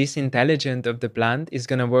 this intelligence of the plant is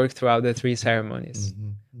going to work throughout the 3 ceremonies.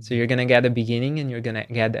 So you're going to get a beginning and you're going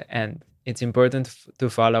to get the end. It's important to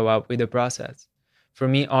follow up with the process. For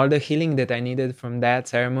me, all the healing that I needed from that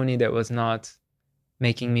ceremony that was not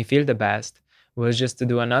making me feel the best was just to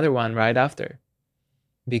do another one right after.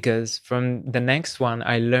 Because from the next one,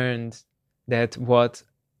 I learned that what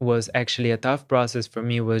was actually a tough process for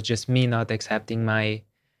me was just me not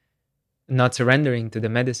surrendering to the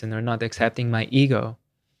medicine or not accepting my ego.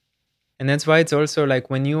 And that's why it's also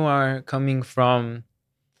like when you are coming from,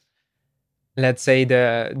 let's say,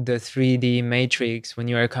 the 3D matrix, when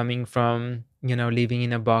you are coming from, living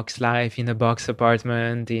in a box life, in a box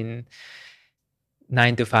apartment, in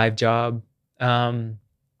 9-to-5 job,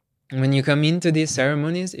 when you come into these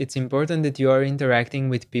ceremonies, it's important that you are interacting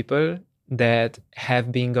with people that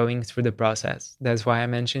have been going through the process. That's why I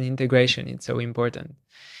mentioned integration. It's so important.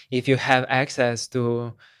 If you have access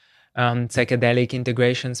to psychedelic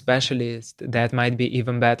integration specialist, that might be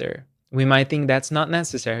even better. We might think that's not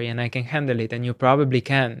necessary and I can handle it, and you probably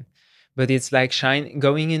can. But it's like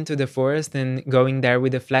going into the forest and going there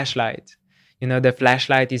with a flashlight. The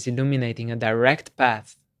flashlight is illuminating a direct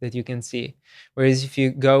path that you can see. Whereas if you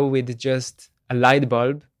go with just a light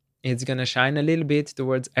bulb, it's going to shine a little bit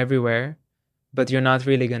towards everywhere, but you're not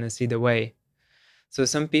really going to see the way. So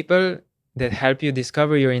some people that help you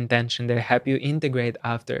discover your intention, that help you integrate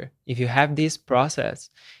after, if you have this process,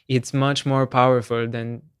 it's much more powerful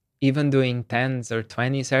than even doing 10 or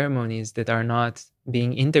 20 ceremonies that are not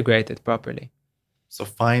being integrated properly. So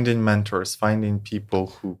finding mentors, finding people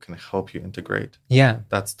who can help you integrate. Yeah.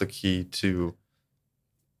 That's the key to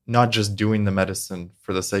not just doing the medicine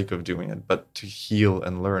for the sake of doing it, but to heal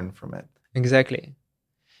and learn from it. Exactly.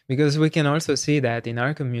 Because we can also see that in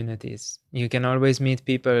our communities. You can always meet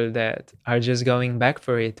people that are just going back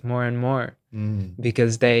for it more and more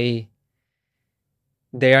because they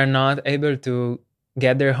are not able to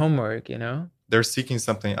get their homework, They're seeking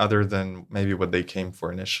something other than maybe what they came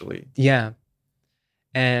for initially. Yeah.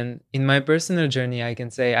 And in my personal journey, I can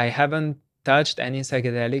say I haven't touched any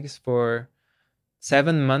psychedelics for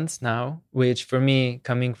 7 months now, which for me,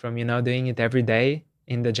 coming from, doing it every day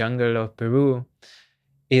in the jungle of Peru,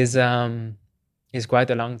 is quite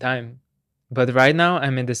a long time. But right now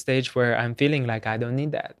I'm at the stage where I'm feeling like I don't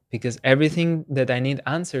need that, because everything that I need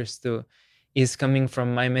answers to is coming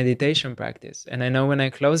from my meditation practice. And I know when I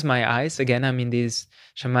close my eyes, again, I'm in this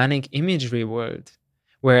shamanic imagery world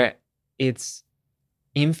where it's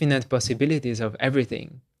infinite possibilities of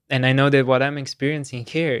everything. And I know that what I'm experiencing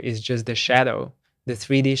here is just the shadow, the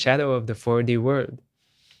 3D shadow of the 4D world.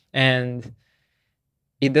 And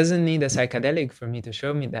it doesn't need a psychedelic for me to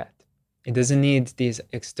show me that. It doesn't need this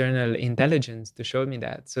external intelligence to show me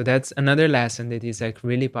that. So that's another lesson that is like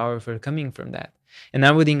really powerful coming from that. And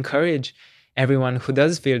I would encourage everyone who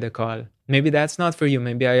does feel the call. Maybe that's not for you.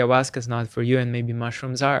 Maybe ayahuasca is not for you, and maybe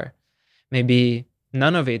mushrooms are. Maybe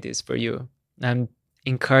none of it is for you. I'm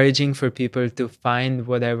encouraging for people to find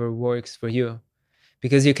whatever works for you,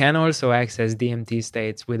 because you can also access DMT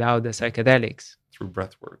states without the psychedelics. Through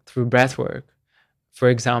breath work. Through breath work, for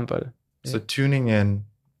example. So tuning in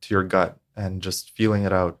to your gut and just feeling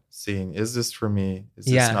it out, seeing, is this for me? Is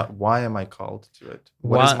this not? Why am I called to it?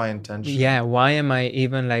 What is my intention? Yeah, why am I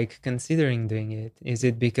even like considering doing it? Is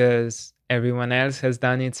it because everyone else has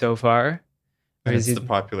done it so far? Or is it the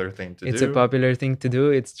popular thing to do? It's a popular thing to do.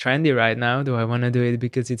 It's trendy right now. Do I want to do it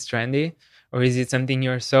because it's trendy? Or is it something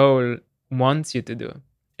your soul wants you to do?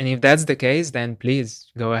 And if that's the case, then please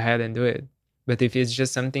go ahead and do it. But if it's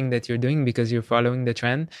just something that you're doing because you're following the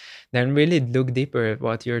trend, then really look deeper at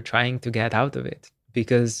what you're trying to get out of it,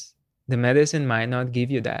 because the medicine might not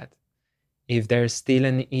give you that. If there's still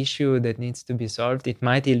an issue that needs to be solved, it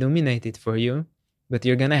might illuminate it for you, but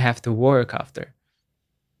you're going to have to work after.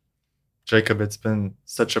 Jakob, it's been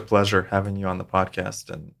such a pleasure having you on the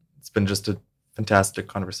podcast, and it's been just a fantastic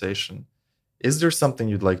conversation. Is there something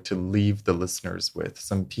you'd like to leave the listeners with,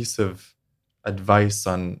 some piece of advice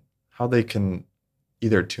on how they can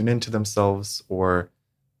either tune into themselves or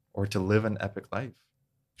to live an epic life?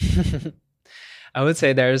 I would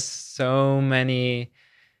say there's so many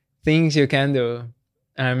things you can do.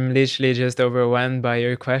 I'm literally just overwhelmed by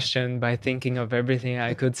your question, by thinking of everything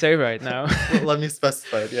I could say right now. Well, let me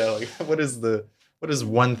specify it. Yeah, like what is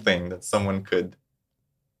one thing that someone could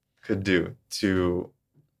do to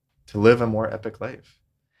live a more epic life?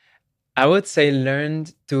 I would say learn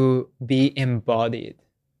to be embodied.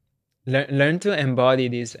 Learn to embody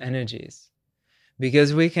these energies,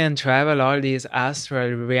 because we can travel all these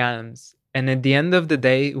astral realms, and at the end of the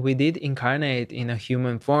day, we did incarnate in a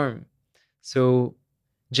human form. So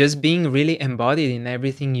just being really embodied in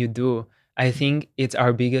everything you do, I think it's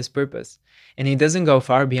our biggest purpose. And it doesn't go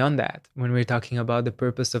far beyond that. When we're talking about the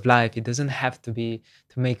purpose of life, it doesn't have to be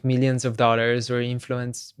to make millions of dollars or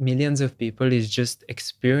influence millions of people. It's just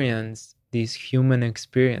experience this human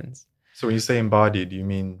experience. So when you say embodied, you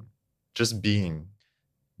mean just being?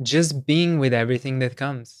 Just being with everything that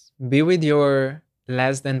comes. Be with your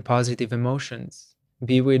less than positive emotions.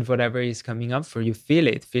 Be with whatever is coming up for you. Feel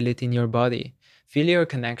it in your body. Feel your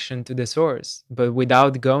connection to the source, but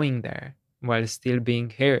without going there, while still being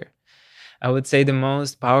here. I would say the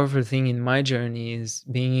most powerful thing in my journey is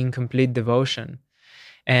being in complete devotion.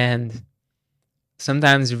 And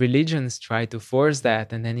sometimes religions try to force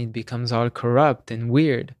that, and then it becomes all corrupt and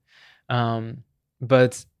weird.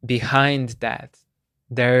 But behind that,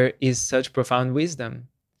 there is such profound wisdom.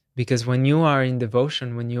 Because when you are in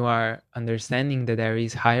devotion, when you are understanding that there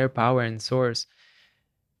is higher power and source,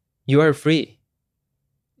 you are free.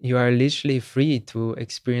 You are literally free to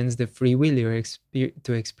experience the free will,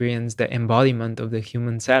 to experience the embodiment of the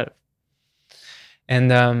human self.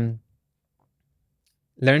 And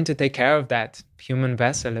learn to take care of that human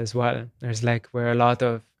vessel as well. There's where a lot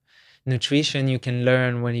of nutrition you can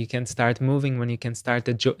learn when you can start moving, when you can start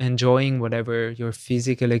enjoying whatever your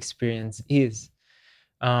physical experience is.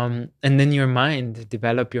 And then your mind,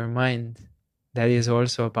 develop your mind. That is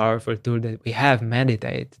also a powerful tool that we have,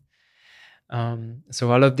 meditate.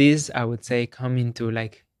 So all of these, I would say, come into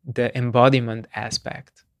the embodiment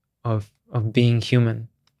aspect of being human.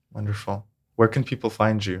 Wonderful. Where can people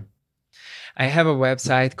find you? I have a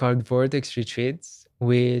website called Vortex Retreats,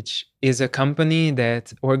 which is a company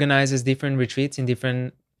that organizes different retreats in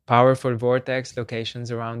different powerful vortex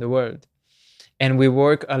locations around the world. And we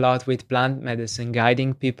work a lot with plant medicine,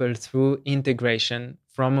 guiding people through integration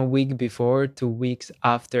from a week before to weeks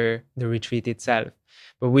after the retreat itself.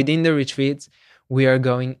 But within the retreats, we are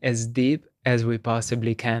going as deep as we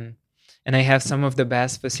possibly can. And I have some of the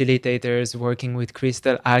best facilitators working with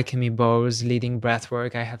crystal alchemy bowls, leading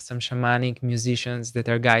breathwork. I have some shamanic musicians that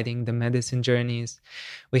are guiding the medicine journeys.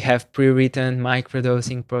 We have pre-written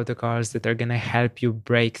microdosing protocols that are going to help you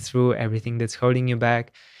break through everything that's holding you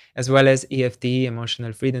back, as well as EFT,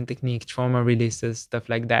 emotional freedom technique, trauma releases, stuff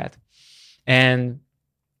like that. And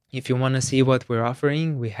if you want to see what we're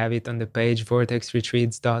offering, we have it on the page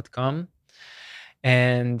vortexretreats.com.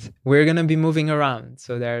 And we're going to be moving around.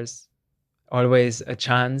 So there's always a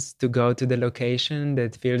chance to go to the location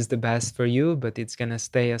that feels the best for you, but it's going to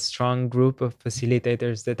stay a strong group of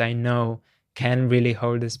facilitators that I know can really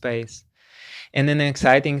hold the space. And an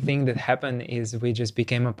exciting thing that happened is we just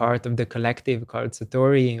became a part of the collective called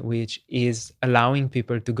Satori, which is allowing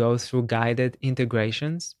people to go through guided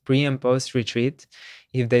integrations, pre and post retreat,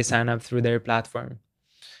 if they sign up through their platform.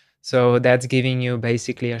 So that's giving you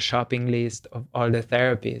basically a shopping list of all the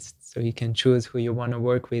therapists. So you can choose who you want to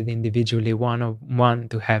work with individually, one-on-one,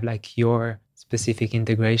 to have like your specific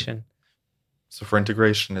integration. So for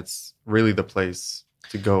integration, it's really the place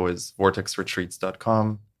to go is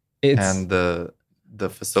vortexretreats.com. And the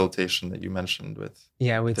facilitation that you mentioned with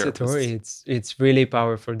Satori, it's really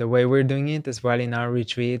powerful. The way we're doing it as well in our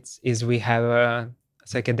retreats is we have a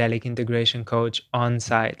psychedelic integration coach on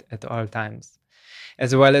site at all times,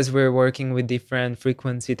 as well as we're working with different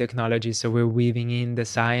frequency technologies. So we're weaving in the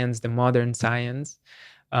science, the modern science,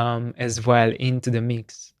 as well into the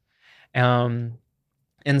mix. And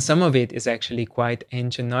some of it is actually quite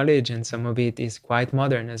ancient knowledge, and some of it is quite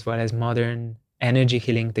modern, as well as modern energy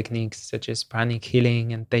healing techniques such as pranic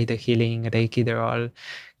healing and theta healing, Reiki. They're all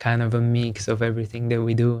kind of a mix of everything that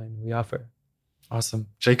we do and we offer. Awesome.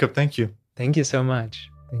 Jakob, thank you. Thank you so much.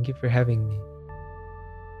 Thank you for having me.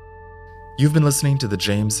 You've been listening to the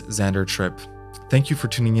James Zander Trip. Thank you for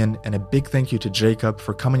tuning in, and a big thank you to Jakob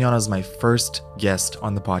for coming on as my first guest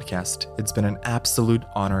on the podcast. It's been an absolute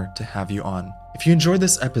honor to have you on. If you enjoyed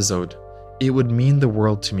this episode, it would mean the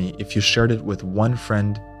world to me if you shared it with one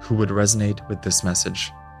friend who would resonate with this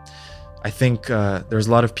message. I think there's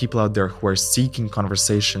a lot of people out there who are seeking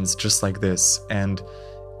conversations just like this, and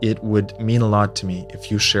it would mean a lot to me if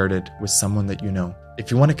you shared it with someone that you know. If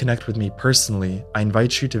you want to connect with me personally, I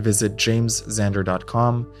invite you to visit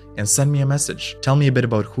jameszander.com and send me a message. Tell me a bit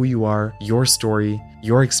about who you are, your story,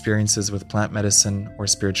 your experiences with plant medicine or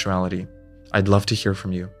spirituality. I'd love to hear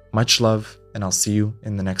from you. Much love, and I'll see you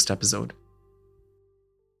in the next episode.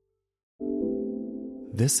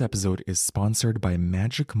 This episode is sponsored by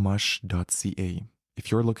magicmush.ca.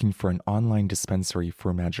 If you're looking for an online dispensary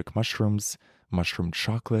for magic mushrooms, mushroom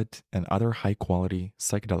chocolate, and other high-quality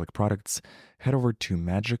psychedelic products, head over to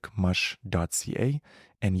magicmush.ca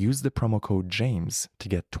and use the promo code JAMES to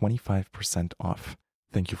get 25% off.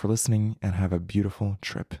 Thank you for listening and have a beautiful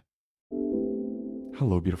trip.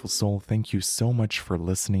 Hello, beautiful soul. Thank you so much for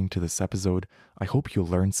listening to this episode. I hope you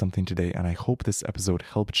learned something today, and I hope this episode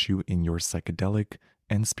helped you in your psychedelic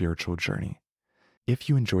and spiritual journey. If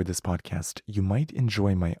you enjoyed this podcast, you might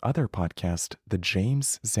enjoy my other podcast, The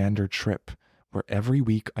James Zander Trip, where every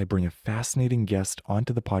week I bring a fascinating guest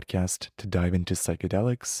onto the podcast to dive into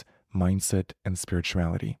psychedelics, mindset, and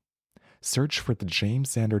spirituality. Search for The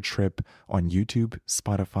James Zander Trip on YouTube,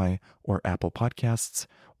 Spotify, or Apple Podcasts,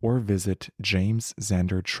 or visit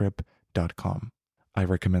jameszandertrip.com. I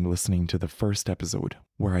recommend listening to the first episode,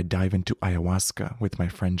 where I dive into ayahuasca with my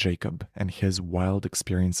friend Jakob and his wild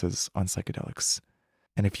experiences on psychedelics.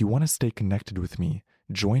 And if you want to stay connected with me,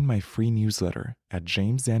 join my free newsletter at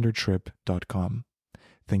jameszandertrip.com.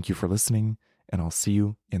 Thank you for listening, and I'll see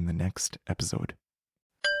you in the next episode.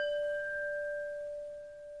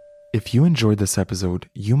 If you enjoyed this episode,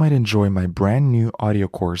 you might enjoy my brand new audio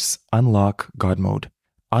course, Unlock God Mode.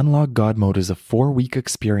 Unlock God Mode is a 4-week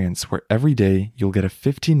experience where every day you'll get a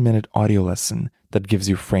 15-minute audio lesson that gives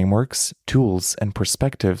you frameworks, tools, and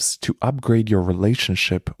perspectives to upgrade your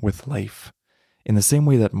relationship with life. In the same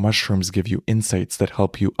way that mushrooms give you insights that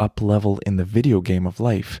help you up-level in the video game of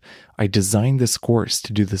life, I designed this course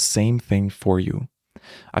to do the same thing for you.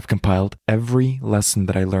 I've compiled every lesson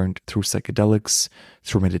that I learned through psychedelics,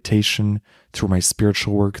 through meditation, through my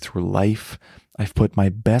spiritual work, through life. I've put my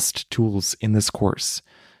best tools in this course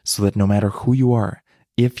so that no matter who you are,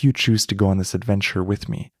 if you choose to go on this adventure with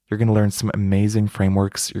me, you're going to learn some amazing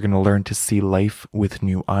frameworks. You're going to learn to see life with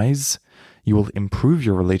new eyes. You will improve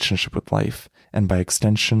your relationship with life, and by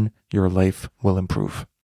extension, your life will improve.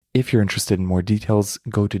 If you're interested in more details,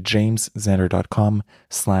 go to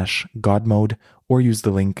jameszandertrip.com/godmode or use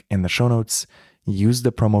the link in the show notes. Use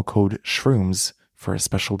the promo code Shrooms for a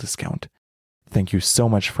special discount. Thank you so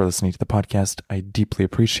much for listening to the podcast. I deeply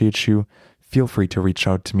appreciate you. feel free to reach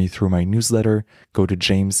out to me through my newsletter. Go to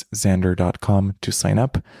jameszander.com to sign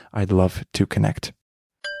up. I'd love to connect.